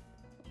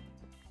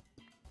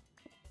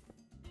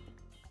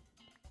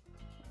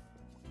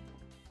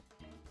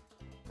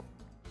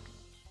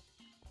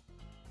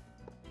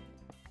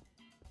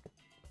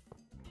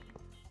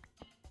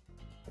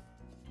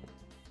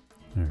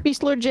 Right.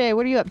 Beast Lord J,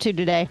 what are you up to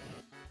today?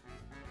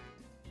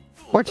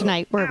 Or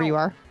tonight, wherever you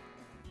are.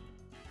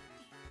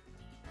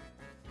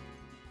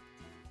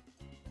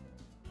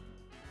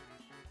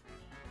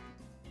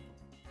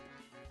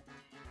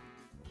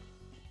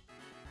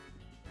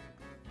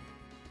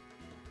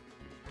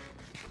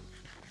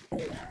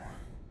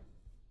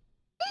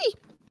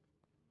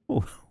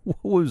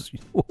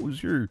 what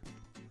was your...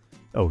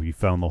 Oh, you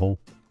found the hole?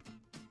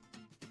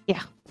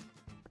 Yeah.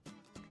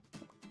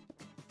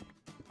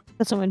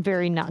 That someone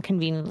very not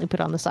conveniently put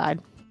on the side.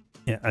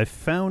 Yeah, I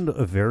found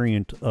a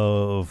variant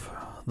of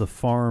the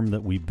farm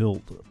that we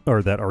built,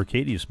 or that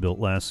Arcadius built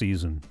last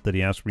season, that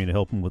he asked me to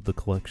help him with the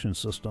collection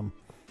system.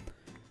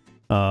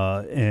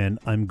 And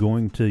I'm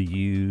going to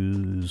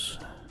use...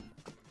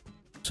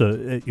 So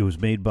it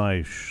was made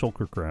by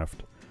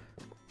CoffeeCraft.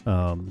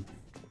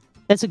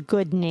 That's a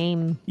good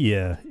name.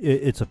 Yeah,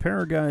 it's a pair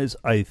of guys,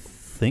 I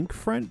think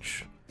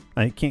French.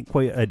 I can't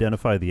quite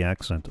identify the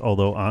accent,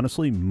 although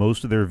honestly,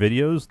 most of their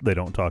videos, they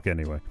don't talk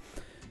anyway.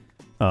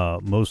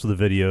 Most of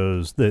the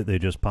videos, they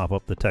just pop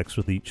up the text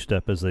with each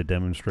step as they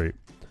demonstrate.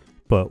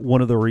 But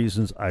one of the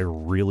reasons I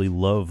really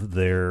love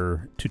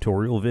their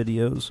tutorial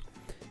videos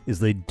is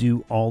they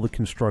do all the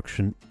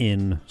construction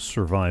in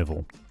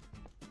survival.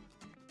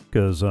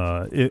 Because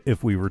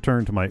if we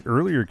return to my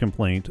earlier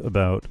complaint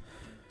about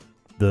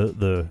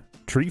the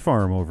tree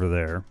farm over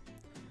there,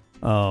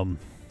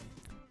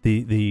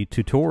 the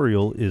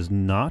tutorial is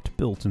not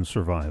built in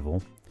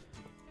survival,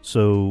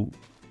 so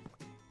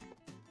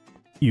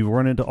you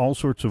run into all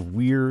sorts of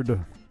weird,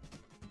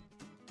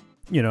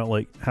 you know,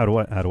 like how do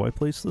I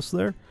place this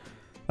there?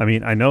 I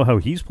mean, I know how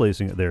he's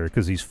placing it there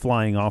because he's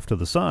flying off to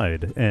the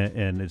side,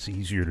 and it's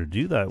easier to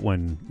do that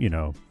when, you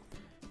know,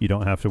 you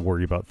don't have to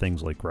worry about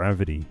things like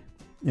gravity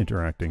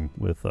interacting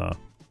with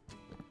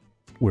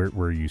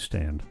where you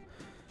stand.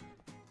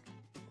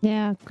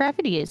 Yeah,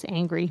 gravity is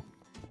angry.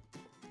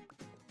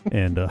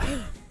 And but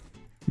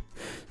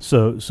the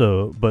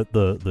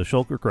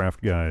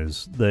CoffeeCraft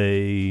guys,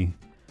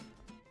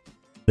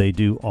 they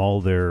do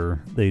all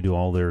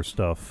their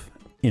stuff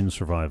in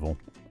survival.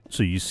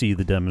 So you see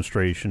the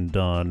demonstration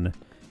done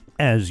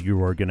as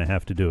you are going to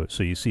have to do it.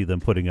 So you see them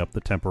putting up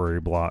the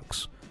temporary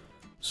blocks.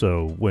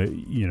 So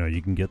you know,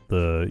 you can get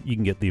the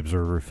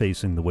observer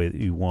facing the way that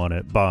you want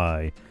it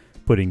by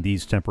putting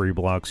these temporary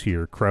blocks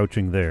here,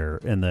 crouching there,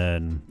 and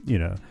then, you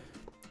know,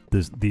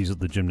 these are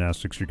the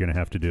gymnastics you're going to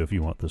have to do if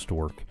you want this to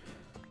work.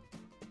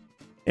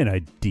 And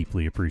I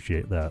deeply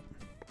appreciate that.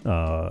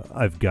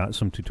 I've got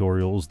some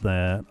tutorials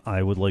that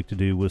I would like to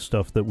do with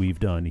stuff that we've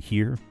done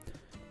here,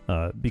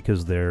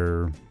 because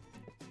they're,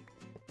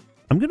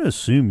 I'm going to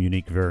assume,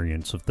 unique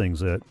variants of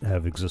things that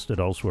have existed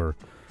elsewhere,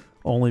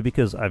 only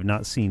because I've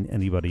not seen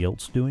anybody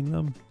else doing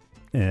them.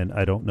 And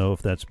I don't know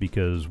if that's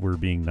because we're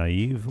being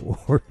naive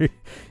or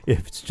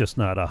if it's just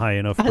not a high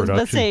enough production. I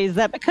was about to say, is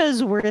that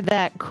because we're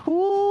that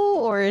cool,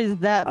 or is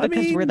that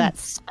because we're that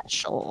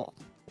special?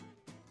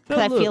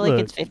 Because I feel like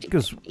it's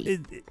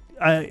 50-50.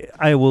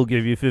 I will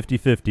give you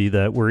 50-50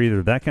 that we're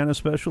either that kind of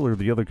special or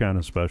the other kind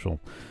of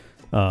special.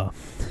 But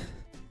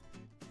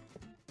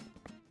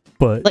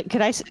like,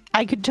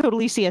 I could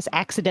totally see us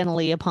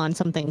accidentally upon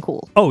something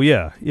cool. Oh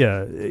yeah,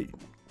 yeah.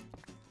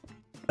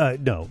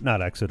 No,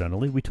 not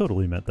accidentally. We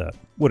totally meant that.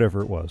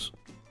 Whatever it was,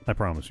 I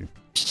promise you.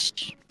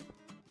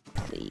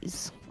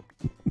 Please.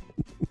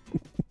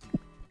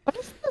 What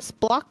is this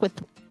block with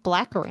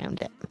black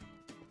around it?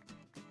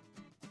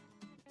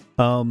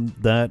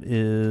 That's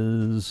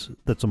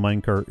a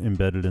minecart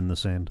embedded in the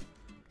sand.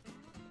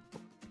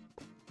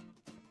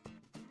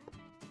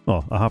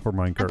 Oh, a hopper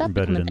minecart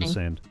embedded in the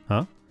sand.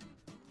 Huh?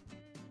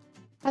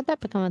 How'd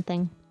that become a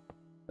thing?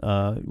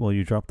 Well,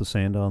 you drop the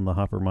sand on the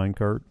hopper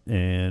minecart,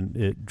 and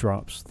it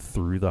drops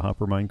through the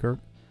hopper minecart.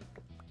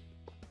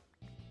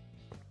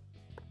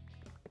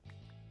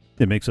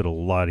 It makes it a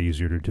lot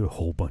easier to do a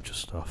whole bunch of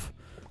stuff.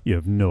 You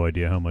have no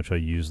idea how much I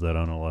use that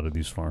on a lot of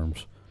these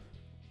farms.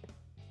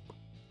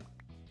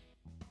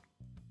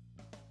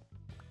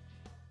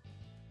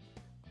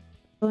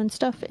 Throwing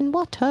stuff in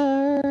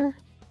water.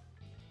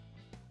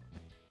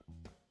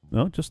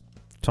 No, just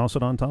toss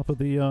it on top of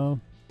the,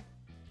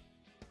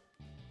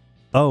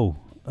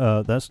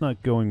 that's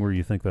not going where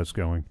you think that's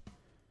going.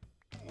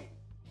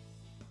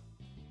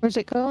 Where's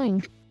it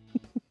going?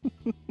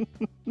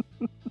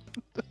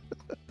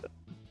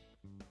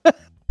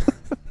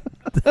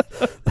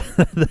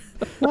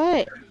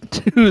 What?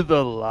 To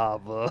the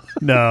lava.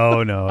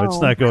 No, it's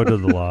not going to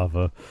the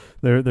lava.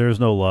 There's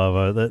no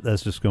lava.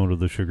 That's just going to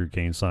the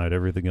sugarcane side.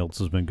 Everything else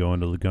has been going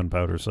to the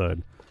gunpowder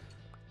side.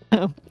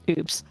 Oh,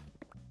 oops.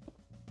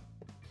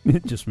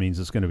 It just means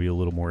it's going to be a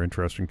little more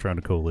interesting trying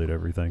to collate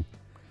everything.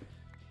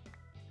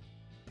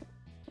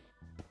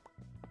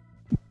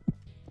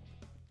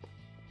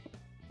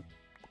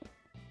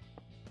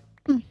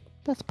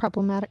 That's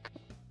problematic.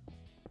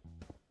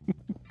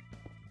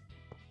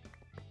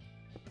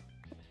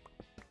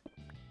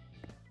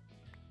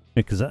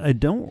 Because I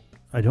don't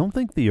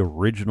think the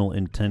original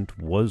intent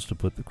was to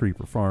put the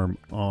creeper farm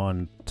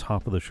on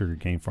top of the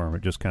sugarcane farm.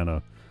 It just kind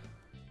of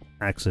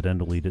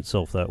accidentally did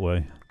itself that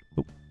way.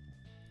 Oh,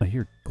 I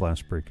hear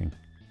glass breaking.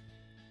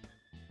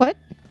 What?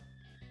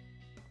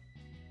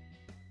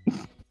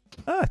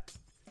 Ah!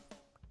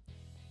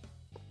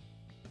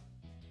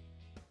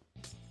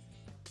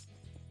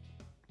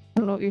 I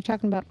don't know what you're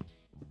talking about.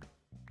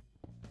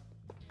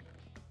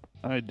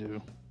 I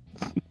do.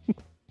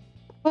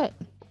 What?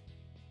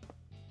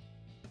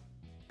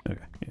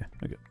 Okay, yeah,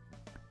 okay.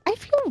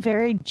 feeling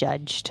very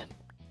judged.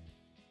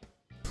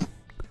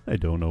 I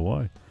don't know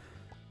why.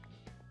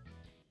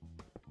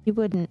 You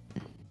wouldn't.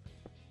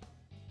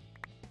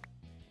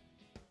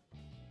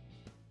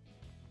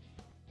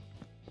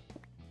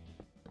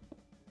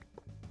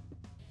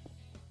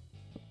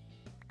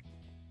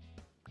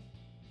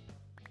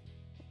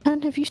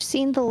 And have you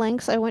seen the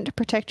lengths I went to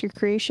protect your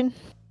creation?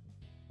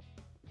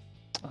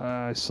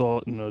 I saw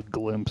it in a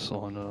glimpse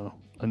on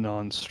a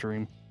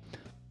non-stream.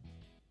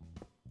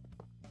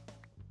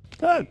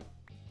 Oh,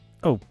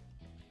 I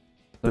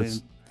that's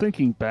mean,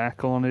 thinking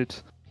back on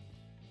it,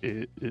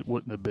 it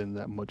wouldn't have been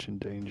that much in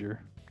danger.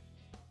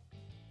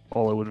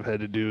 All I would have had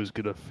to do is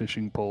get a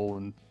fishing pole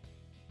and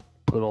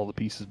put all the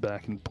pieces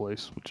back in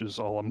place, which is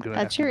all I'm gonna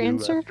have That's to your do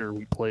answer? after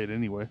we play it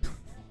anyway.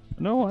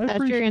 No, I That's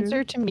appreciate your answer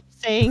it. to me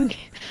saying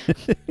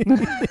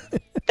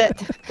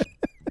that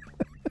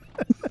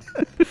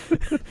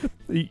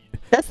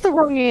that's the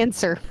wrong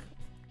answer.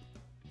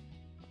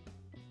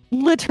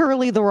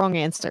 Literally the wrong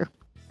answer.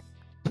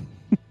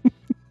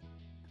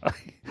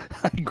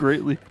 I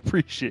greatly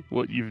appreciate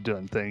what you've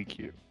done. Thank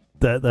you.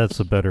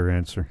 that's a better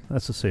answer.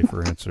 That's a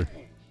safer answer.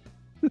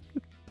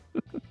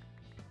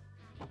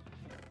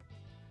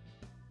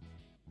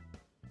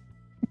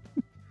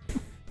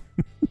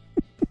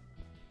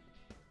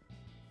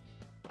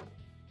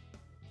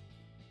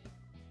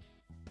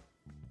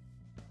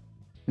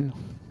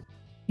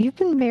 You've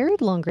been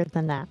married longer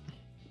than that.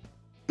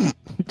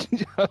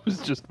 I was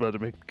just about to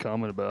make a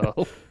comment about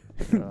how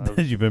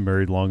You've been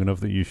married long enough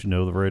that you should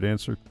know the right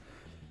answer.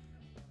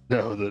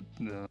 no.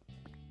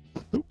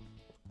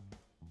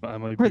 I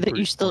might be Or that pretty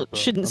you still smart, but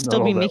shouldn't I'm still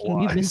not be all that making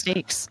new wise.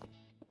 mistakes.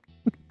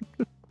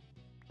 I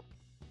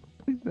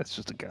think that's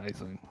just a guy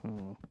thing. I don't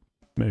know.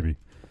 Maybe.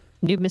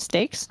 New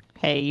mistakes?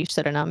 Hey, you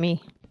said it, not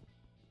me.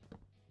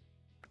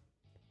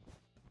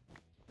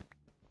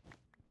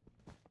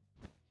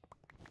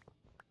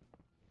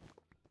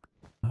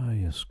 Ah,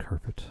 yes,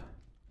 carpet.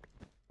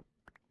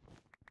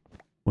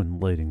 When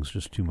lighting's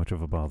just too much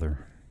of a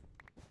bother.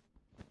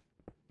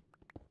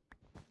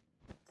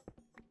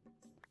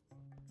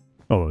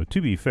 Although,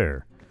 to be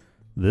fair,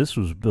 this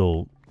was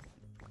built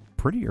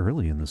pretty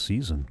early in the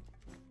season.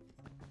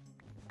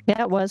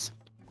 Yeah, it was.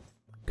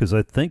 Because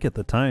I think at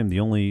the time, the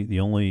only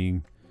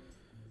we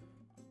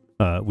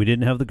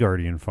didn't have the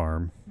Guardian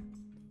farm.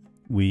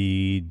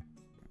 We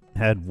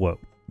had, what,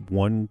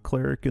 one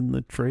cleric in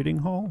the trading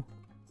hall?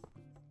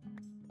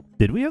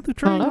 Did we have the I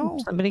don't trading know. hall?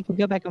 Somebody can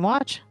go back and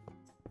watch.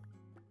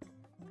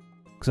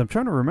 Because I'm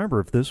trying to remember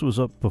if this was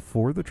up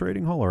before the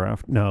trading hall or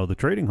after. No, the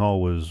trading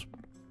hall was...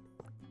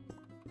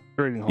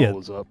 Trading hall Yeah.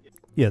 was up.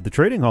 Yeah, the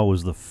trading hall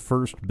was the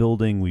first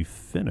building we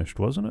finished,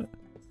 wasn't it?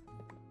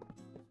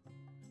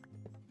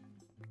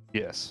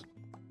 Yes.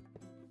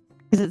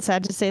 Is it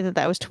sad to say that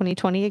that was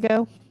 2020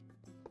 ago?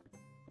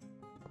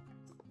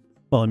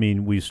 Well, I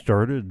mean, we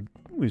started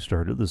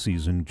the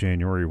season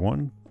January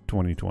 1,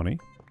 2020.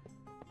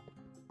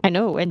 I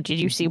know, and did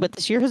you see what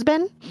this year has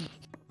been?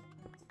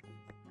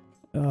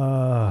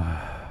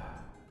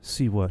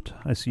 See what?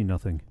 I see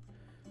nothing.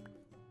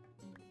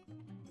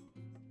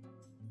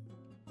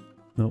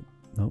 Nope.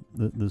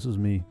 This is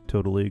me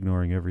totally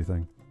ignoring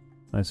everything.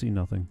 I see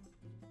nothing.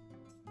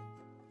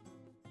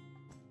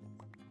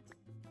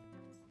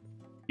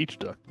 Each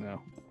duck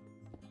now.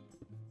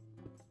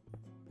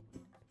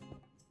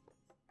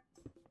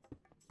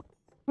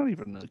 Not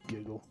even a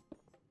giggle.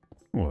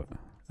 What?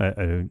 I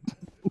don't...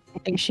 I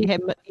think she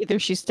had either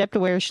she stepped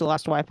away or she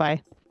lost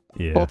Wi-Fi.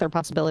 Yeah. Both are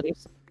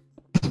possibilities.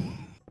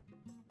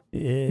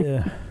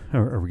 Yeah.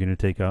 Are we going to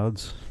take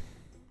odds?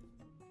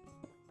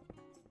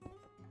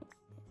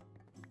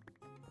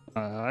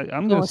 I'm Go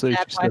going to with say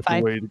that she stepped Wi-Fi.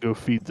 away to go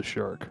feed the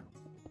shark.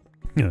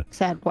 Yeah.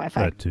 Sad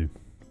Wi-Fi. That too.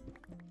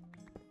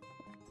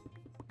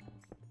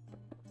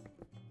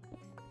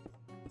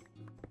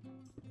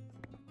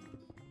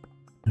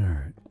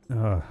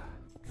 Alright.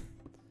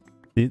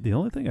 The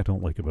only thing I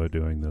don't like about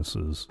doing this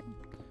is...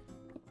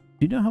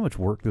 Do you know how much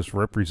work this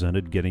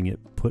represented getting it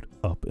put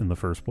up in the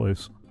first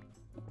place?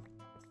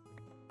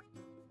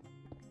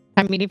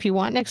 I mean, if you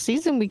want next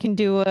season, we can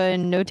do a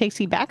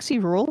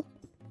no-takesy-backsy rule.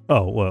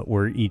 Oh, what?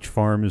 Where each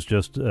farm is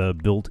just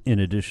built in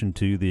addition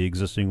to the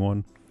existing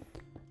one?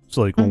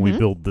 So, like, when we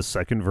build the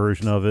second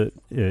version of it,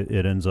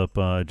 it ends up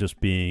just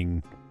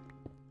being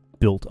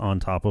built on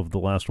top of the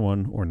last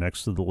one, or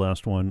next to the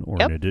last one,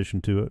 or in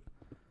addition to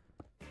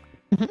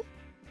it.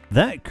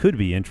 That could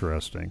be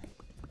interesting.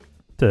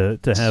 To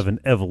have an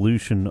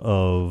evolution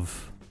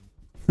of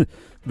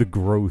the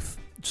growth.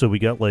 So we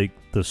got, like,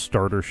 the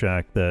starter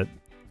shack that...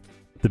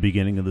 The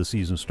beginning of the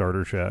season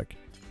starter shack.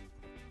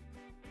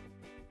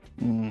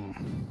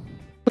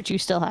 Which you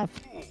still have.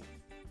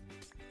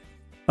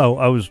 Oh,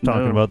 I was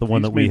talking No, about the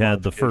one he's that we made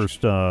had the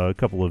first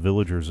couple of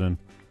villagers in.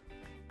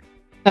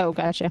 Oh,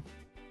 gotcha.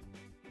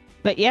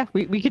 But yeah,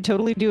 we could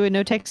totally do a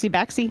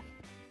no-takesy-backsy.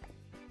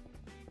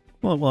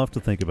 Well, we'll have to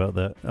think about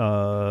that.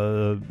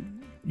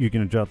 You're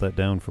going to jot that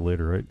down for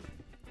later, right?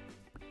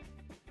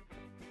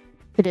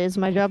 It is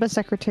my job as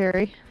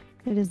secretary.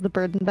 It is the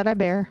burden that I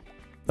bear.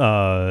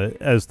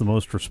 as the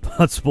most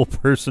responsible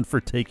person for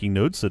taking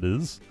notes, it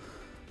is.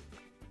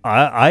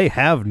 I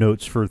have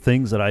notes for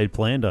things that I had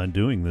planned on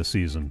doing this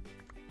season.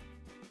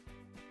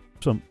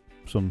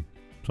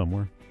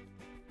 Somewhere.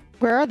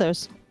 Where are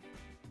those?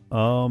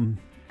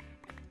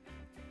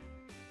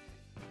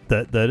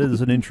 That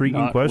is an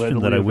intriguing Not question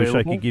that I readily wish I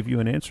available? could give you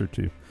an answer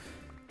to.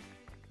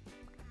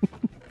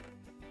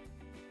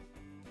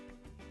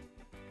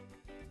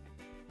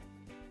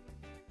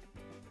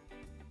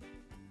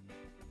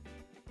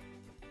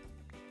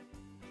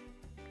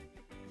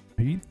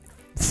 Are you-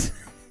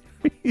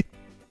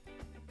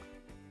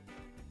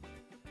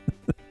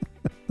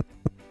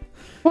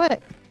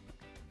 What?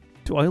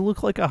 Do I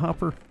look like a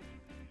hopper?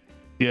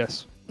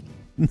 Yes.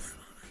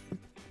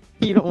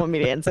 You don't want me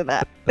to answer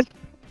that.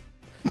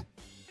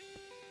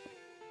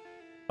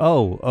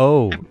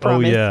 Oh,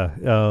 promise.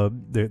 yeah.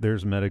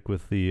 There's Medic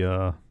with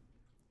the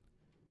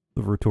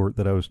retort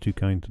that I was too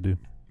kind to do.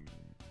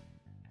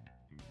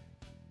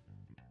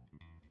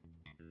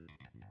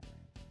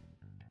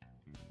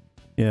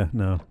 Yeah,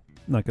 no.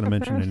 Not going to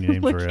mention any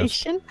names or ask.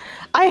 Location?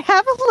 I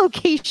have a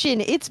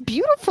location. It's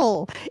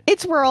beautiful.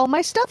 It's where all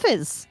my stuff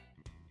is.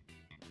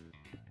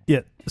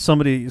 Yeah,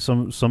 somebody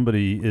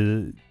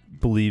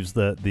believes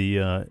that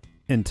the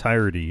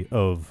entirety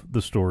of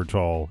the storage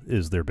hall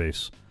is their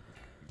base.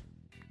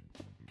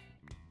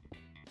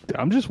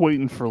 I'm just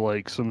waiting for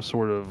like some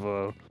sort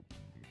of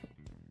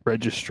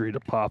registry to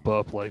pop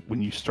up. Like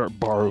when you start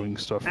borrowing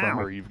stuff from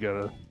her, you've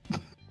got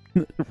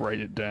to write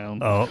it down.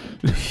 Oh.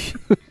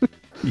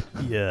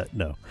 Yeah,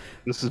 no.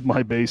 This is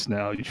my base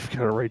now. You've got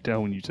to write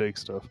down when you take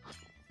stuff.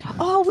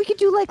 Oh, we could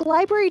do like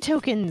library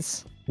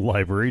tokens.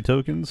 Library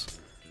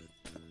tokens?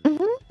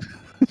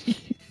 Mm-hmm.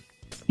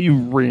 You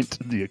rent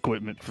the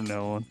equipment from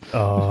now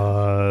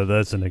on.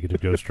 That's a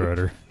negative Ghost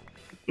Rider.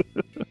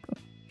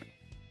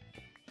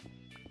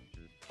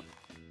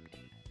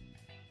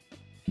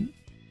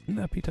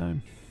 Nappy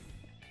time.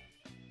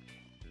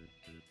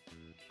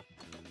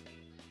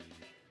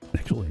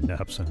 Actually,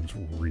 nap sounds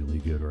really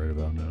good right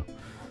about now.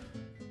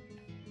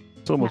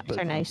 It's almost Naps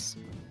are nice.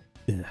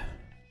 Yeah.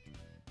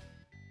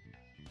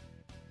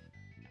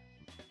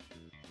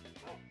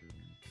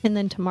 And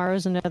then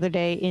tomorrow's another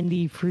day in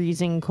the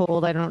freezing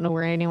cold. I don't know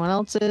where anyone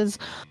else is,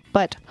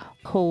 but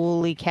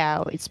holy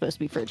cow, it's supposed to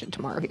be frigid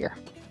tomorrow here.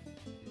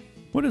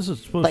 What is it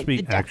supposed Like to be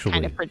the death actually?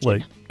 kind of frigid.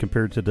 Like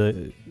compared to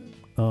the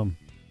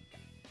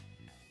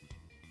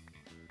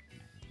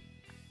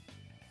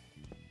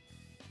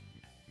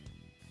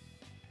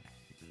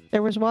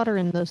There was water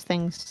in those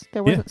things.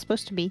 There wasn't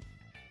supposed to be.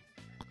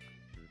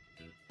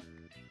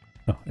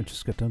 Oh, I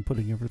just got done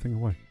putting everything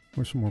away.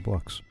 Where's some more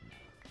blocks?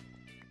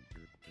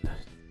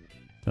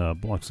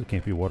 Blocks that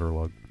can't be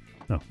waterlogged.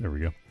 Oh, there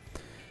we go.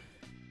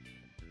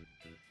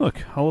 Look,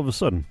 all of a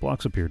sudden,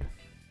 blocks appeared.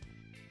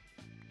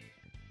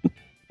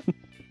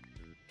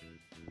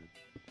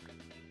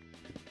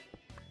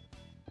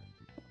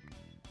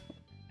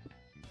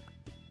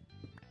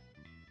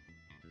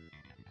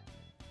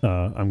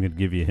 I'm going to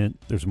give you a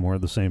hint. There's more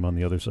of the same on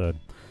the other side.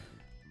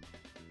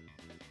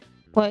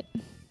 What?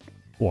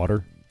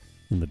 Water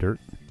in the dirt.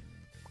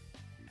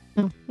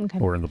 Oh, okay.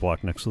 Or in the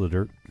block next to the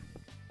dirt.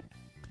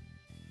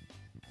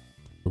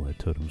 The lead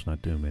totem's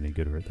not doing me any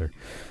good right there.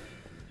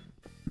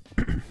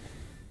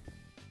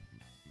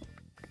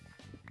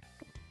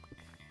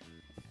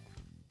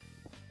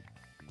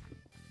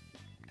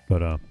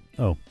 But,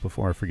 oh,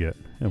 before I forget,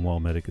 and while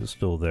Medic is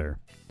still there,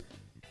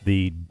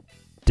 the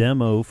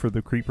demo for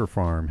the Creeper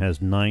Farm has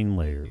 9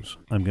 layers.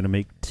 I'm going to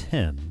make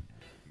 10.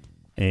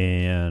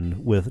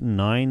 And with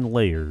 9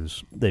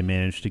 layers, they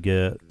managed to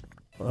get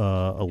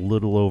a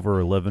little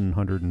over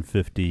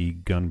 1,150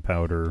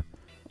 gunpowder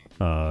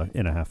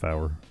in a half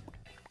hour.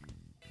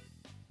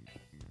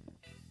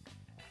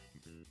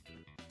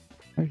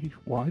 Hey,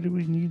 why do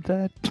we need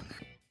that?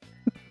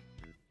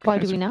 Why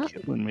do Guys we are not?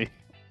 Killing me.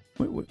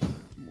 Wait,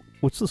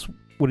 what's this?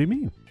 What do you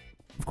mean?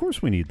 Of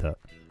course we need that.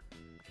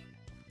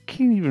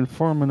 Can't even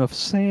farm enough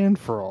sand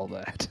for all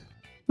that.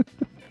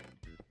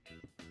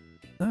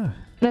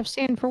 Enough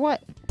sand for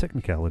what?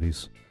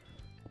 Technicalities.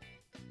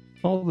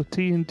 All the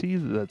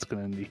TNT that's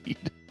gonna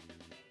need.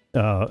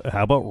 How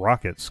about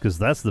rockets? Because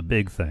that's the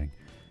big thing.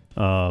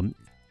 I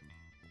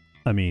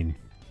mean,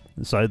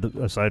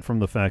 aside from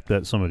the fact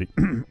that somebody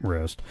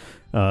rest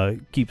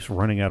keeps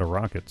running out of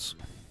rockets.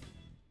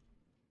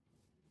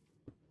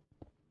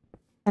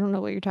 I don't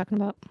know what you're talking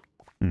about.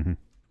 Mm-hmm.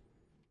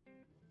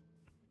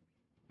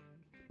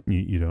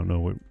 You don't know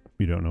what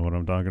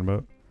I'm talking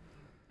about?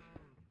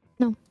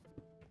 No.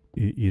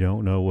 You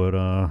don't know what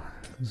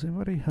does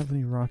anybody have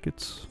any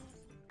rockets?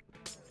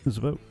 Is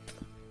about?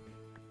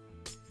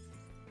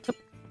 Nope.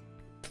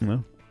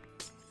 No?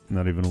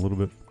 Not even a little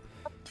bit.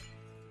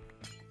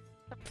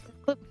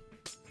 Clip.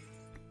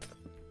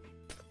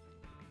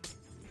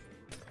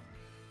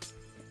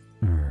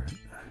 Alright.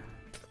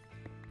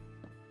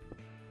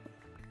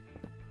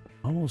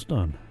 Almost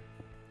done.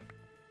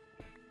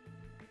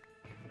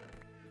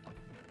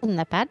 Isn't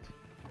that bad?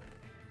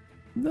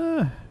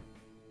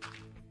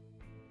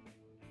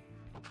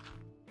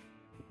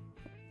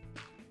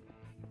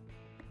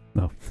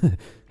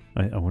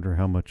 I wonder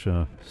how much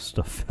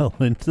stuff fell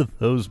into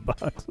those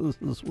boxes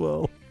as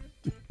well.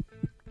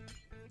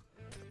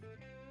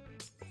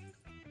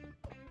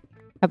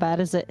 How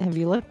bad is it? Have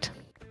you looked?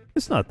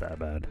 It's not that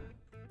bad.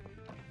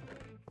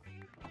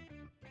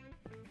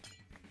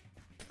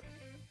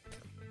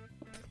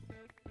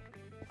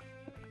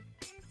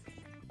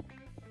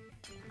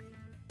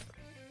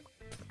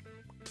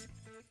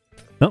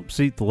 Nope,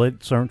 see, the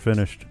lights aren't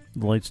finished.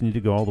 The lights need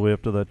to go all the way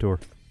up to that door.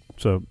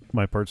 So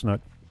my part's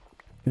not,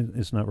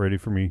 it's not ready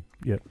for me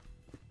yet.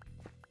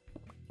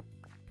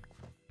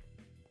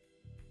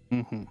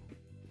 Mm-hmm.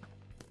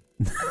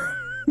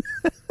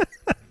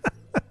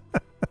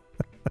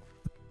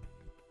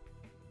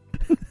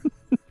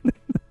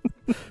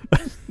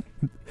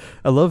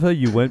 I love how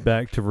you went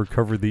back to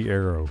recover the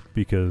arrow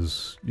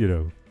because, you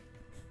know.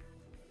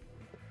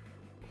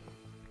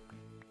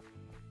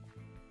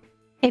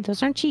 Hey,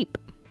 those aren't cheap.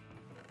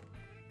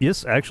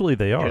 Yes, actually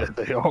they are. Yeah,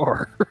 they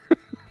are.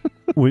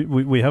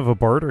 we have a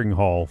bartering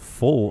hall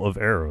full of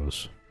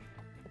arrows.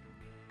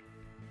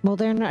 Well,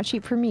 they're not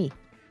cheap for me.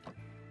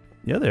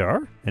 Yeah, they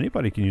are.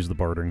 Anybody can use the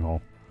bartering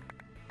hall.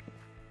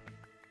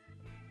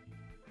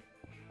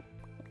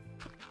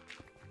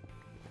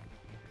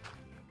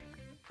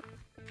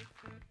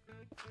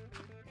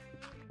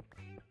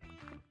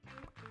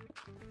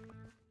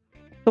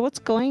 So what's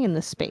going in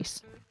this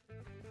space?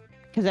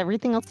 Because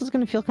everything else is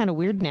going to feel kind of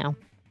weird now.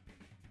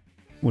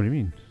 What do you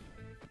mean?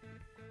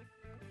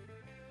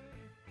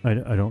 I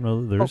don't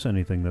know that there's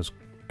anything that's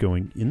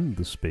going in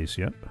the space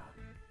yet.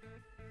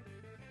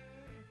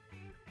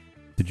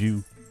 Did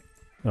you...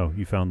 Oh,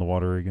 you found the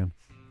water again?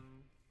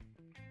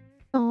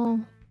 Oh.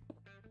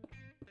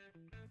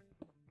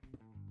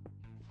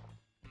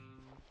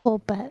 Full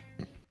bet.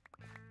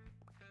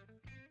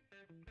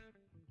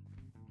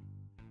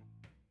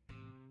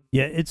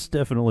 Yeah, it's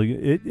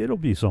definitely... It'll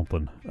be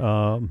something.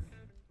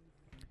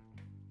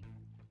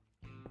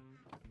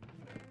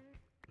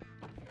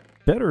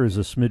 Better is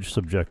a smidge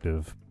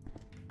subjective.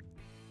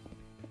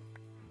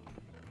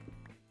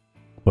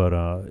 But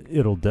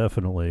it'll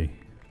definitely...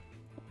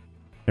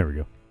 There we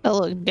go.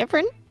 It'll look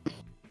different.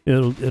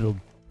 It'll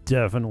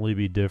definitely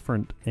be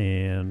different,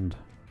 and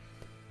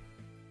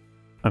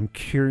I'm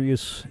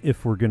curious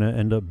if we're gonna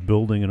end up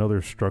building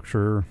another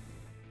structure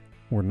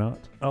or not.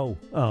 Oh,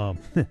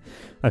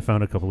 I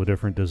found a couple of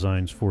different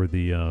designs for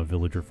the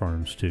villager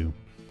farms too.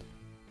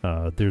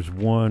 There's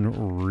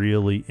one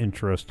really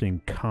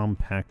interesting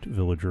compact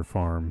villager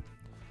farm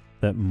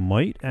that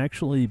might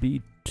actually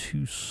be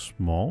too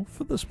small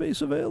for the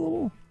space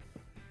available.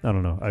 I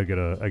don't know. I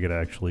gotta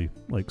actually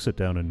like sit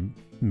down and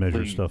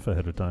measure stuff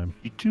ahead of time.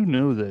 You do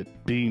know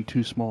that being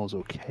too small is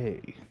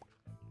okay.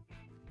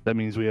 That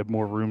means we have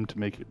more room to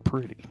make it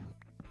pretty.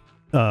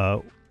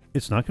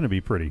 It's not going to be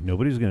pretty.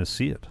 Nobody's going to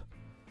see it.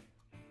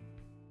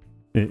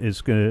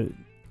 It's going to...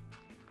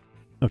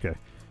 Okay.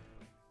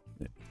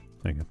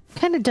 Hang on. What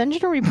kind of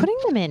dungeon are we putting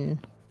them in?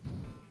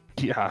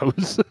 Yeah, I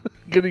was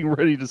getting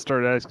ready to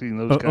start asking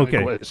those kind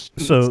of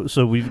questions.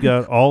 So we've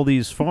got all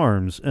these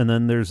farms, and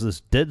then there's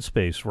this dead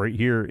space right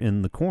here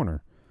in the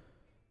corner.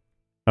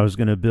 I was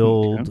going to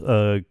build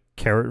a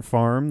carrot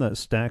farm that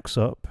stacks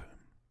up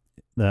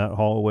that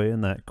hallway in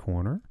that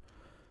corner,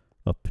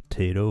 a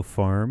potato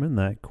farm in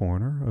that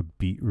corner, a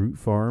beetroot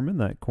farm in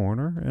that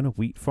corner, and a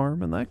wheat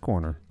farm in that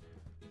corner.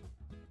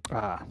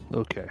 Ah,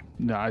 okay.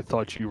 No, I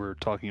thought you were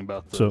talking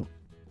about the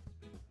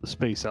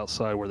space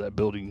outside where that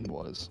building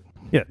was.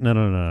 Yeah,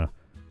 no.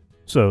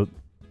 So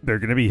they're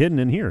going to be hidden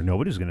in here.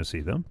 Nobody's going to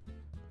see them.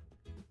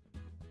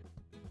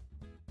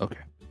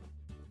 Okay.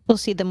 We'll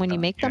see them when you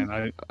make them.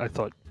 And I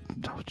thought,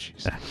 oh,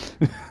 jeez.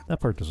 That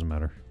part doesn't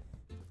matter.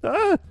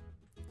 Ah!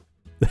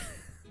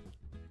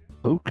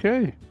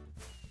 Okay.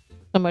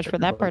 So much for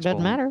that part.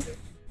 Doesn't matter.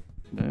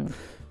 Yeah.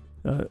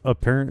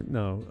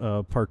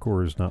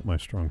 Parkour is not my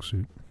strong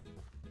suit.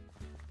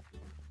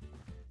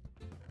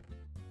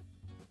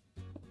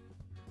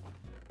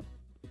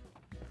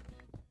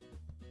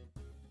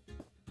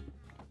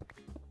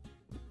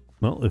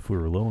 Well, if we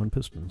were low on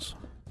pistons.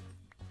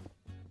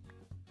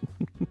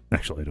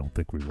 Actually, I don't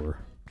think we were.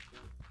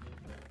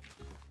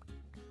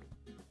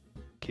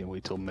 Can't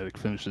wait till Medic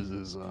finishes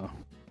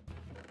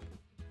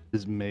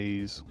his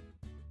maze.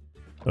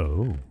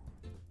 Oh.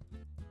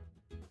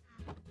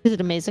 Is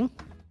it amazing?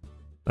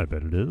 I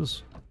bet it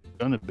is.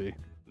 Gonna be.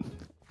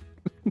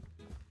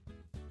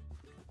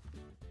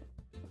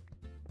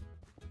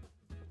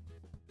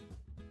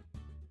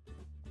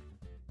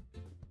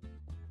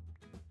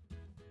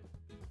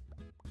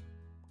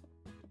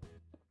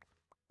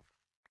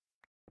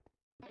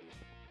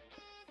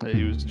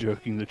 He was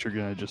joking that you're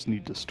gonna just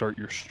need to start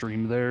your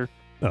stream there.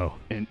 Oh.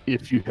 And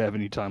if you have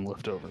any time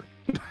left over.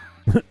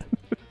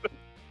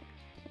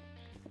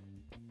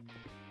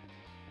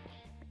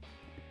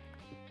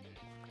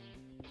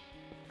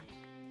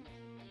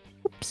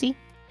 Oopsie.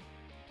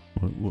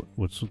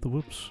 What's with the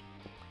whoops?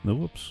 No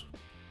whoops?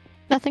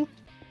 Nothing.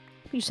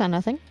 You saw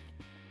nothing.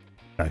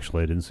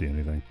 Actually, I didn't see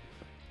anything.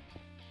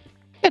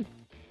 Good.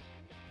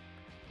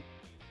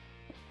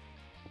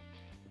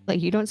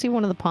 Like, you don't see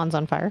one of the ponds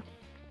on fire?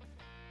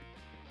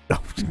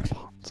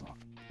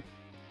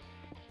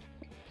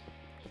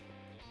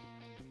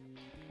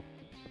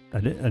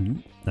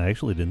 I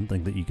actually didn't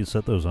think that you could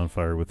set those on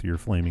fire with your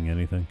flaming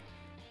anything.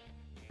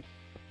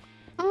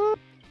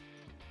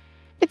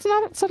 It's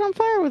not set on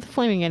fire with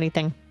flaming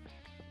anything.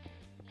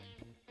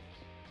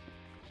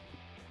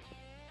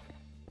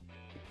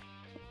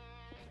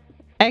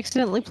 I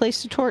accidentally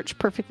placed a torch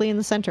perfectly in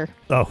the center.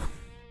 Oh.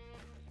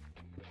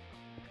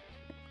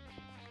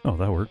 Oh,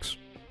 that works.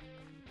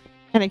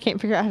 And I can't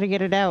figure out how to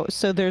get it out,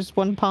 so there's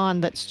one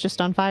pond that's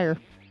just on fire.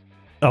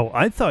 Oh,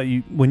 I thought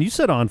you... When you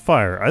said on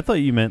fire, I thought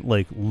you meant,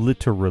 like,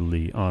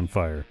 literally on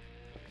fire.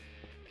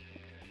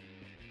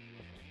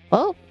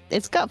 Well,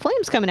 it's got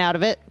flames coming out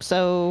of it,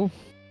 so...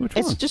 Which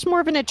it's one? just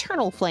more of an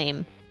eternal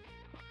flame.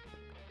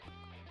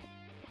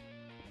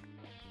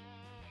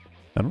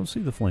 I don't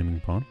see the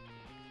flaming pond.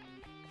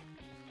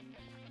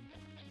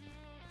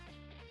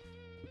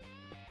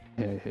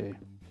 Hey.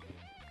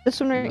 This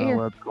one right You're not here.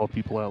 allowed to call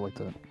people out like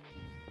that.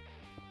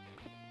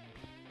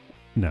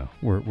 No,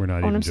 we're not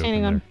even I'm joking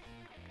standing there. on.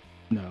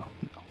 No.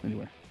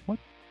 Anyway, what?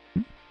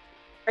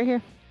 Right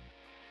here.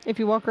 If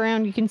you walk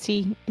around, you can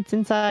see it's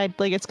inside.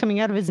 Like, it's coming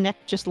out of his neck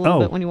just a little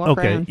bit when you walk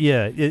around.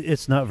 Yeah,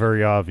 it's not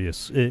very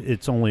obvious.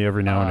 It's only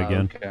every now and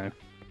again. Okay.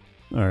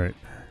 All right.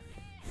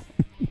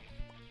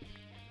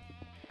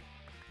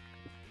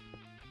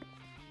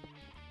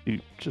 You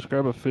just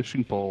grab a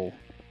fishing pole,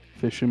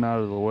 fish him out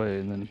of the way,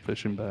 and then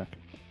fish him back.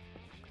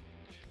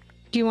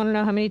 Do you want to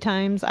know how many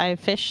times I've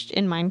fished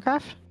in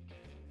Minecraft?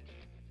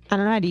 I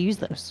don't know how to use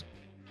those.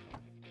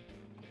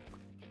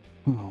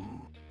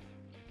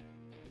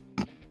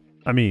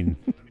 I mean,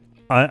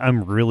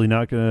 I'm really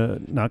not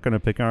gonna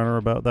pick on her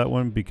about that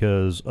one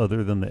because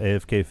other than the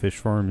AFK fish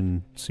farm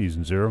in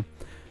season 0,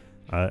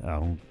 I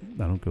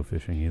don't go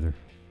fishing either.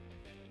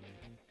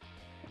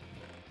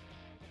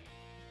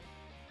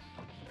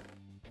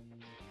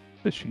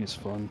 Fishing is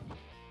fun.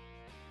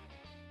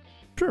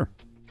 Sure.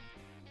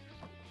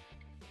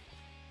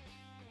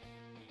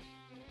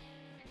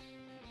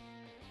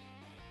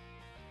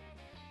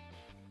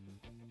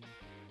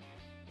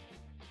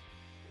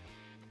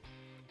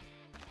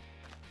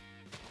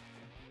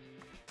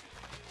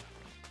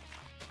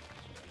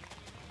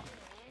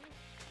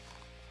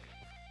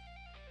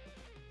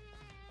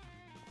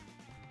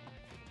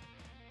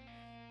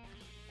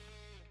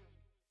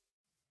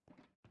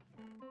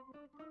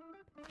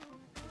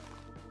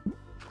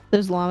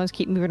 Those llamas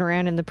keep moving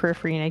around in the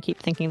periphery, and I keep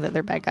thinking that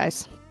they're bad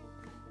guys.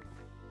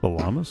 The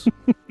llamas?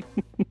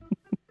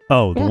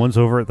 Oh, the Yeah. ones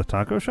over at the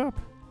taco shop?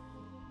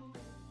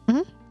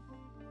 No,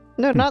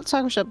 not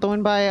Taco Shop. The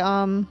one by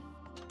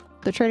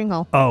the trading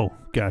hall. Oh,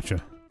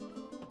 gotcha.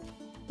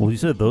 Well, you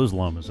said those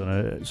llamas,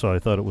 and so I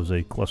thought it was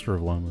a cluster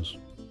of llamas.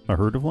 A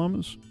herd of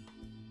llamas?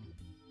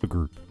 A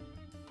group.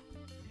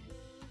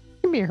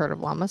 Can be a herd of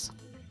llamas.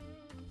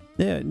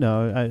 Yeah,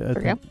 no,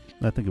 Okay.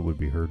 I think it would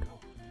be herd.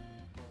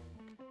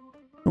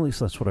 At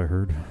least that's what I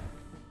heard.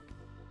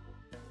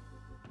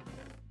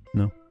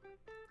 No?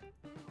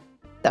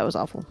 That was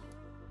awful.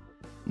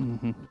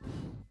 Mm-hmm.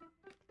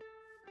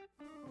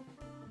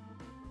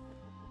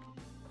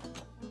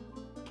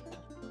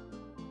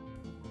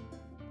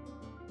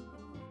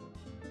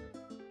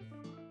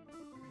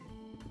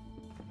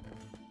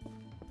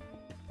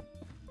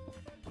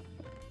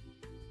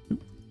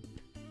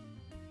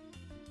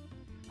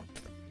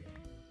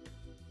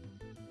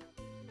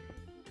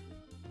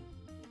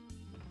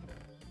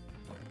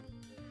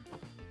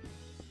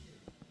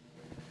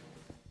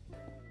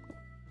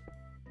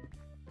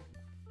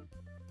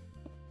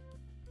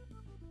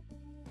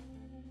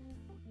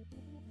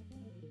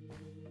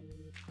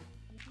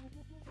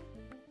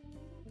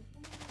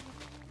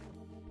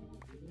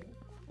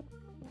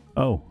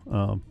 Oh,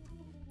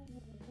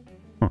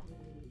 huh.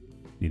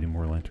 Needing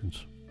more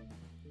lanterns.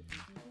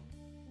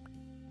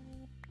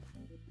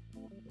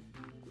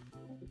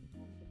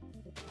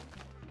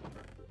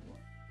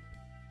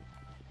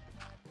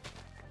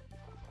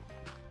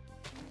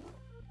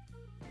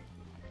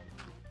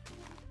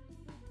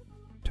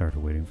 Tired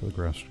of waiting for the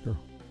grass to grow.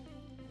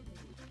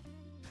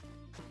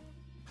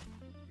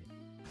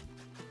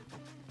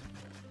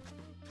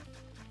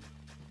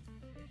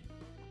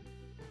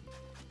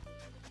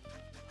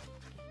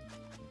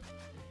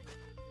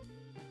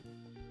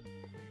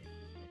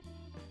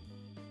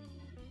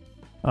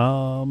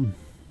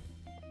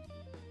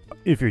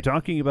 If you're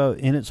talking about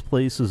in its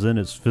place as in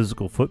its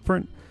physical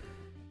footprint,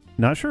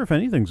 not sure if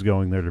anything's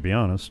going there, to be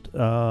honest.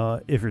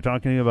 If you're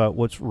talking about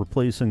what's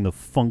replacing the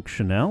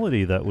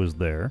functionality that was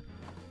there,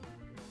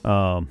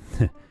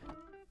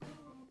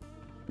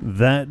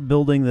 that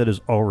building that is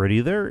already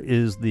there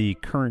is the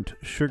current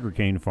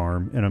sugarcane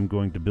farm, and I'm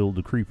going to build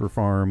a creeper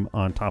farm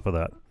on top of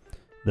that.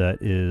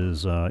 That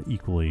is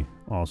equally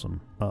awesome.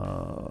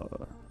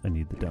 I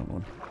need the down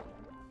one.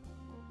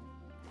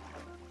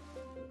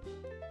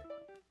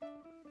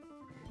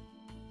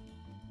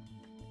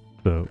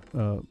 So,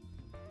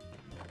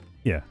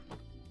 yeah,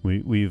 we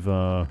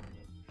got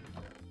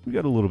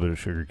a little bit of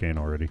sugarcane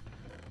already.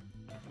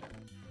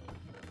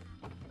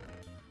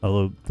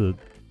 Although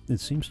It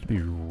seems to be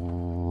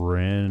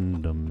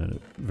random,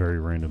 very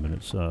random in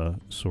its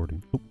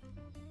sorting. Oh,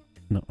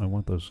 no, I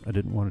want those. I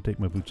didn't want to take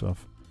my boots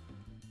off.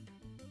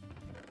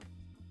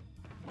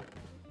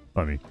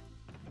 I mean,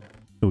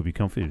 it would be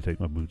comfy to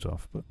take my boots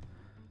off, but...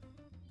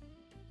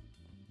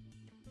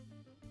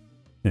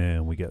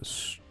 And we got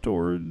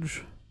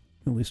storage,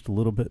 at least a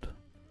little bit.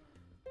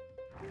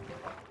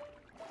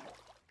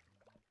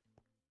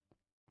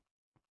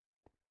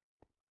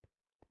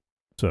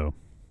 So,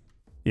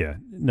 yeah,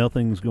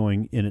 nothing's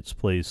going in its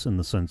place in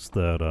the sense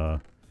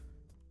that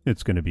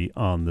it's going to be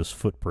on this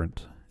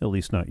footprint, at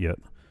least not yet.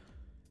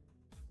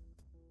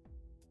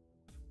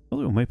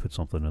 Although we might put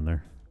something in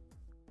there.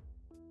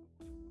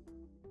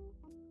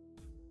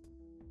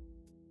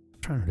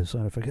 Trying to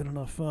decide if I get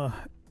enough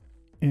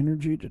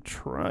energy to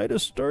try to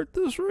start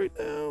this right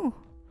now.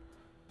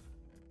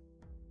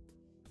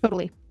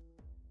 Totally.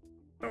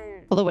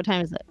 Although, what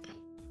time is it?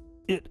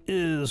 It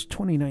is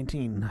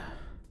 2019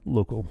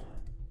 local.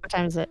 What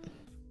time is it?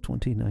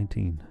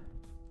 2019.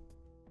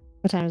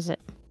 What time is it?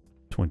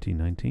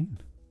 2019.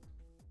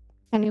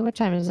 Honey, what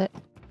time is it?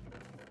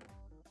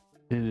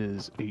 It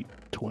is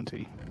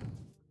 8:20.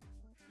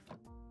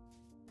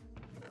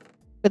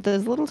 With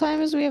as little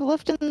time as we have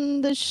left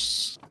in the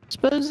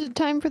supposed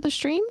time for the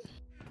stream?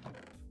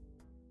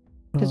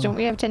 Because don't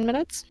we have 10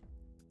 minutes?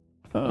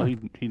 Oh, he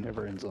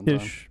never ends on time.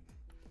 Ish.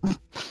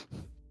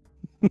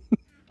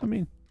 I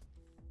mean,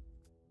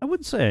 I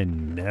wouldn't say I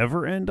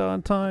never end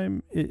on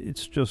time.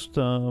 It's just,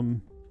 There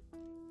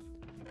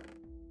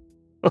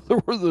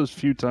were those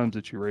few times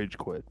that you rage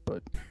quit,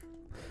 but...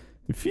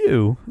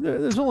 few.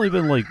 There's only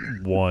been like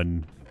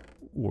one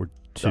or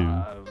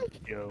two.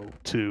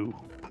 Two.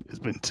 It's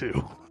been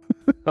two.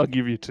 I'll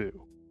give you two.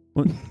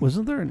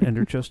 Wasn't there an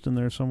ender chest in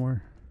there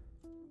somewhere?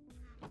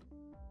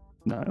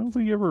 No, I don't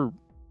think you ever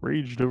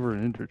raged over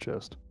an ender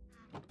chest.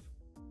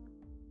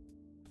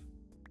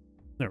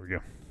 There we go.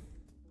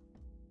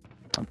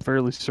 I'm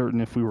fairly certain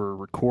if we were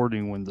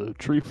recording when the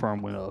tree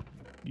farm went up,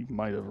 you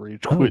might have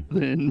rage quit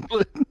then,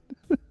 but...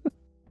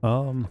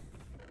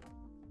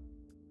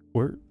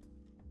 Where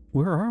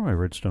are my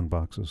redstone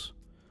boxes?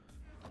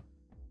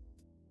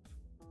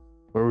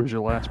 Where was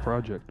your last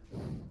project?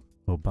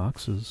 Oh,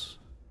 boxes.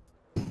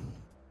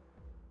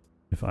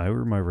 If I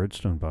were my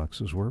redstone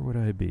boxes, where would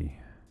I be?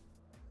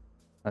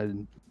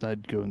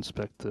 I'd go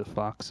inspect the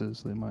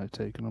foxes. They might have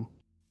taken them.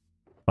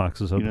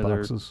 Boxes of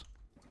boxes?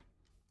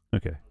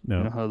 Okay, no.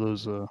 You know how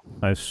those...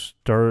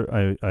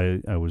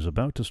 I was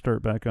about to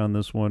start back on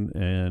this one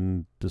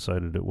and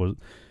decided it was...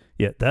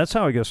 Yeah, that's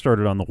how I got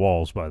started on the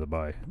walls, by the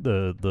by.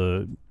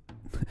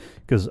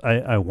 Because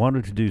I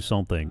wanted to do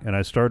something, and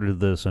I started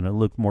this, and it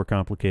looked more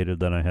complicated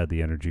than I had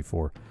the energy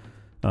for.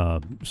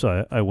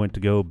 So I went to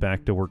go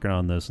back to working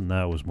on this, and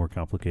that was more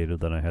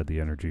complicated than I had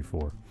the energy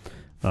for.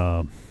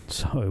 So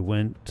I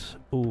went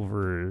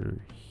over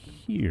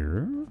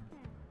here.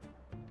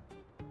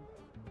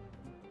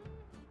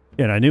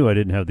 And I knew I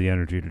didn't have the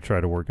energy to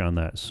try to work on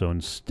that. So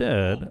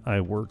instead,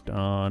 I worked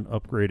on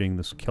upgrading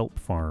this kelp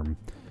farm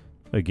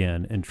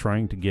again and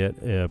trying to get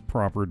a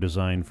proper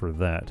design for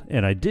that.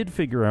 And I did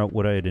figure out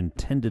what I had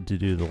intended to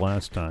do the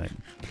last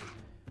time.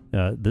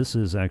 This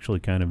is actually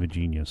kind of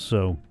ingenious.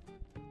 So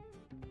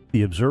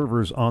the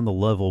observer's on the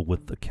level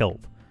with the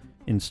kelp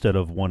instead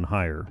of one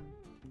higher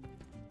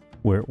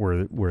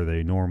where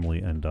they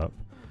normally end up.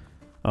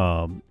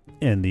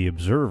 And the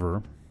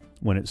observer,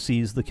 when it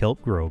sees the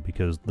kelp grow,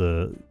 because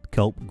the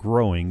kelp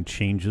growing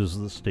changes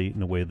the state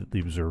in a way that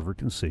the observer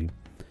can see.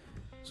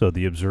 So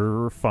the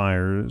observer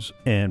fires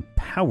and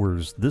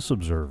powers this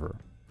observer,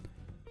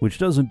 which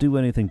doesn't do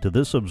anything to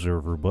this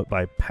observer, but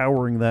by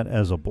powering that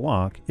as a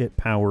block, it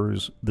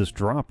powers this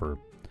dropper,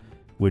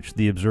 which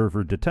the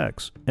observer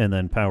detects, and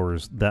then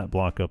powers that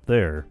block up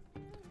there,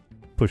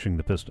 pushing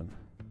the piston.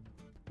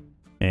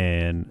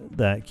 And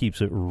that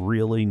keeps it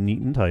really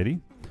neat and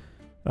tidy.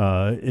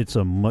 It's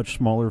a much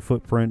smaller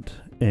footprint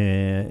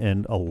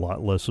and a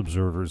lot less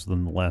observers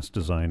than the last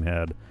design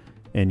had.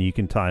 And you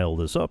can tile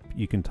this up,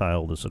 you can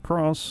tile this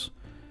across.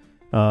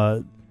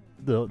 The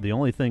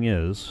only thing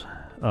is,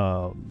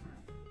 where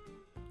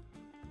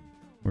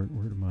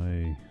did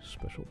my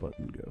special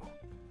button go?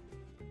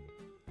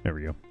 There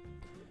we go.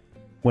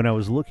 When I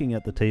was looking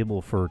at the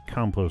table for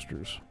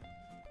composters,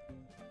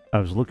 I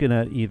was looking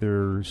at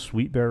either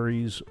sweet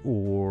berries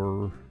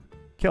or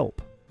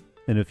kelp.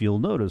 And if you'll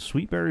notice,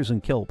 sweet berries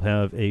and kelp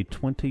have a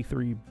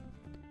 30%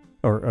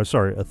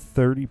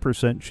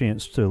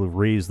 chance to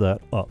raise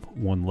that up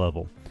one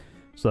level.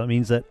 So that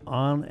means that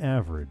on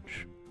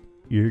average,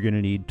 you're going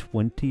to need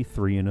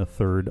 23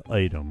 1/3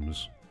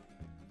 items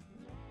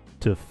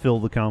to fill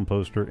the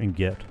composter and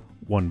get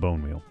one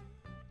bone meal.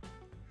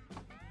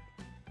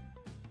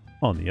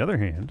 On the other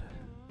hand,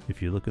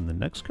 if you look in the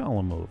next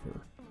column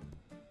over,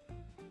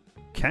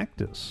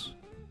 cactus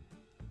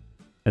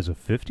has a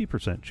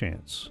 50%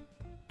 chance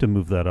to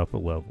move that up a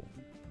level,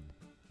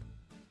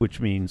 which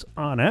means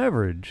on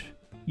average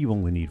you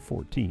only need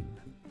 14.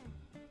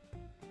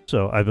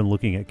 So I've been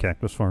looking at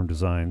cactus farm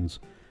designs.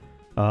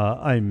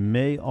 I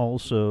may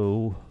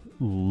also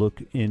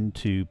look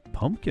into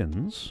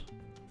pumpkins,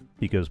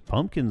 because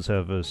pumpkins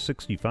have a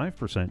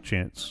 65%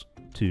 chance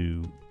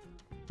to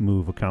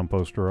move a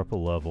composter up a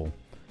level.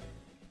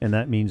 And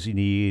that means you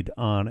need,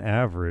 on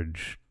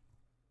average,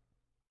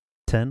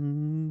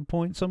 10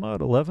 points some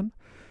odd, 11.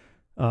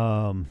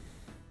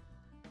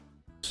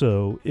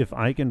 So if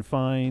I can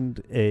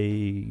find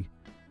a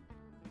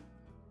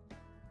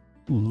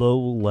low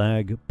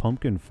lag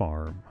pumpkin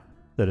farm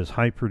that is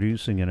high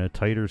producing in a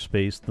tighter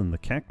space than the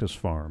cactus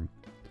farm,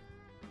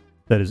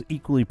 that is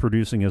equally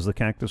producing as the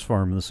cactus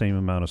farm in the same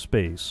amount of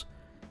space,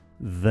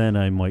 then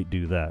I might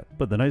do that.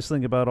 But the nice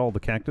thing about all the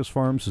cactus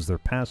farms is they're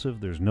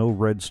passive. There's no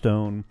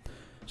redstone.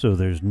 So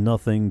there's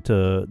nothing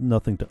to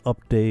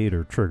update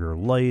or trigger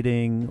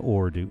lighting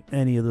or do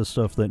any of the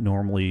stuff that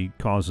normally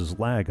causes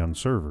lag on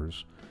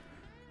servers.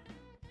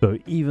 So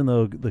even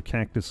though the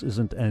cactus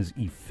isn't as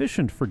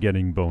efficient for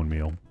getting bone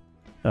meal,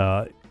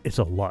 it's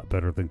a lot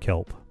better than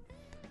kelp.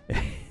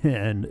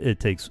 And it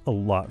takes a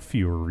lot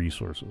fewer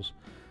resources.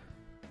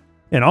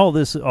 And all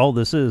this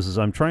is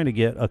I'm trying to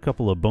get a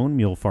couple of bone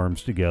meal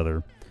farms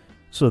together,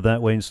 so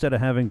that way instead of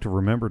having to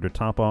remember to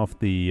top off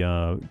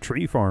the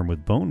tree farm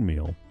with bone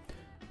meal,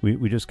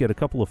 we just get a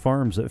couple of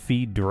farms that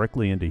feed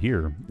directly into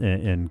here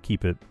and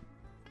keep it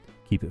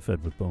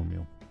fed with bone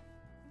meal.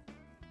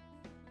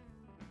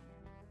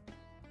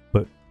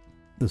 But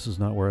this is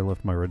not where I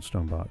left my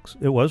redstone box.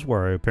 It was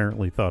where I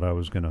apparently thought I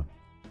was going to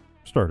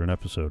start an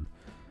episode.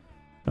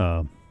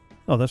 Oh,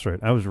 that's right.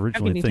 I was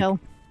originally thinking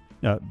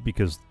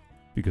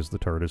because the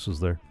TARDIS is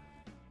there.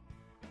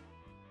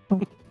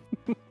 Oh.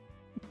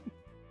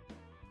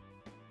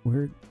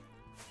 Where?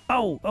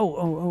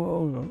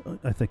 Oh!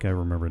 I think I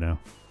remember now.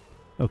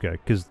 Okay,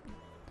 because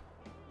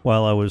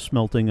while I was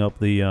smelting up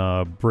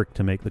the brick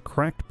to make the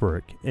cracked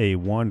brick, a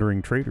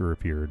wandering trader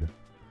appeared.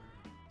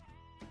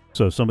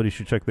 So somebody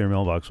should check their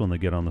mailbox when they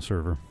get on the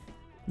server.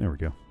 There we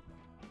go.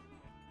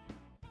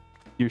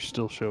 You're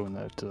still showing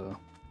that.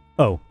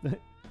 Oh.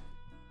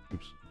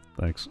 Oops.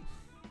 Thanks.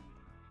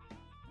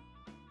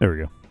 There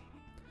we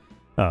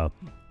go.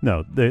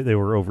 No, they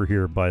were over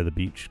here by the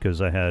beach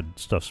because I had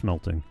stuff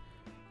smelting.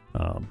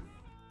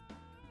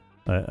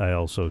 I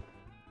also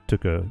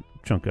took a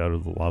chunk out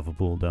of the lava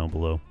pool down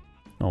below.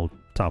 I'll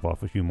top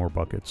off a few more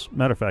buckets.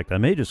 Matter of fact, I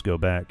may just go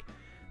back,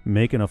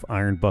 make enough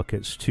iron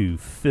buckets to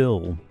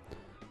fill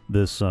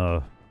this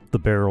the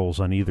barrels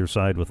on either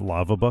side with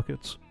lava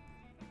buckets,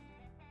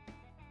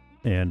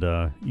 and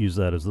use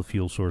that as the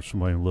fuel source for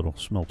my little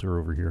smelter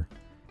over here.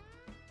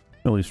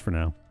 At least for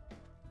now.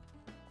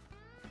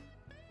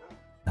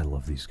 I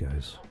love these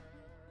guys.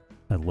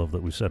 I love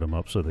that we set them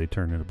up so they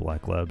turn into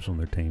black labs when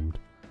they're tamed.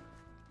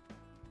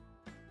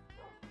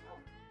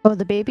 Oh,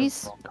 the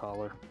babies? Wrong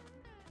collar.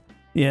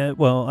 Yeah,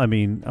 well, I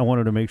mean, I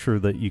wanted to make sure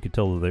that you could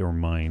tell that they were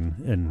mine,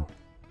 and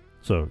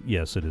so,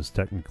 yes, it is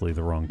technically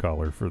the wrong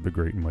collar for the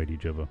Great and Mighty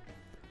Java.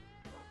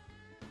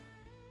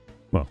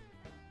 Well,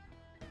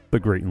 the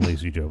Great and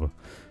Lazy Java.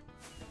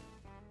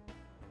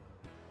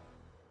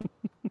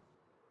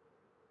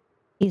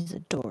 He's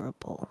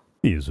adorable.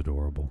 He is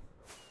adorable.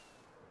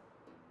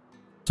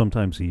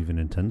 Sometimes he even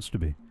intends to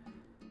be.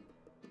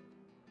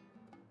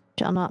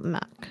 Shall not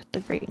mock the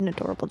great and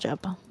adorable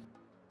Jabba.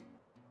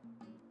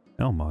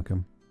 I'll mock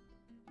him.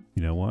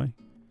 You know why?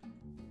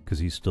 Because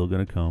he's still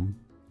going to come,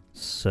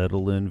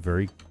 settle in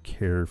very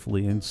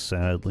carefully and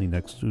sadly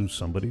next to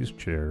somebody's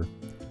chair.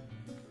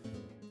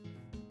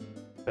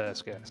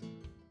 Best guys.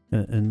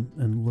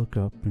 And look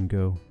up and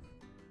go,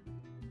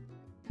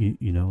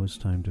 you know it's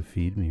time to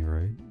feed me,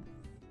 right?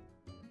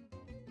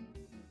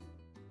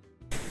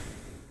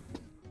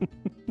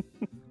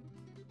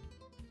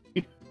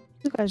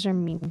 You guys are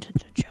mean to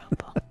the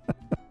Jabba.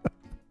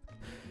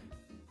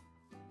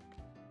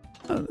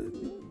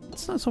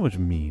 It's not so much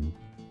mean.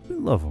 We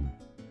love him.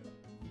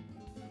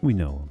 We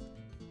know him.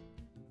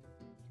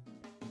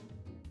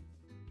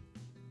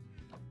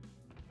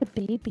 The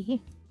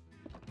baby.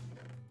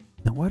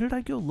 Now, why did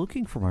I go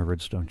looking for my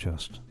redstone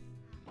chest?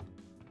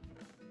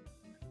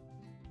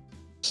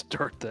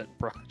 Start that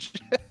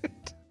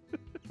project.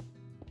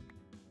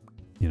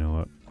 You know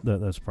what?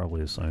 That's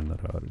probably a sign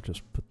that I ought to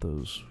just put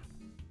those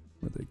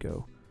where they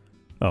go.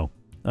 Oh,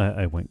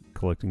 I went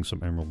collecting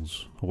some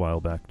emeralds a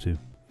while back, too.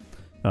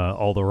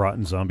 All the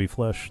rotten zombie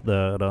flesh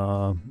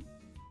that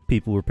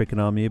people were picking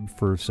on me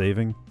for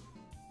saving.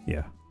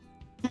 Yeah.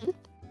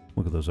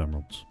 Look at those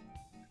emeralds.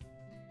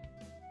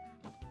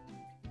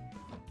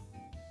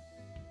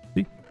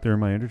 See? They're in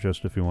my ender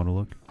chest if you want to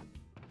look.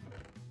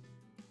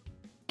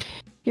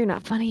 You're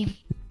not funny.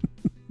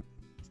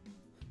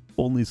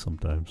 Only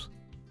sometimes.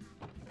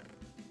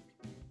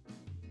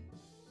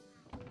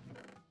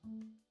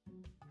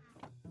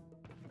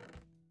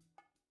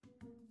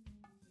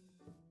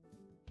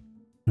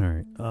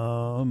 Alright,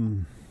 oh,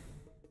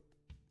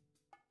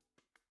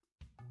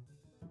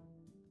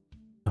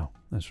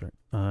 that's right.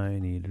 I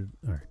need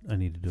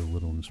to do a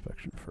little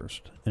inspection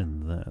first.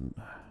 And then.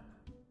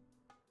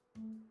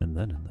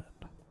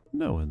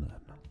 No, and then.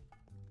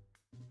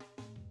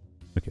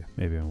 Okay,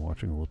 maybe I'm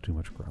watching a little too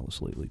much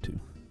Growlithe lately, too.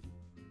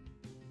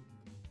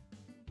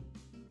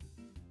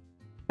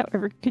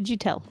 or could you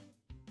tell?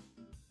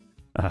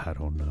 I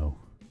don't know.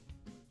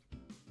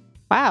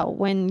 Wow,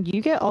 when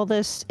you get all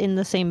this in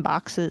the same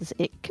boxes,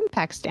 it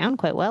compacts down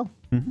quite well.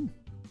 Mm-hmm.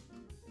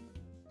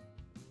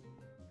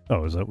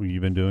 Oh, is that what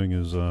you've been doing,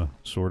 is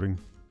sorting?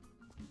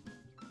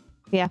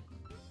 Yeah.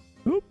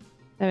 Oop.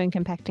 I've been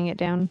compacting it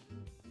down.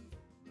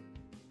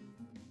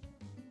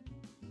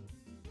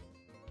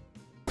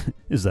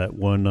 Is that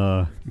one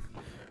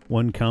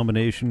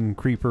combination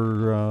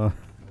creeper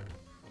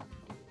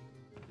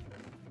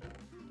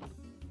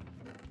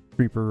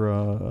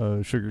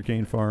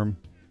sugarcane farm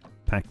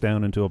packed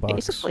down into a box?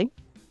 Basically.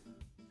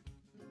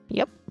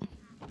 Yep.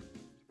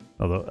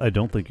 Although I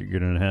don't think you're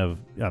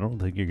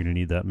gonna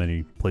need that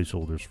many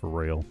placeholders for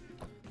rail.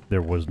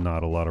 There was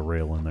not a lot of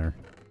rail in there.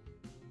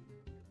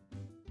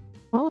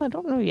 Well, I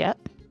don't know yet.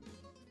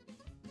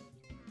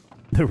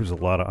 There was a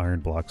lot of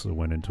iron blocks that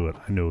went into it.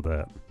 I know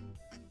that.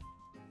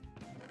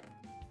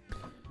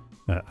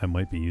 I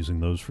might be using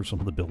those for some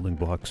of the building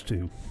blocks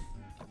too.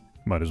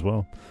 Might as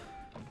well.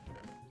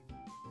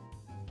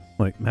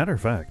 Like, matter of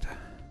fact,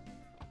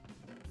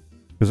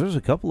 because there's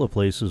a couple of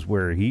places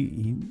where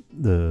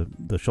the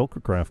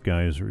CoffeeCraft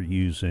guys are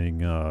using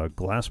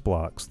glass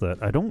blocks that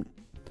I don't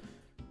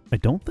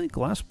think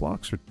glass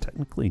blocks are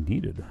technically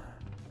needed.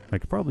 I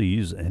could probably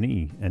use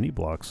any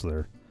blocks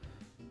there.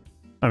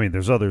 I mean,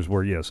 there's others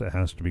where yes, it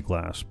has to be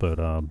glass, but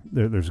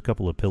there's a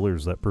couple of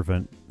pillars that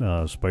prevent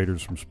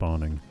spiders from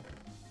spawning.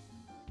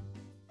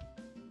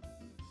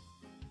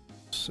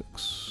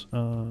 6.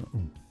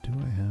 Do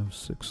I have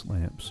 6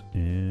 lamps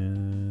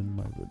in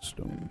my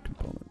redstone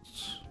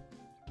components?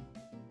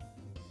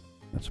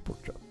 That's a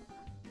pork chop.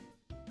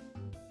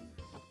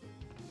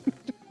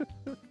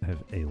 I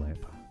have a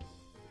lamp.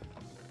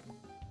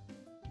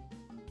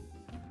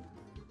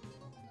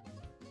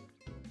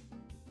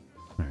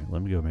 Alright,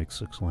 let me go make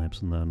 6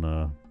 lamps and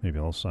then maybe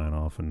I'll sign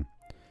off and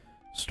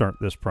start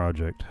this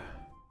project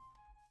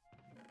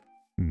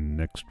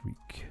next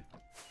week.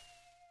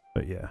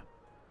 But yeah.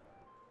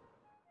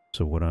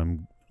 So what I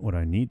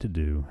need to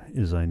do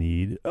is I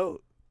need a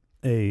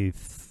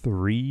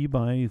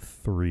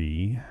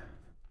 3x3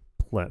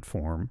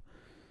 platform.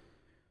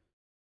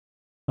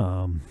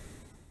 I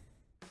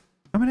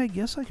mean, I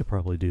guess I could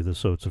probably do this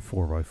so it's a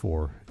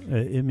 4x4.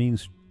 It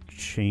means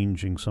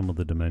changing some of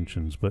the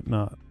dimensions, but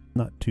not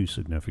too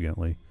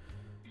significantly.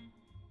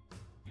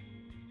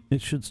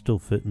 It should still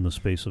fit in the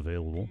space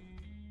available.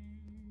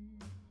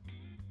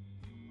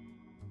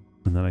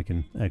 And then I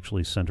can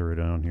actually center it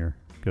down here,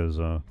 because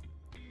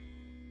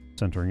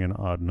centering an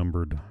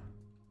odd-numbered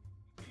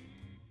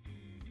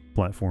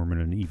platform in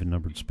an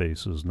even-numbered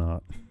space is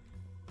not...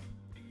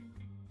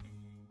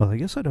 Well, I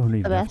guess I don't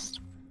even... The best.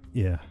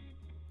 Yeah.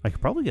 I could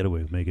probably get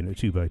away with making it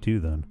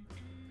 2x2 then.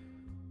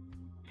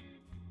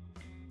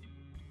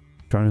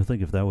 Trying to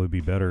think if that would be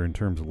better in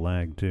terms of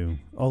lag too.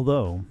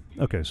 Although,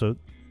 okay, so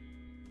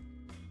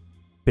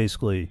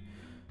basically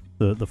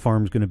the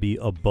farm's going to be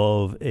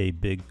above a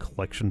big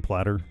collection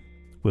platter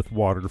with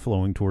water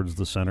flowing towards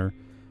the center.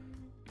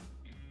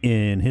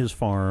 In his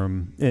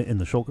farm, in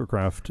the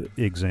CoffeeCraft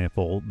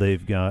example,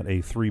 they've got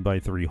a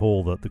 3x3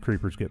 hole that the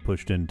creepers get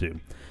pushed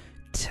into.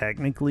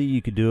 Technically, you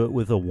could do it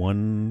with a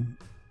one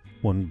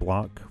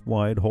block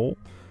wide hole,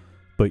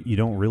 but you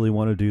don't really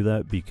want to do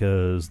that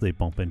because they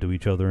bump into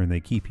each other and they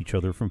keep each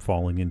other from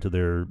falling into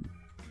their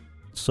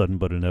sudden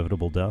but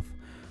inevitable death.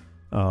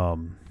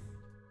 And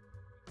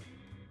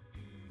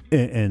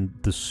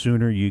the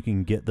sooner you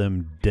can get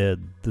them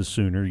dead, the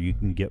sooner you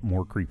can get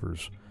more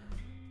creepers.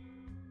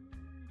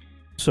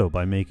 So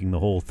by making the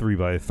hole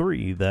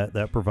 3x3,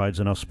 that provides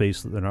enough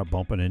space that they're not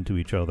bumping into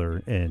each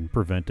other and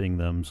preventing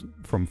them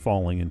from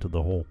falling into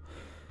the hole.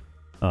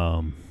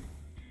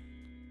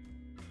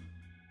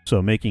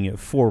 So making it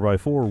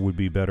 4x4 would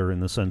be better in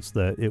the sense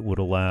that it would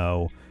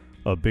allow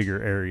a bigger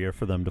area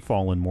for them to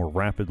fall in more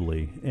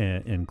rapidly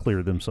and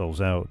clear themselves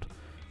out.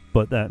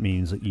 But that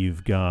means that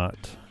you've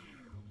got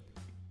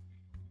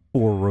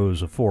 4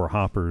 rows of 4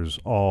 hoppers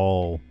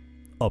all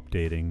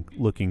updating,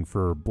 looking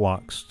for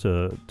blocks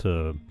to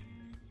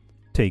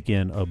take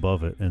in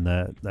above it, and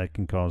that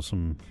can cause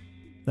some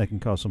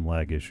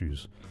lag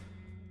issues.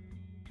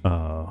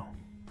 But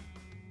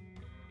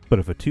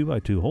if a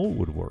 2x2 hole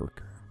would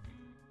work,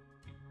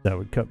 that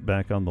would cut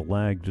back on the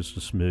lag just a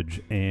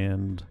smidge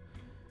and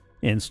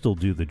still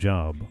do the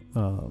job.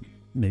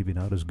 Maybe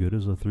not as good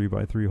as a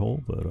 3x3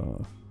 hole, but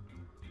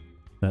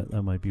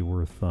that might be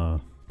worth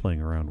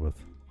playing around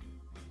with.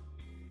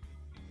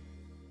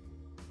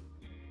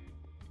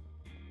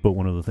 But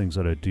one of the things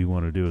that I do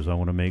want to do is I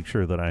want to make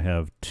sure that I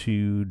have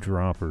 2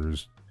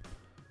 droppers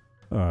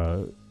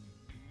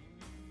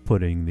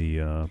putting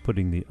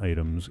the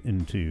items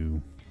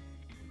into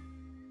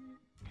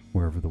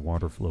wherever the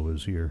water flow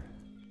is here.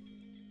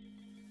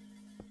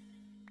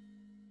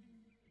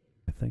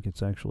 I think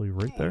it's actually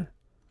right there.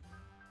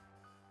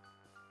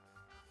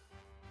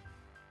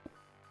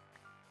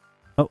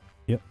 Oh,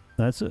 yep,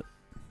 that's it.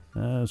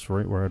 That's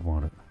right where I'd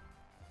want it.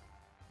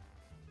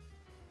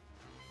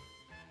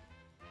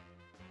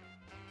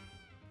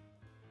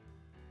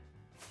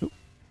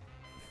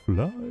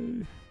 Fly.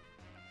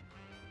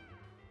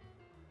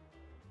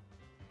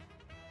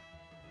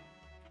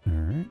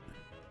 Alright.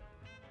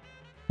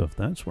 So if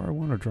that's where I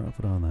want to drop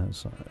it on that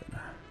side.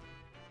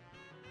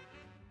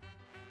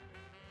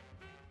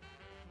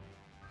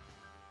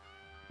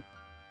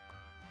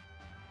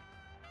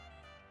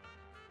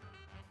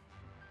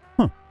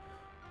 Huh.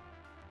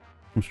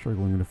 I'm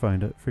struggling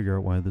to figure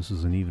out why this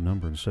is an even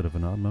number instead of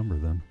an odd number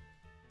then.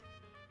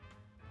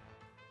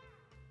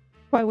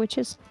 Why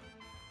witches?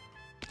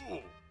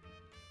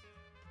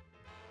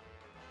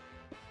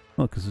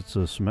 Well, because it's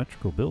a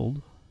symmetrical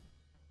build.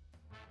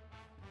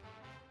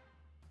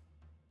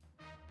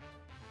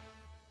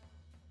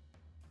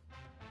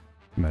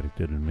 Medic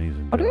did an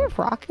amazing Why job. do we have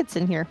rockets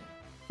in here?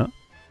 Huh?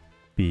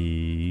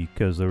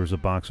 Because there was a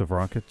box of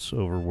rockets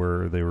over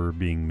where they were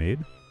being made.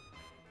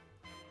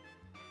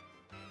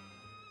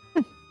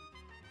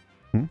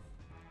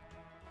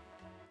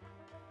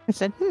 I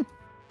said,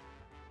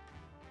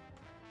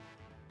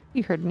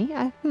 You heard me.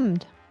 I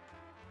hummed.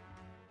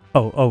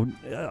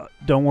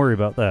 Don't worry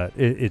about that.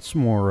 It's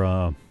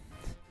more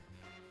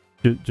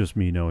just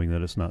me knowing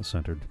that it's not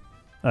centered.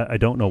 I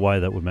don't know why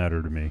that would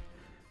matter to me.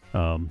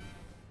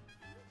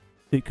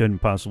 It couldn't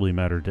possibly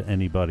matter to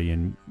anybody,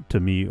 and to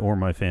me or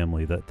my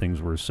family, that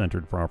things were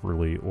centered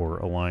properly or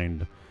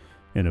aligned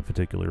in a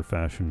particular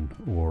fashion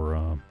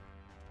or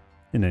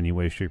in any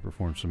way, shape, or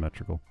form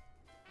symmetrical.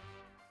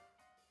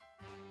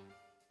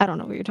 I don't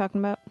know what you're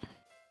talking about.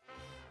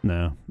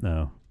 No.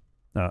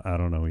 I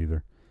don't know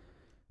either.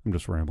 I'm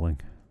just rambling.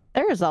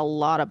 There's a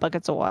lot of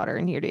buckets of water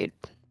in here, dude.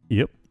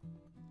 Yep.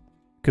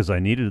 Because I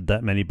needed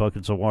that many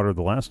buckets of water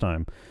the last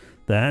time.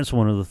 That's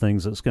one of the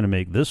things that's going to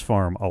make this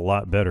farm a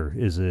lot better,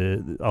 is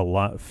a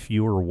lot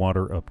fewer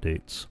water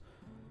updates.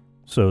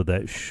 So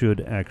that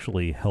should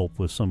actually help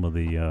with some of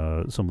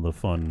the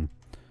fun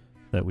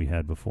that we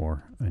had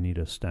before. I need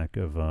a stack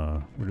of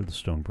where did the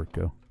stone brick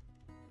go?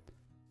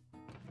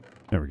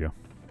 There we go.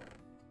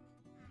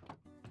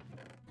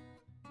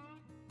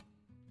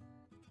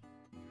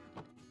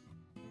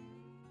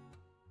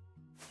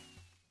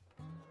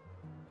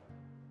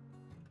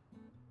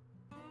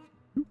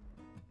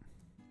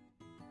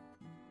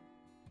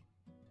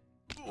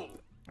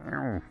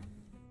 Ow.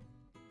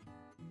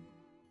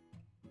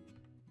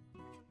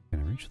 Can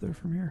I reach there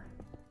from here?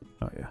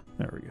 Oh yeah,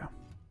 there we go.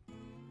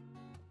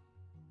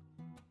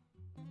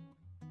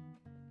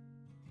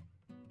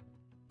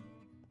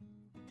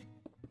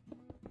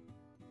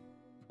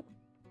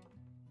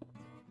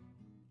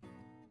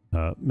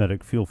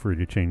 Medic, feel free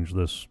to change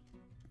this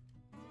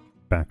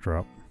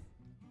backdrop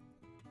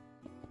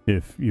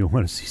if you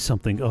want to see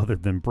something other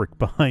than brick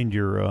behind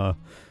your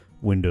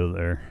window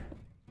there.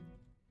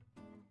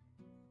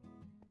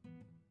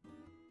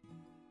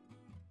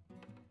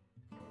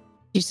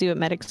 Did you see what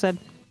Medic said?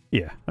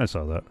 Yeah, I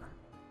saw that.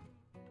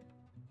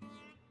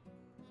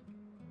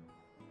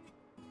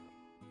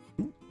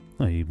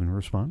 I even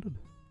responded.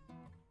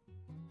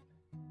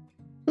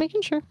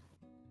 Making sure.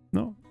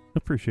 No,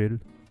 appreciated.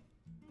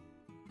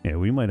 Yeah,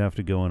 we might have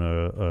to go on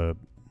a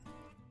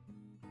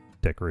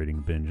decorating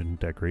binge and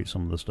decorate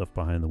some of the stuff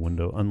behind the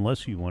window,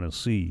 unless you want to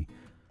see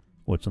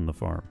what's in the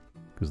farm,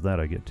 because that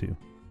I get too.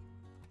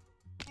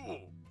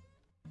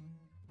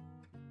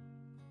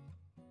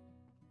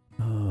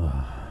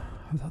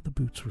 I thought the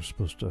boots were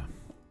supposed to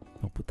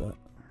help with that.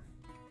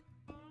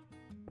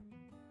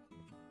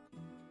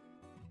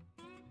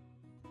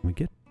 Can we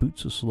get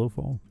boots of slow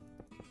fall?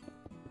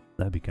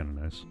 That'd be kind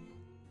of nice.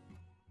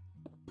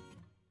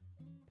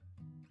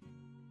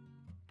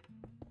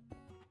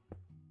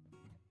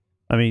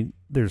 I mean,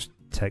 there's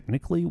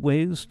technically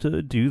ways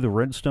to do the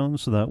redstone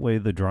so that way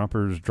the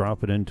droppers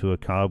drop it into a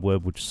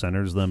cobweb which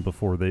centers them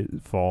before they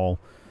fall,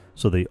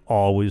 so they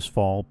always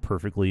fall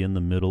perfectly in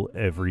the middle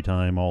every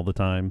time, all the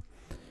time.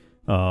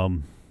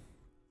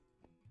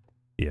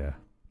 Yeah.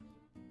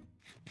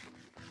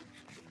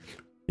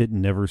 It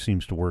never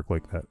seems to work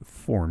like that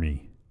for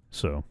me,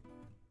 so.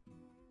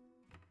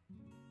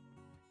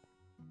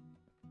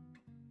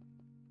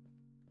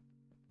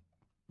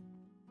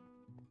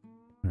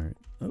 Alright.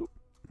 Oh.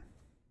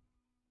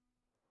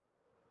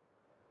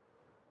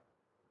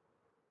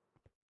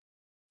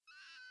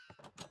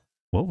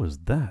 What was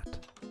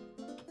that?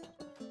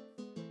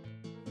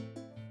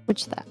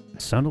 Which that?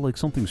 It sounded like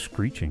something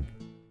screeching.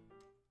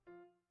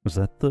 Was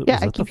that the Yeah,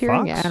 was I that keep the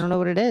hearing fox? it. I don't know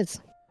what it is.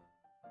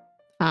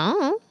 I don't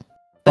know.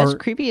 That's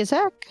creepy as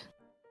heck.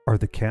 Are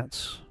the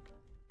cats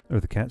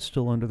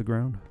still under the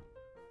ground?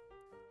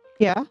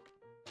 Yeah.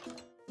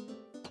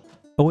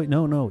 Oh wait,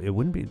 no, it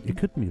wouldn't be. It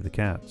couldn't be the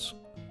cats.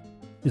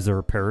 Is there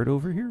a parrot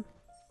over here?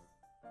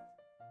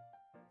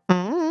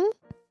 I don't know.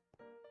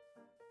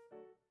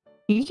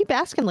 You keep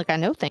asking like I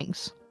know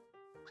things.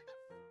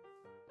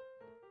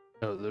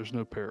 No, there's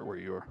no parrot where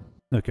you are.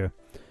 Okay,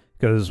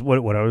 because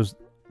what I was,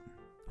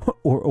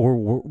 or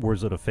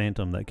was it a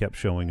phantom that kept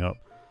showing up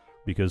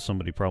because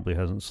somebody probably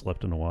hasn't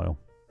slept in a while?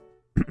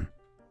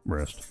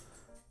 Rest.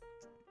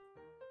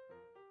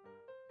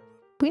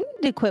 We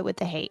need to quit with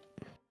the hate.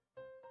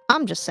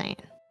 I'm just saying.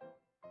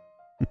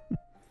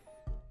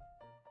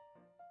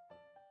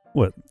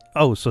 What?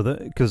 Oh, so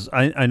that because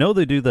I know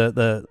they do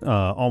that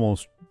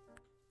almost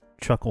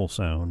chuckle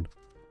sound.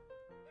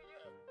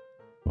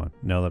 Come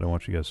on. Now that I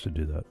want you guys to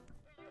do that.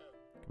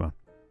 Come on.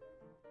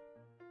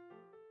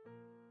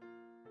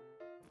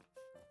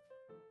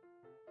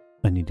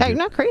 I need to You're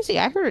not crazy.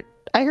 I heard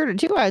it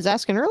too. I was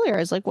asking earlier. I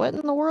was like, what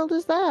in the world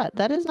is that?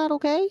 That is not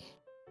okay.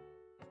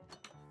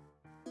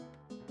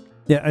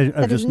 Yeah,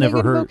 I've just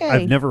never heard. Okay.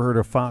 I've never heard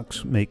a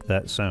fox make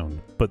that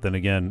sound. But then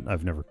again,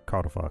 I've never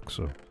caught a fox,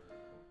 so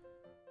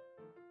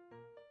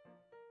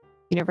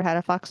You never had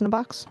a fox in a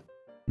box?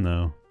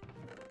 no.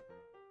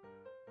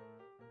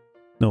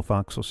 No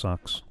fox or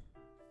socks.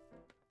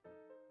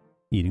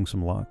 Eating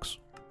some locks.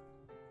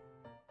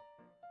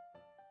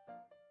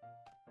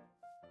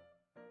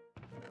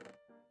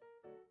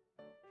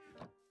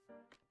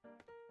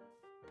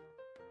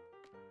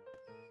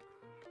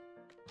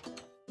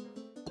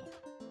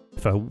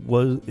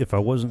 If I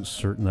wasn't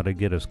certain that I'd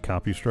get a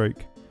copy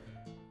strike,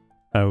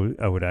 I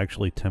would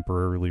actually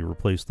temporarily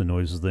replace the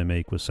noises they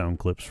make with sound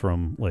clips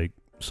from like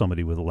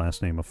somebody with a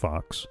last name of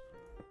Fox.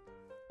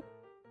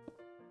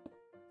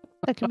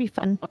 That could be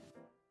fun.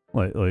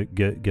 Like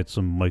get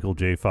some Michael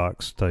J.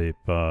 Fox type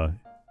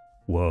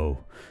whoa.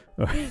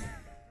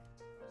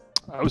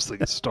 I was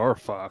thinking Star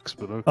Fox,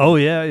 but okay. Oh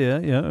yeah,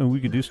 and we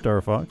could do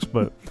Star Fox,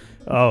 but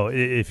oh,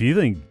 if you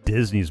think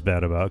Disney's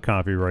bad about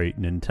copyright,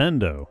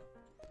 Nintendo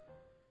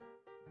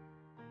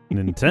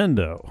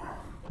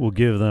will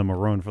give them a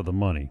run for the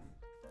money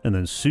and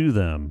then sue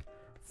them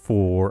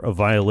for a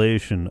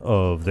violation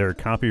of their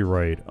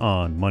copyright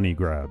on money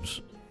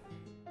grabs.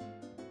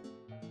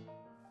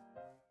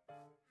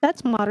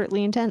 That's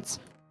moderately intense.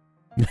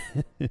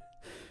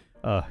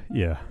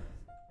 Yeah.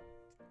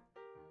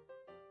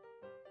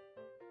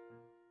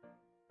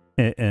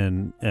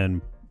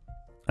 And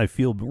I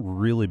feel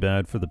really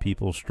bad for the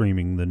people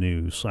streaming the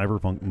new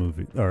Cyberpunk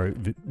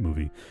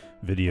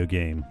video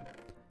game.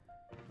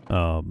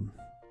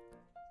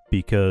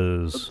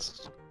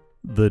 Because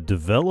the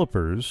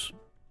developers...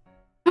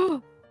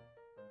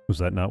 Was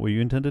that not what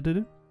you intended to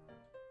do?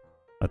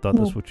 I thought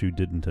that's what you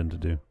did intend to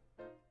do.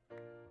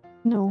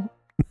 No.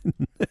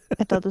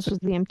 I thought this was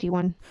the empty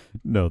one.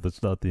 No,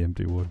 that's not the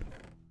empty one.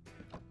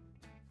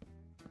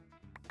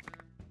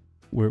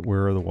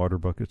 Where are the water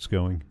buckets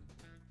going?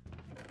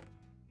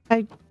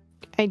 I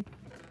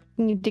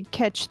need to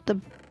catch the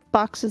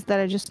boxes that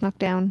I just knocked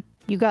down.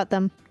 You got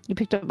them. You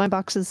picked up my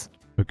boxes.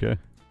 Okay.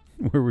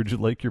 Where would you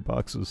like your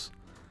boxes?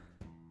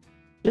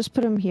 Just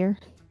put them here.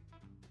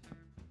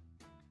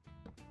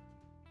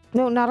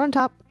 No, not on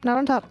top. Not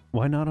on top.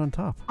 Why not on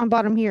top? On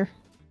bottom here.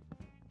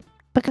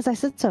 Because I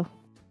said so.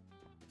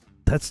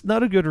 That's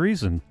not a good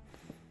reason.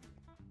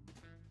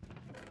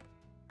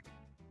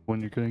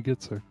 When you're gonna get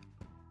there.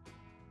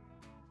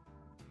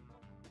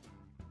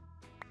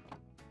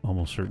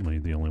 Almost certainly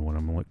the only one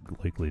I'm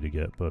likely to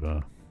get, but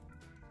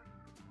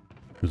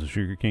is the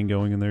sugarcane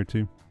going in there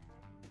too?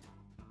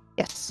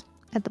 Yes,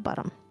 at the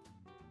bottom.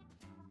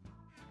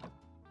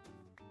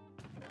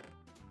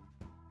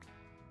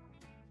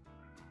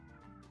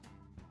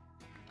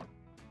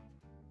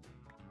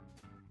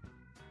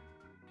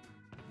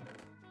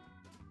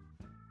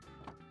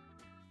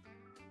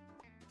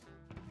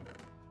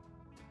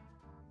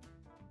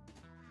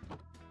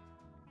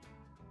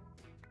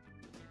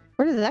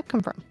 Where did that come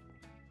from?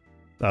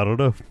 I don't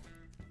know.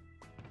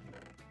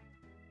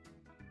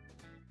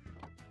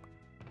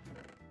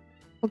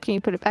 Well, can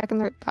you put it back in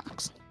the right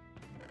box?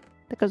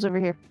 That goes over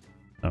here.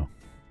 Oh.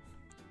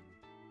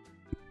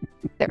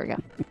 There we go.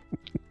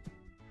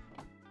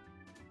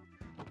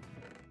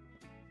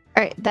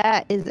 Alright,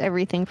 that is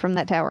everything from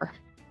that tower.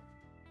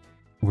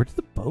 Where did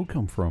the bow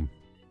come from?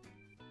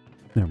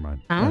 Never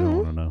mind. I I don't don't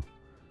want to know.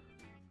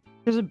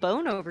 There's a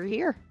bone over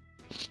here.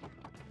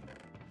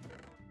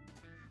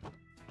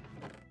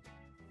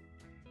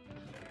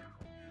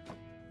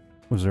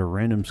 Was there a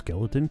random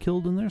skeleton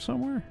killed in there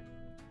somewhere?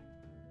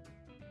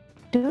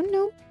 Don't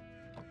know.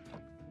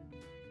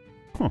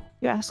 Huh.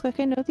 You ask like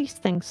I know these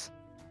things.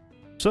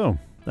 So,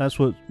 that's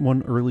what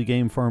one early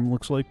game farm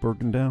looks like,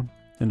 broken down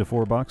into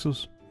 4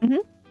 boxes?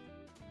 Mm-hmm.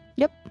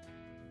 Yep.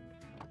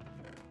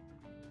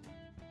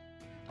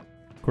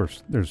 Of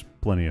course, there's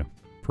plenty of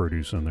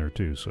produce in there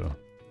too, so...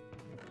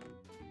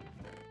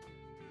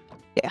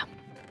 Yeah.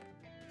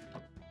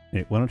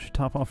 Hey, why don't you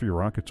top off your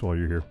rockets while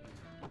you're here?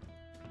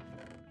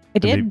 I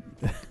did.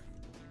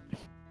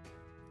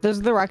 Those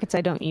are the rockets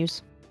I don't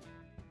use.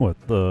 What,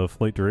 the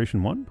flight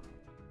duration 1?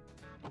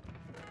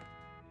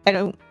 I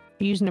don't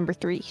use number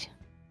 3.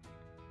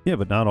 Yeah,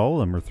 but not all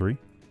of them are 3.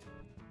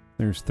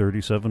 There's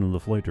 37 of the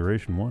flight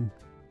duration 1.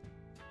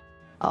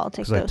 I'll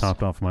take Because I those.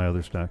 topped off my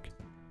other stack.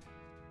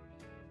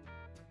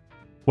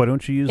 Why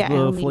don't you use Yeah, I the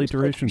only flight use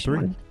duration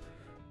 3?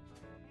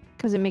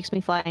 Because it makes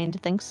me fly into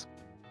things.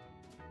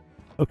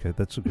 Okay,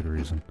 that's a good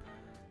reason.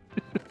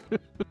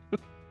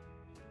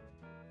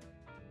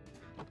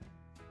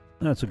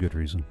 That's a good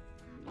reason.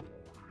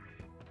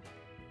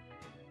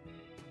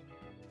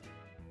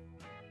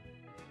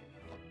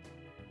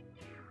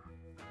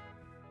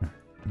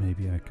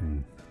 Maybe I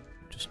can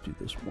just do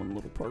this one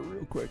little part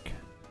real quick.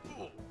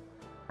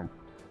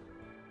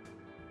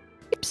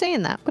 Keep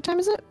saying that. What time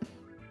is it?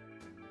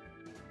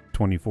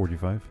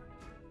 20:45.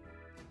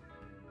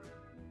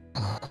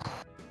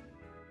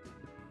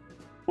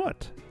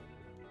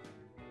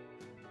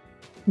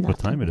 what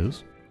time it Nothing.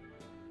 is.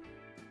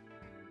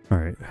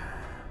 Alright.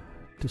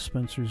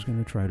 Dispenser's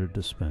gonna try to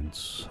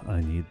dispense.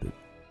 I need the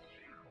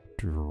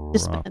dropper.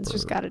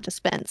 Dispenser's got to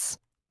dispense.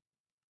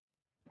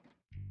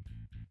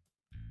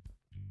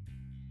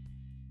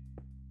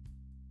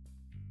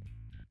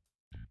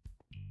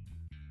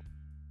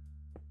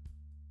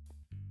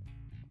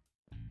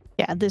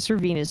 Yeah, this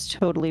ravine is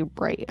totally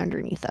right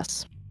underneath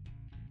us.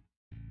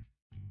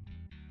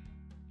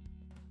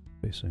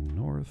 Facing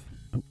north.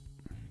 Oh.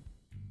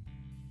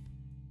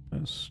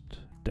 West.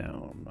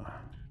 Down.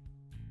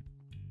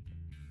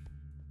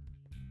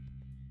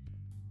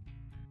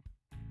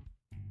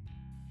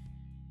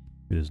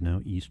 It is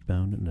now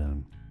eastbound and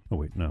down. Oh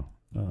wait, no.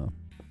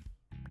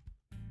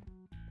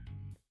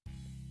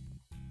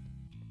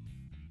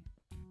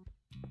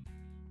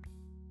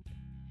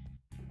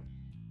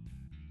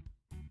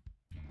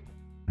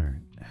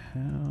 Alright,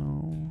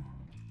 how...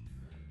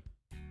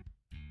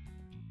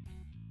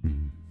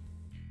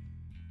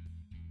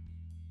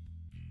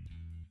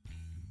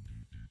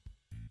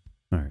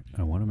 Alright,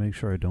 I want to make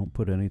sure I don't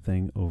put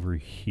anything over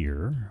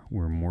here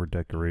where more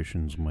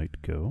decorations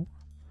might go.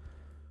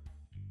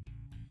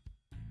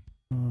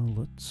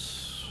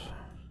 Let's...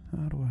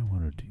 How do I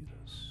want to do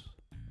this?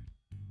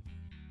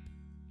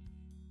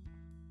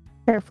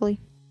 Carefully.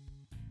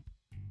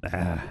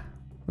 Ah,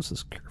 what's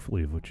this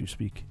carefully of what you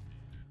speak?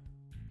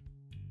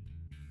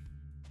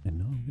 I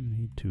know I'm going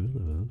to need 2 of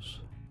those.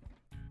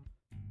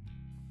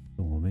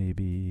 So we'll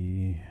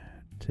maybe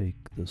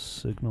take the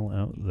signal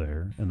out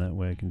there, and that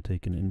way I can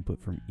take an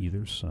input from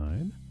either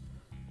side.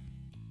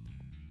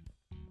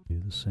 Do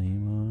the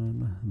same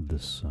on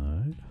this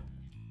side.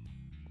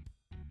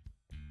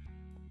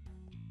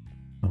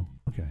 Oh,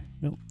 okay.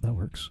 Nope, that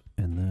works.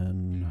 And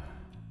then...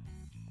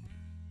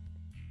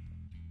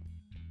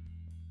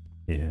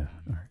 Yeah,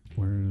 alright.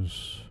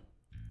 Where's...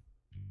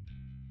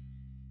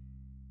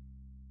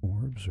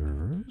 4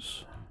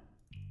 observers.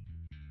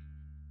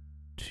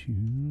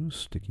 2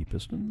 sticky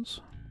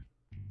pistons.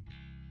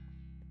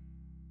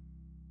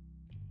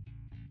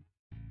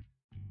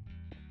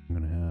 I'm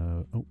gonna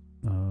have...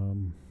 Oh,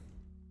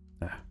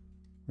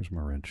 where's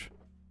my wrench?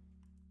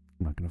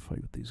 I'm not gonna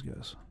fight with these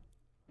guys.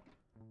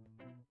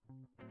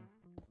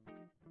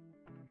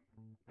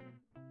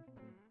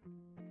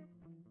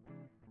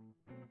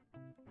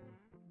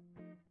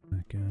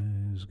 That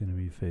guy's gonna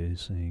be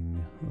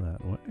facing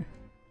that way.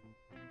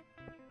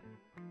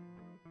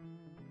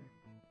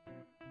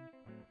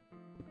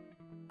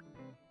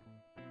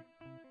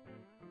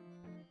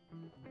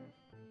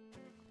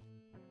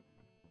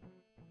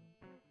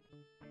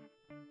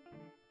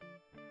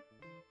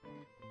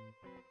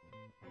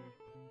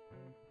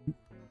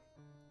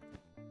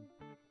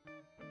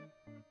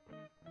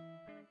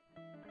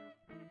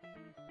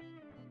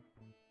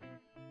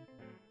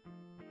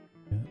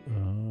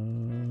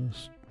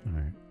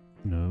 Alright,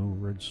 no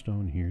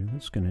redstone here.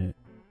 That's gonna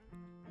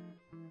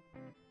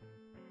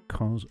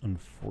cause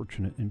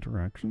unfortunate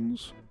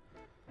interactions.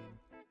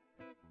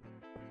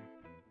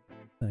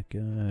 That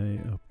guy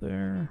up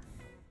there.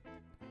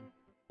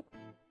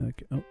 That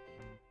guy,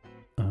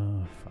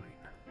 fine.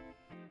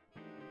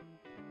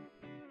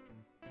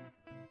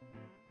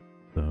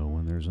 So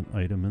when there's an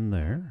item in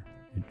there,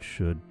 it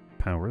should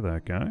power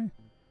that guy,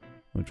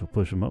 which will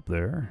push him up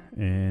there,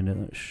 and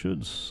it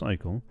should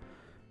cycle.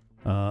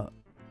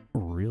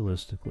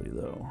 Realistically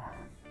though,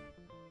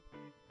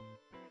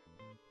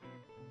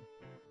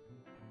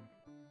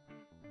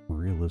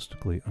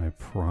 I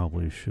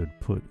probably should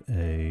put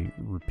a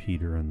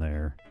repeater in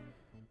there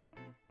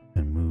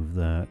and move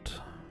that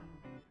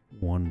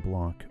 1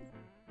 block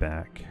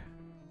back,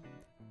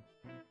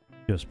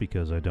 just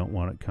because I don't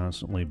want it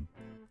constantly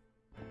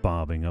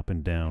bobbing up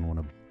and down when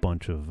a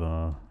bunch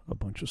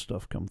of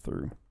stuff come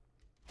through.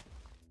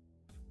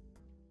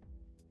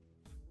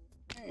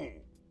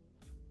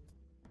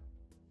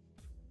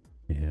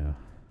 Yeah,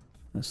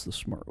 that's the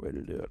smart way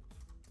to do it.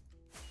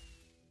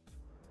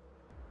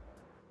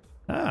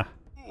 Ah!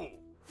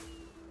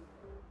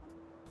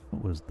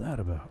 What was that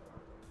about?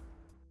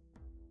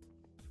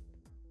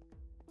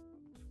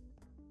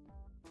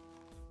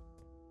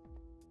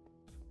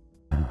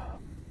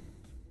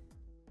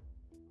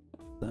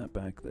 That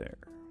back there.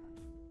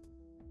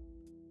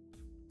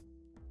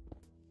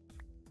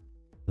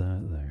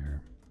 That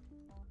there.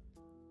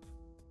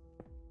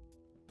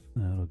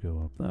 That'll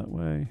go up that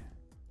way.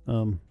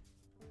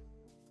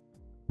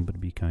 But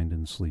be kind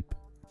and sleep.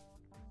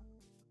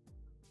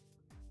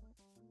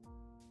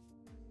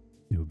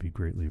 It would be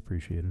greatly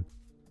appreciated.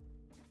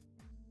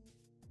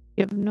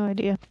 You have no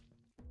idea.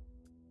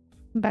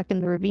 I'm back in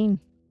the ravine.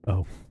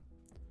 Oh.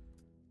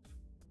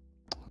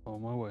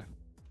 On my way.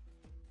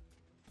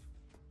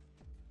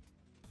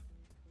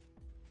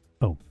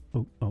 Oh,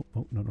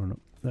 no.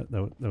 That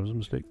was a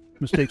mistake.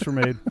 Mistakes were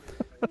made.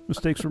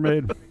 Mistakes were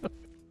made.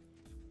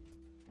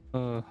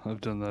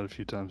 I've done that a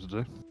few times a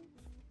day.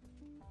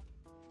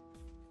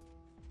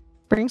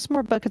 Bring some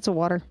more buckets of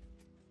water.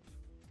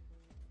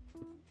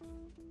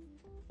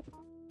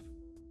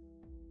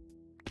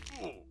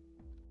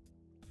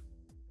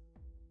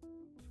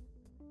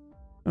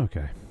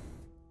 Okay.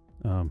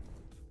 Um,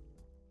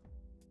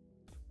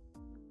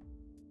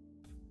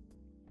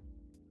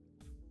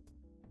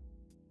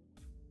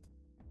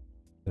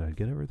 did I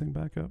get everything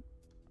back up?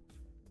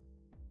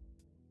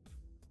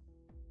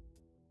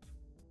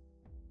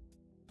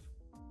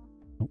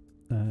 Nope,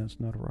 that's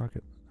not a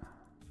rocket.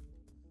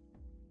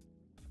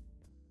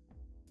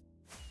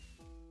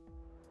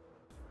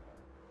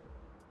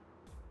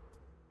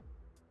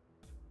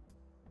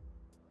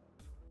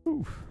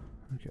 Oof.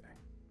 Okay.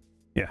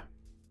 Yeah.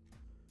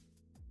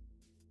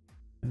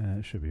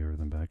 Should be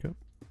everything back up.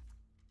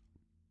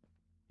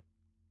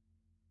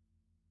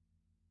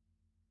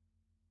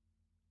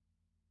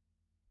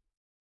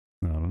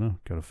 I don't know.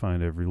 Gotta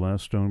find every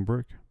last stone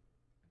brick.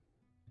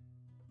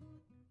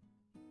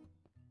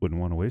 Wouldn't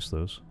want to waste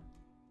those.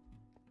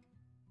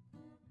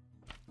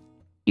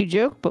 You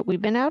joke, but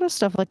we've been out of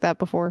stuff like that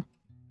before.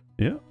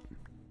 Yeah.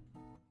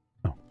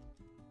 Oh.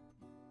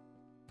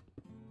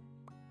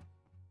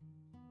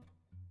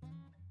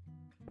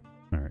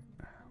 Alright.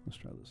 Let's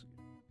try this again.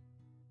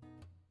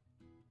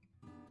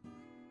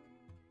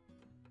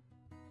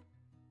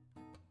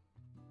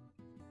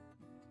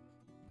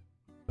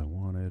 I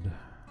wanted...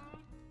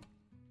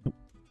 Nope.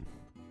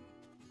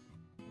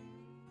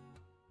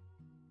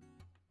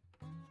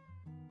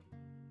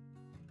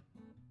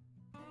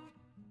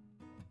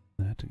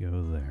 That to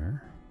go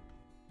there.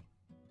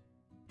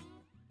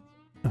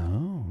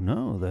 Oh,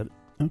 no, that...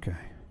 Okay.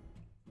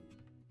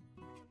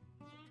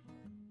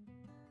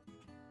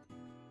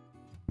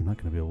 I'm not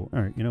going to be able...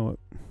 Alright, you know what?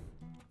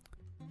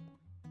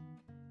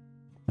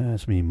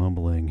 That's me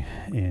mumbling,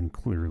 and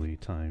clearly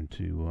time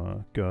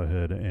to go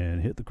ahead and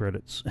hit the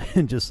credits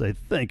and just say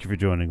thank you for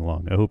joining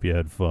along. I hope you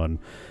had fun.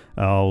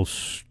 I'll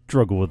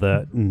struggle with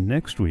that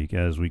next week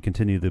as we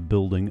continue the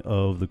building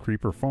of the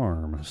creeper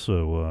farm.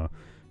 So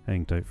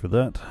hang tight for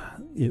that.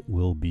 It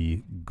will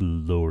be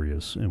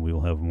glorious, and we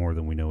will have more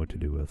than we know what to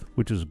do with,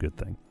 which is a good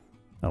thing.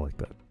 I like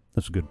that.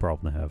 That's a good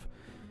problem to have,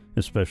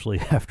 especially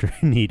after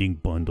needing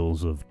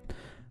bundles of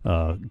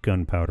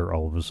gunpowder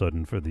all of a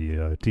sudden for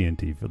the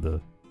TNT for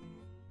the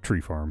tree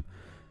farm,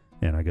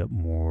 and I got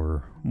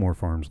more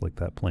farms like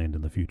that planned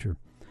in the future.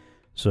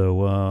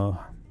 So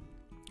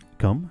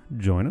come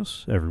join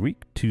us every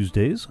week,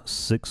 Tuesdays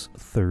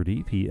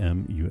 6:30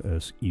 p.m.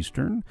 U.S.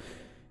 Eastern,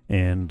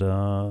 and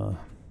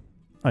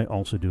I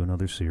also do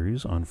another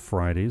series on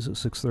Fridays at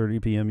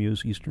 6:30 p.m.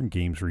 U.S. Eastern,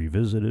 Games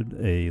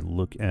Revisited, a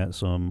look at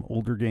some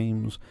older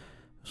games,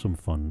 some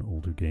fun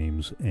older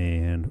games,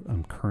 and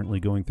I'm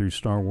currently going through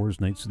Star Wars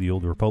Knights of the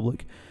Old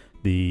Republic.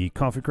 The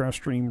CoffeeCraft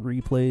stream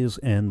replays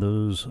and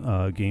those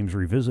Games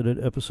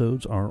Revisited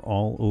episodes are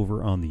all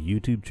over on the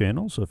YouTube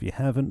channel, so if you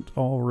haven't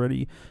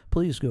already,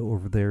 please go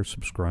over there,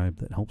 subscribe.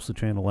 That helps the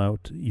channel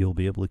out. You'll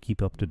be able to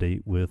keep up to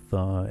date with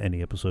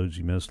any episodes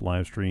you missed,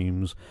 live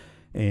streams,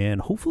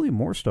 and hopefully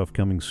more stuff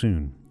coming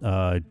soon.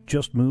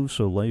 Just moved,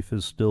 so life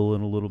is still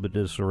in a little bit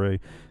disarray.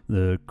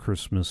 The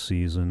Christmas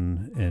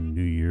season and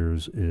New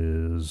Year's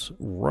is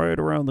right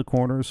around the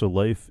corner, so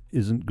life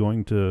isn't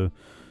going to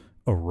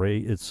array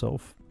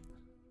itself.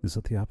 Is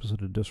that the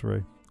opposite of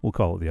disarray? We'll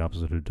call it the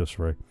opposite of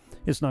disarray.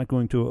 It's not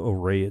going to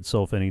array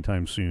itself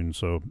anytime soon,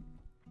 so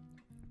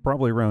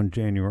probably around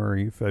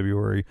January,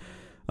 February.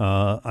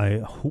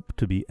 I hope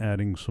to be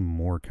adding some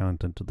more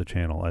content to the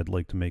channel. I'd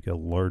like to make a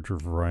larger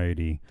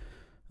variety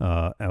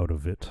out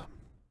of it.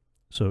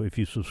 So if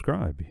you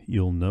subscribe,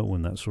 you'll know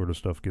when that sort of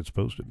stuff gets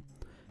posted.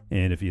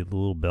 And if you hit the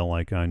little bell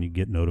icon, you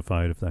get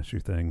notified if that's your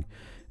thing,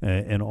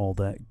 and all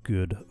that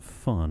good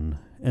fun.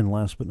 And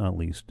last but not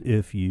least,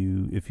 if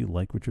you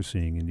like what you're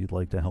seeing and you'd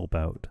like to help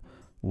out,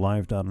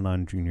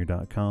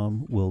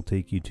 live.anonjunior.com will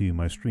take you to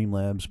my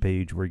Streamlabs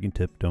page where you can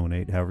tip,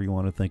 donate, however you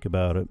want to think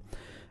about it.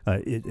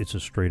 It's a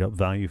straight up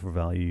value for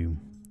value.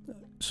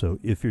 So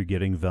if you're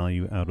getting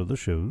value out of the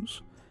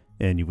shows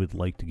and you would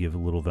like to give a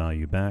little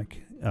value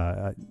back,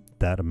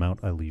 that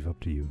amount I leave up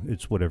to you.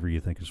 It's whatever you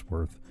think it's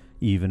worth.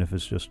 Even if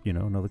it's just, you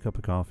know, another cup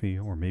of coffee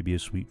or maybe a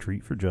sweet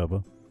treat for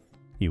Jubba.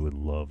 He would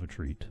love a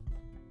treat.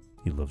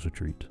 He loves a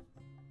treat.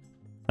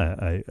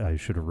 I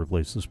should have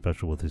replaced the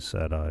special with his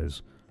sad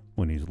eyes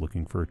when he's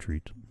looking for a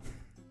treat.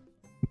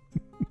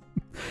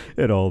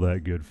 And all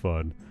that good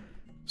fun.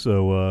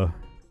 So,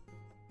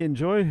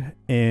 enjoy,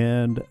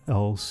 and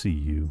I'll see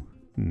you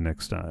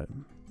next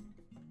time.